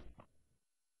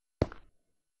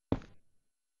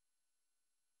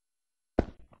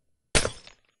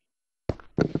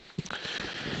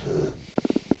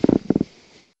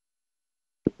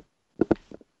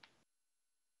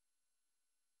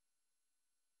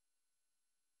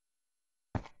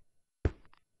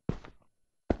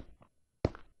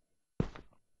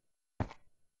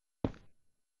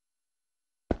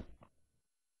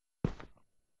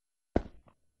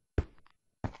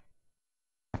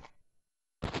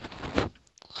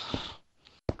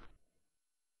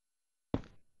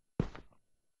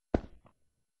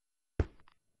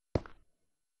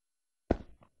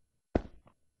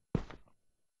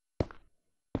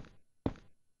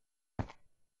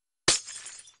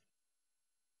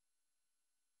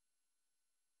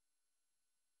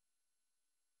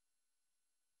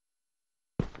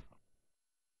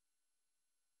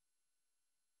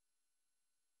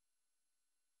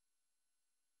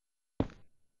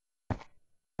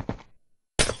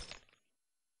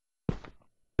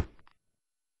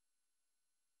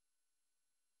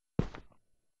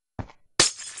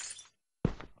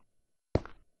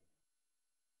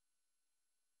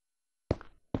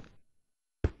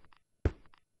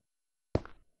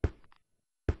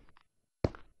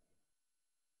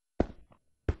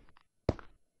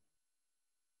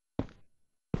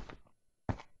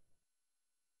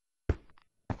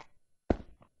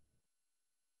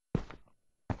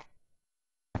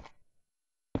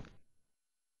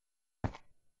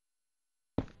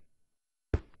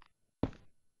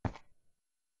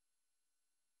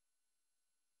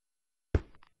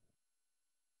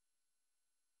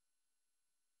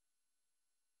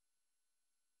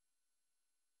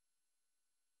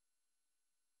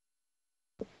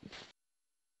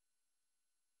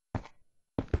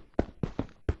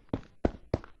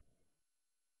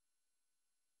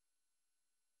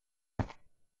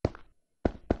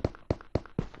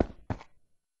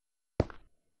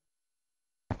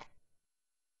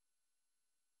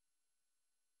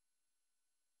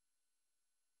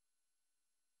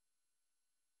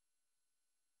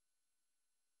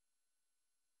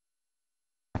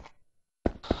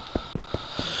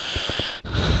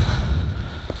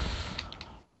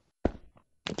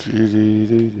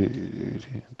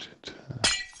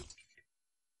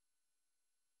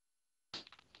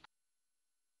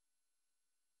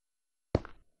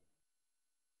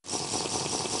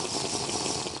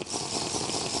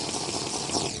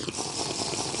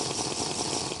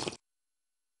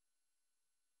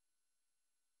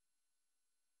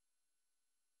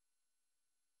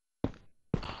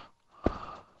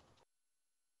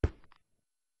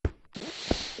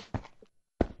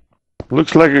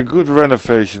 Looks like a good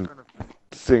renovation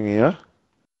thingy, huh?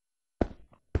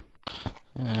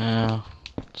 Yeah.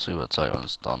 Let's see what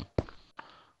Tyrant's done.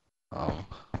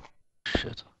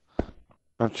 Shit.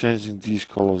 I'm changing these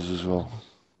colors as well.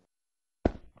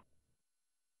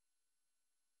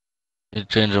 You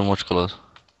changing which colors?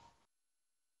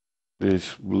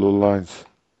 These blue lines.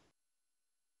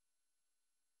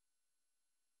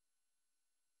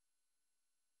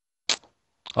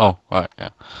 Oh, right,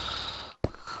 yeah.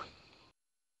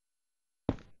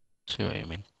 See what you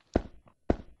mean.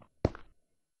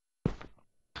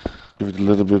 Give it a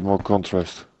little bit more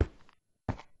contrast.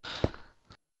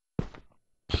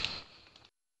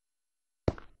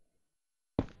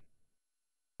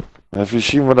 Have you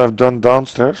seen what I've done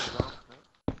downstairs?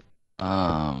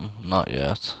 Not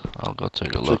yet. I'll go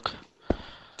take a look.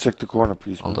 Check the corner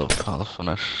piece, man. I'll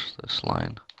finish this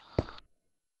line.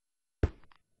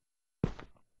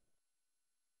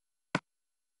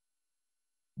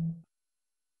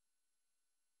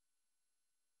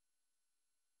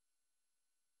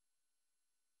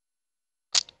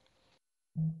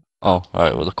 Oh,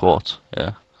 right, with the quartz,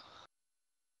 yeah.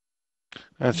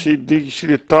 And do you see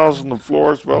the tiles on the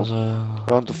floor as well?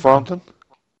 Around the fountain?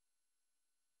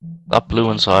 That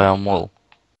blue and cyan wall.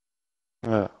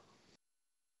 Yeah.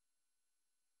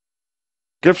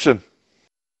 Gibson.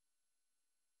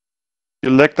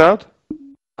 You legged out?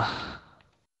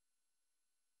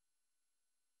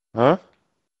 Huh?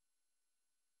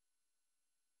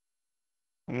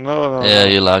 No, Yeah, no.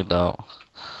 you lagged out.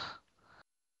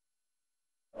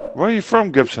 Where are you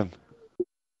from, Gibson?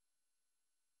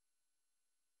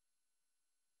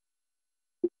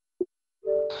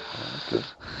 Okay.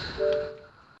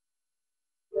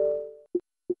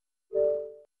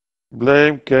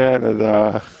 Blame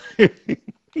Canada.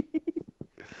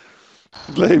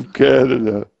 Blame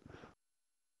Canada.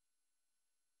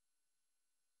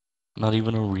 Not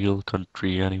even a real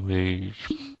country, anyways.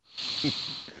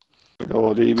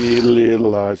 Oh, the immediately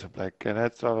lies. Blame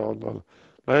Canada.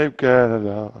 Blame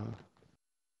Canada.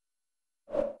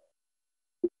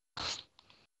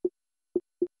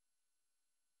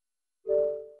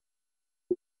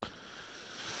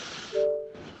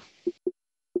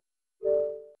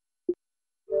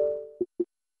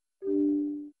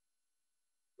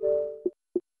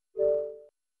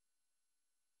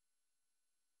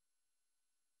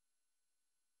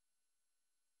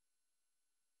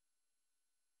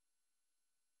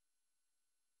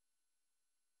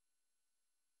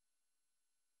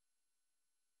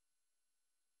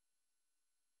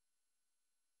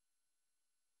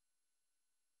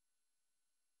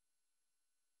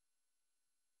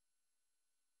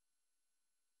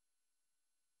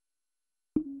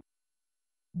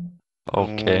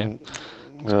 Okay.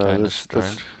 It's Uh, kind of that's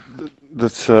that's strange.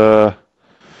 that's uh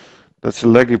that's a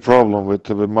laggy problem with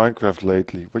Minecraft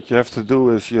lately. What you have to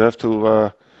do is you have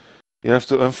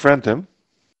to unfriend him,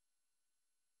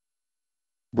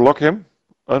 block him,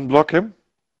 unblock him,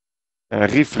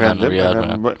 and And then refriend him, re-add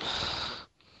me.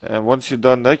 and once you've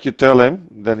done that, you tell him,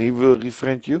 then he will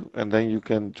refriend you, and then you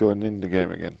can join in the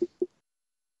game again.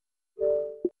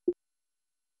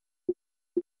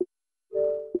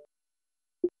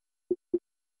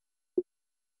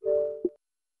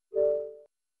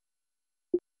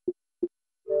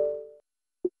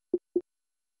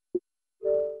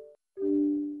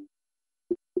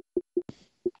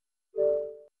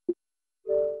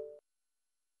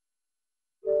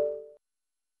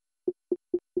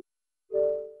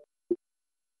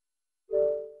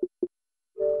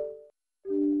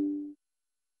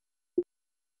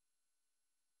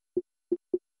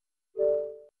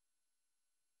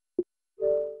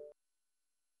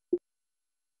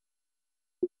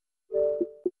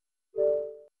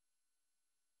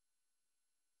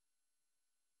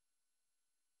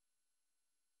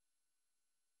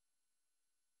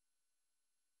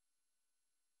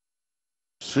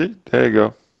 See, there you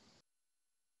go.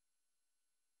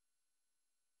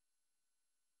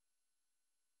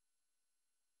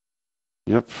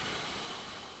 Yep.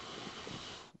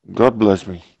 God bless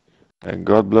me, and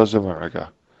God bless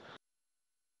America.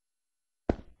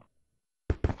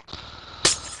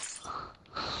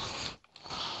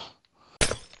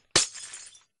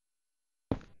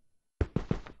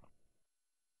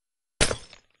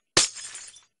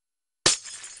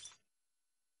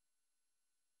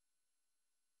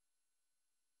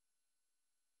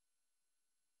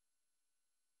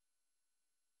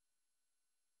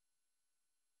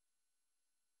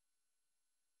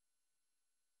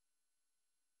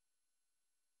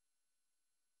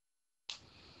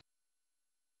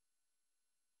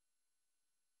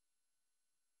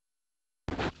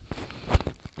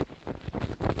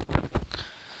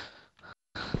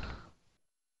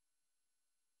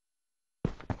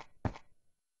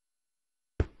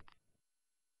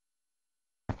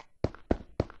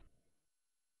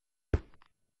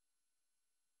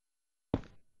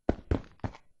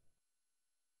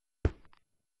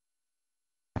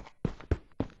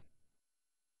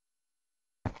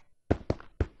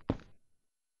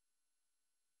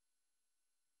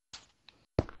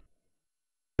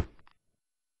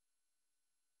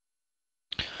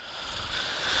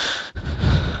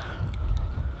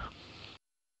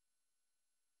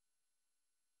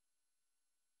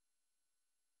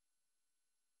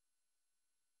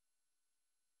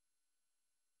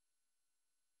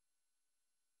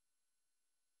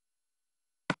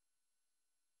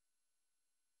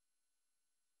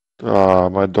 Ah,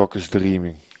 my dog is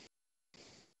dreaming.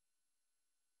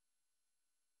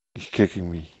 He's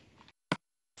kicking me.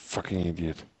 Fucking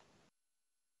idiot.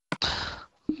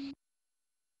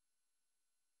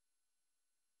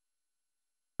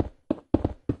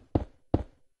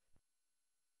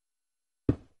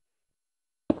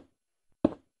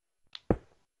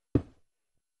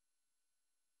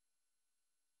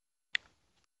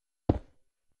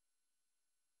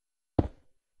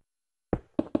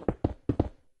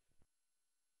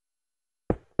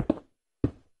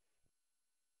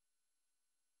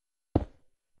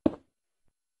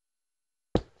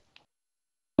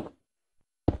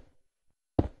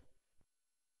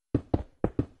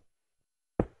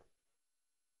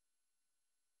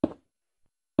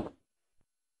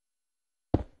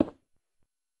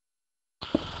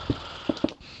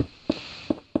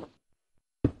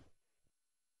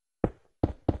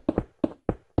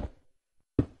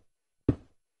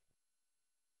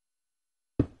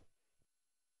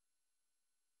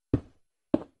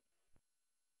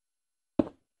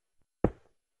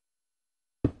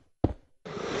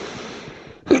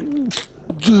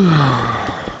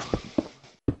 Yeah,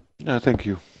 thank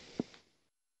you.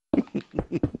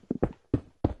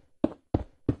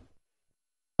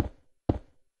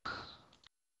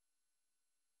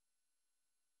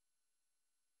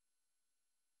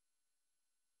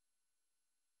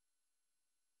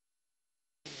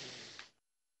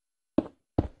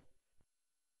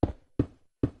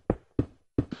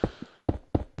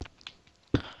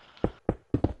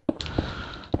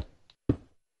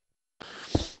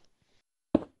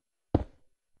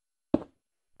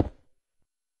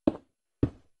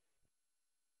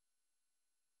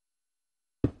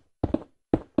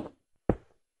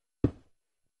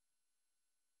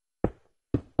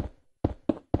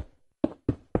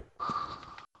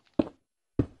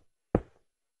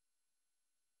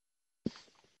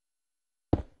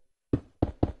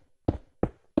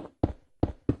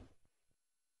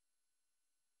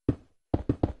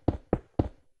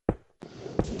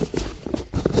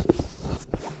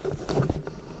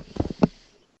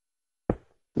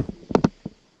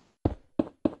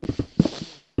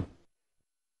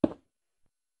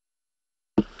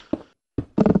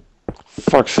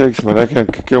 Fuck's sakes, man, I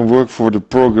can work for the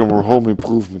programmer Home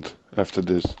Improvement after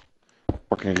this.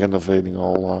 Fucking renovating a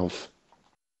whole house.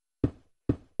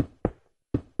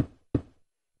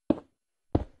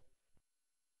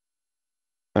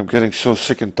 I'm getting so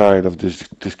sick and tired of this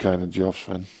kind of jobs,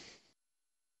 man.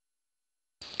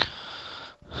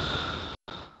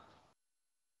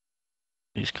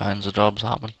 These kinds of jobs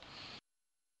happen.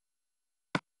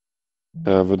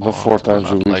 Yeah, but not 4 times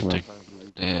a week, man.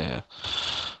 Yeah.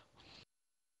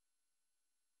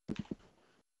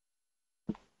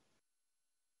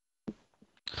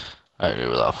 I agree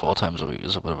with that. 4 times a week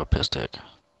is a bit of a piss take.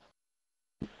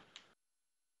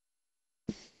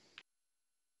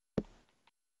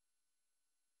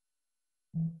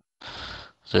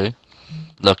 See?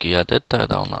 Lucky I did tear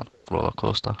down that roller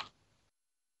coaster.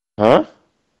 Huh?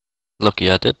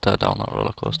 Lucky I did tear down that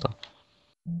roller coaster.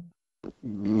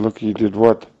 Lucky you did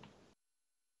what?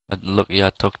 Lucky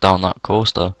I took down that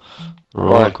coaster.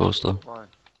 Roller coaster. Why?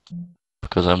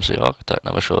 Because MC Architect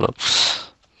never showed up.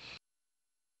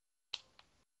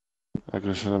 I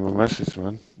can send him a message,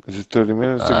 man. Is it 30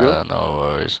 minutes to go? No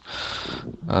worries.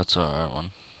 That's alright,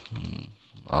 man.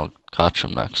 I'll catch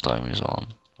him next time he's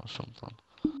on or something.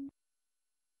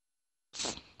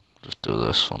 Just do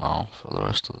this for now, for the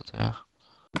rest of the day.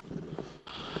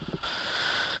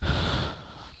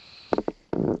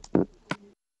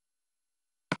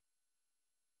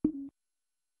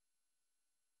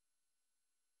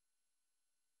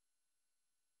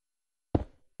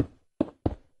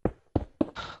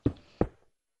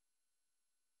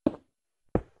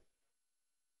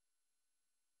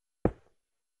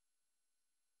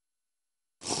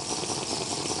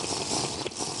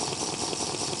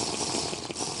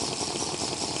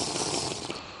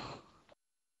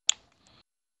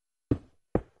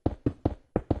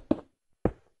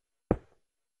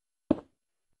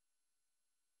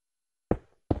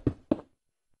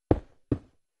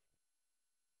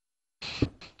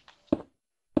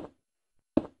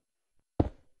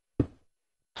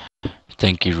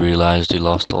 Think he realized he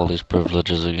lost all his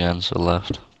privileges again, so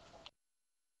left.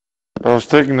 I was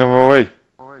taking them away.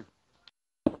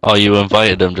 Oh, you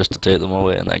invited him just to take them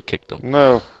away and then kicked him?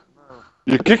 No.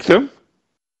 You kicked him?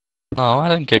 No, I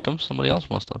didn't kick him. Somebody else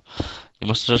must have. He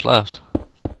must have just left.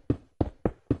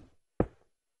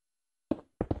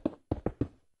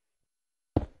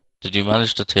 Did you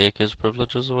manage to take his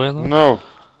privileges away though? No.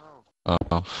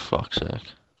 Oh, fuck's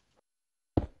sake.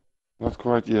 Not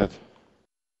quite yet.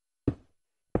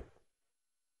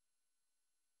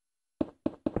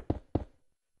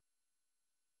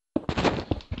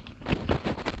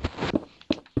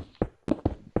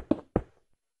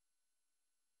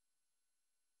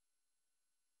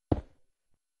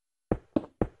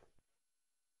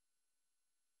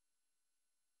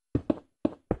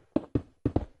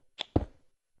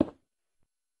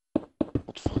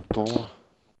 Godverdomme.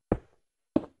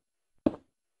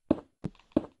 What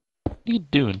are you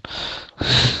doing?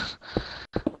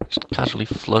 Just casually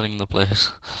flooding the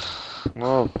place.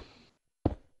 No.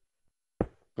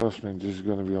 Trust me, this is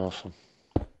gonna be awesome.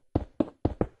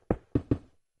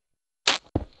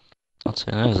 Not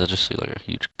saying it is, I just see like a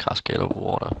huge cascade of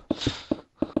water.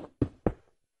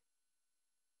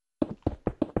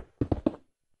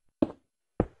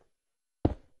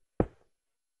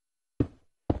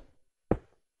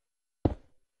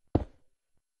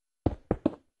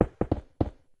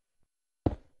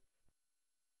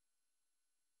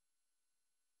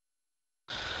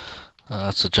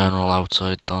 That's the general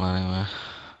outside done anyway.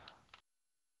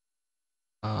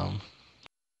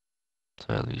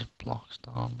 tear these blocks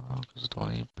down now because I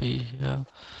don't need to be here.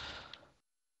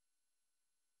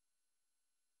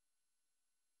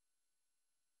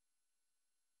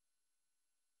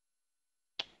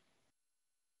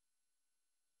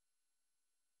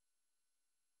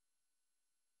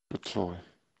 Good choice.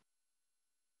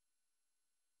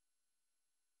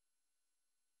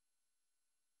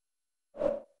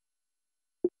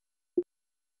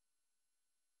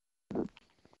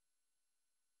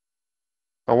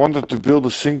 I wanted to build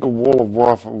a single wall of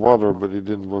water, but it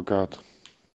didn't work out.